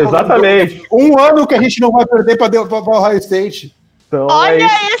 Exatamente. Um ano que a gente não vai perder para o Ohio State. Então, olha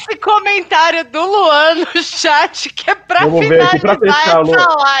esse comentário do Luan no chat, que é pra finalizar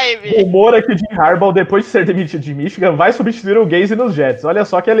essa live. O rumor é que o Jim Harbaugh, depois de ser demitido de Michigan, vai substituir o Gase nos Jets. Olha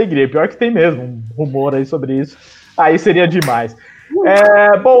só que alegria. Pior que tem mesmo um rumor aí sobre isso. Aí seria demais.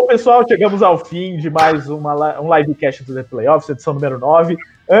 Bom, pessoal, chegamos ao fim de mais um livecast do The Playoffs, edição número 9.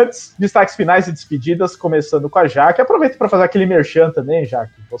 Antes, destaques finais e despedidas, começando com a Jaque. Aproveita para fazer aquele merchan também,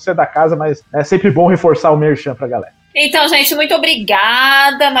 Jaque. Você é da casa, mas é sempre bom reforçar o merchan pra galera. Então, gente, muito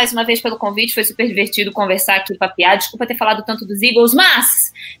obrigada mais uma vez pelo convite, foi super divertido conversar aqui, papear. Desculpa ter falado tanto dos Eagles,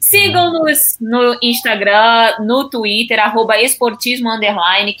 mas sigam-nos no Instagram, no Twitter, @esportismo_,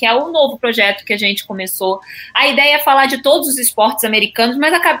 que é o novo projeto que a gente começou. A ideia é falar de todos os esportes americanos,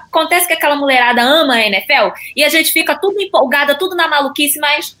 mas acontece que aquela mulherada ama a NFL e a gente fica tudo empolgada, tudo na maluquice,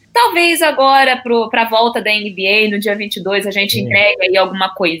 mas talvez agora para a volta da NBA, no dia 22, a gente entregue aí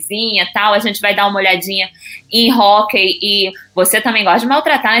alguma coisinha tal, a gente vai dar uma olhadinha em hóquei e você também gosta de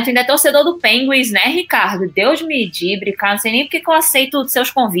maltratar, né? Tu ainda é torcedor do Penguins, né, Ricardo? Deus me livre, cara, não sei nem porque que eu aceito seus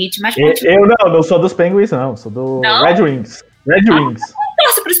convites, mas... Eu não sou dos Penguins, não, sou do Red Wings. Red Wings. Eu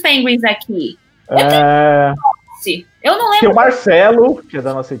torço pros Penguins aqui. Eu não lembro. Tem o Marcelo, que é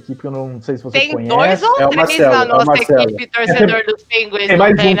da nossa equipe, eu não sei se você conhece. Tem 2 ou 3 na nossa equipe, torcedor dos Penguins. Tem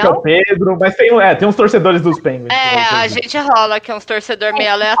mais um que é o Pedro, mas tem uns torcedores dos Penguins. A gente rola, que é uns torcedor meio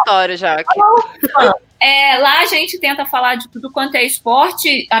aleatório já. Aqui. Lá a gente tenta falar de tudo quanto é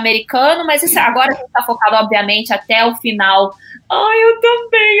esporte americano, mas agora a gente tá focado, obviamente, até o final.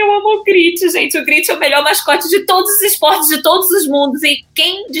 Eu amo o Grit, gente. O Grit é o melhor mascote de todos os esportes, de todos os mundos, e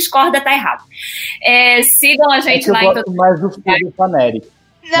quem discorda tá errado. Sigam a gente lá. Eu gosto mais do Faneri.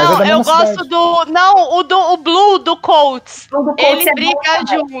 Não, eu gosto o Blue do Colts.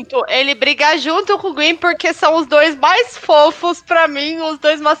 Ele briga junto com o Green porque são os dois mais fofos pra mim, os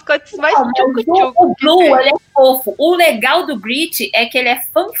dois mascotes mais tchucu-tchucu. O Blue, ele é fofo. O legal do Grit é que ele é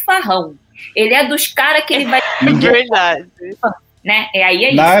fanfarrão. Ele é dos caras que ele vai... Verdade. Né? Aí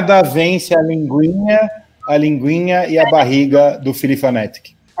é nada vence a linguinha e a barriga do Philly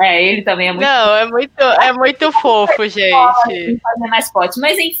Fanatic. Ele também é muito... Não, é muito fofo, gente. Fazer mais forte.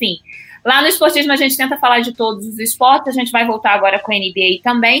 Mas, enfim, lá no Esportismo a gente tenta falar de todos os esportes. A gente vai voltar agora com a NBA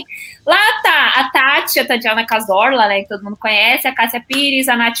também. Lá tá a Tati, a Tatiana Cazorla, né, que todo mundo conhece, a Cássia Pires,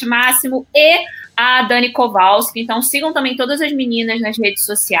 a Nath Máximo e a Dani Kowalski. Então sigam também todas as meninas nas redes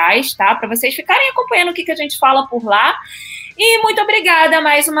sociais, tá? Para vocês ficarem acompanhando o que a gente fala por lá. E muito obrigada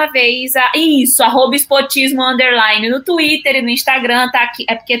mais uma vez. @esportismo_ no Twitter e no Instagram, tá aqui.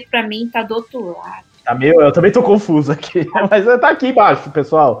 É porque pra mim tá do outro lado. Eu também tô confuso aqui, mas tá aqui embaixo,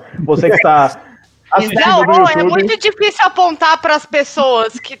 pessoal. Você que está assistindo no YouTube. É muito difícil apontar para as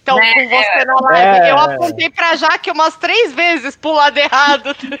pessoas que estão com você na live. Eu apontei pra Jaque umas 3 vezes pro lado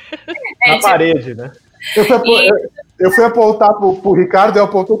errado. Na parede, né? Eu fui apontar pro Ricardo e eu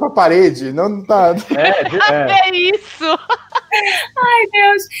apontei pra parede. Não tá. É isso! Ai,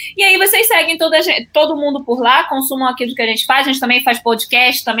 Deus. E aí, vocês seguem todo mundo por lá, consumam aquilo que a gente faz. A gente também faz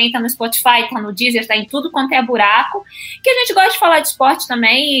podcast, também tá no Spotify, tá no Deezer, tá em tudo quanto é buraco. Que a gente gosta de falar de esporte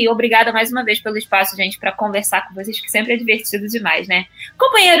também. E obrigada mais uma vez pelo espaço, gente, para conversar com vocês, que sempre é divertido demais, né?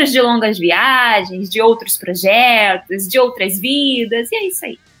 Companheiros de longas viagens, de outros projetos, de outras vidas. E é isso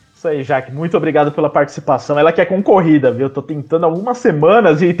aí. Isso aí, Jaque. Muito obrigado pela participação. Ela que é concorrida, viu? Eu tô tentando há algumas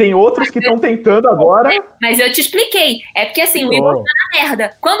semanas e tem outros que estão tentando agora. Mas eu te expliquei. É porque assim, o Igor tá na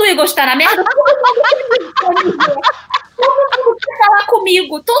merda. Quando o Igor está na merda, todo mundo quer falar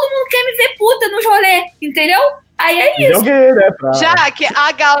comigo. Todo mundo quer me ver puta nos rolê, entendeu? Aí é isso. Jaque,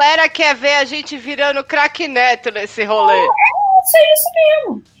 a galera quer ver a gente virando craque Neto nesse rolê. É isso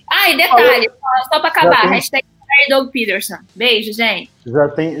mesmo. E detalhe, só pra acabar, hashtag Doug Peterson. Beijo, gente.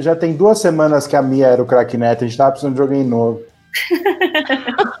 Já tem 2 semanas que a Mia era o craque Neto, a gente tava precisando de alguém novo.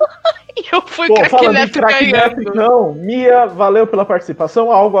 Eu fui craque Neto ganhando. Então, Mia, valeu pela participação.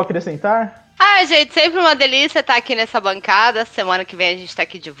 Algo a acrescentar? Gente, sempre uma delícia estar aqui nessa bancada. Semana que vem a gente tá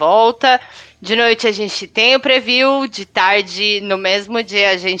aqui de volta. De noite a gente tem o preview. De tarde, no mesmo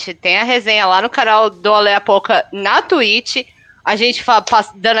dia, a gente tem a resenha lá no canal do Olé a Pouca na Twitch. A gente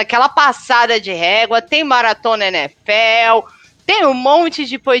dando aquela passada de régua, tem Maratona NFL, tem um monte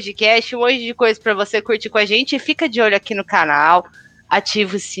de podcast, um monte de coisa pra você curtir com a gente. Fica de olho aqui no canal,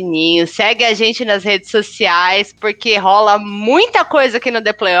 ativa o sininho, segue a gente nas redes sociais, porque rola muita coisa aqui no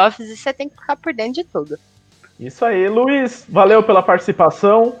The Playoffs e você tem que ficar por dentro de tudo. Isso aí, Luiz, valeu pela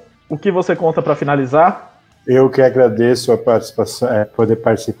participação. O que você conta pra finalizar? Eu que agradeço a participação, poder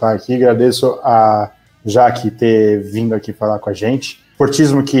participar aqui, agradeço a Jaque ter vindo aqui falar com a gente.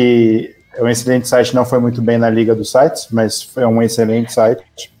 Portismo, que é um excelente site, não foi muito bem na liga dos sites, mas foi um excelente site.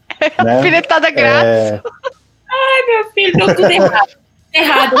 Né? Alfinetada grátis. Ai, meu filho, deu tudo errado.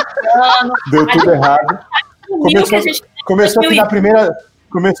 Deu tudo errado.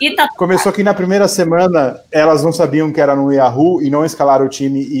 Começou aqui na primeira semana, elas não sabiam que era no Yahoo e não escalaram o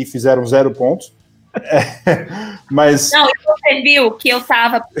time e fizeram 0 pontos. Mas... Não, você viu que eu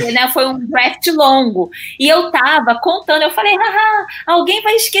tava, né, foi um draft longo, e eu tava contando, eu falei, alguém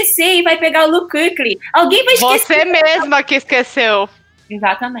vai esquecer e vai pegar o Luke Kuechly, alguém vai esquecer. Você mesma que esqueceu.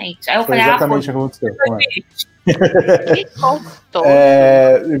 Exatamente. Aí eu falei, exatamente o que aconteceu. Que contou.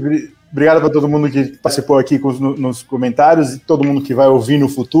 Obrigado para todo mundo que participou aqui nos comentários e todo mundo que vai ouvir no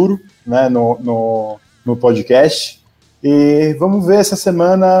futuro, né, no podcast. E vamos ver essa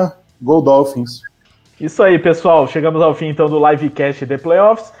semana Go Dolphins. Isso aí, pessoal. Chegamos ao fim, então, do Livecast The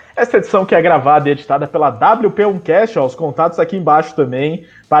Playoffs. Essa edição que é gravada e editada pela WP1Cast, os contatos aqui embaixo também,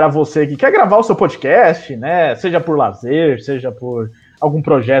 para você que quer gravar o seu podcast, né? Seja por lazer, seja por algum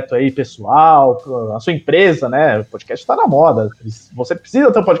projeto aí pessoal, a sua empresa, né? O podcast está na moda. Você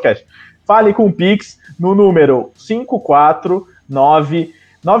precisa ter um podcast. Fale com o Pix no número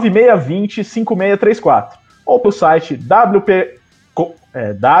 549-9620-5634 ou pelo site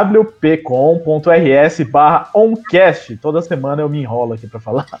wp.com.rs/oncast. Toda semana eu me enrolo aqui para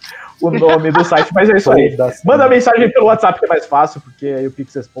falar o nome do site, mas é isso aí. Manda mensagem pelo WhatsApp que é mais fácil, porque aí o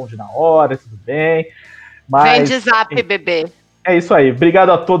Pix responde na hora, tudo bem. Mas, vem de zap, bebê. É isso aí.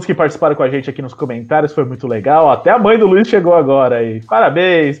 Obrigado a todos que participaram com a gente aqui nos comentários, foi muito legal. Até a mãe do Luiz chegou agora aí.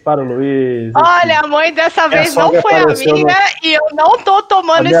 Parabéns para o Luiz. Olha, a mãe dessa vez não foi a minha e eu não tô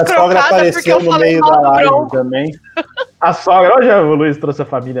tomando escrocada porque eu falei mal do Bronco. Também. A sogra, hoje o Luiz trouxe a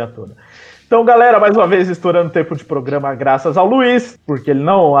família toda. Então, galera, mais uma vez estourando tempo de programa graças ao Luiz, porque ele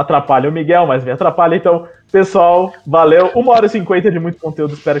não atrapalha o Miguel, mas me atrapalha. Então, pessoal, valeu. 1h50 de muito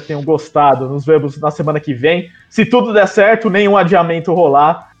conteúdo, espero que tenham gostado. Nos vemos na semana que vem. Se tudo der certo, nenhum adiamento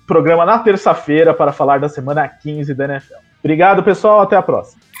rolar, programa na terça-feira para falar da semana 15 da NFL. Obrigado, pessoal. Até a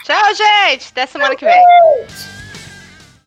próxima. Tchau, gente. Até semana que vem.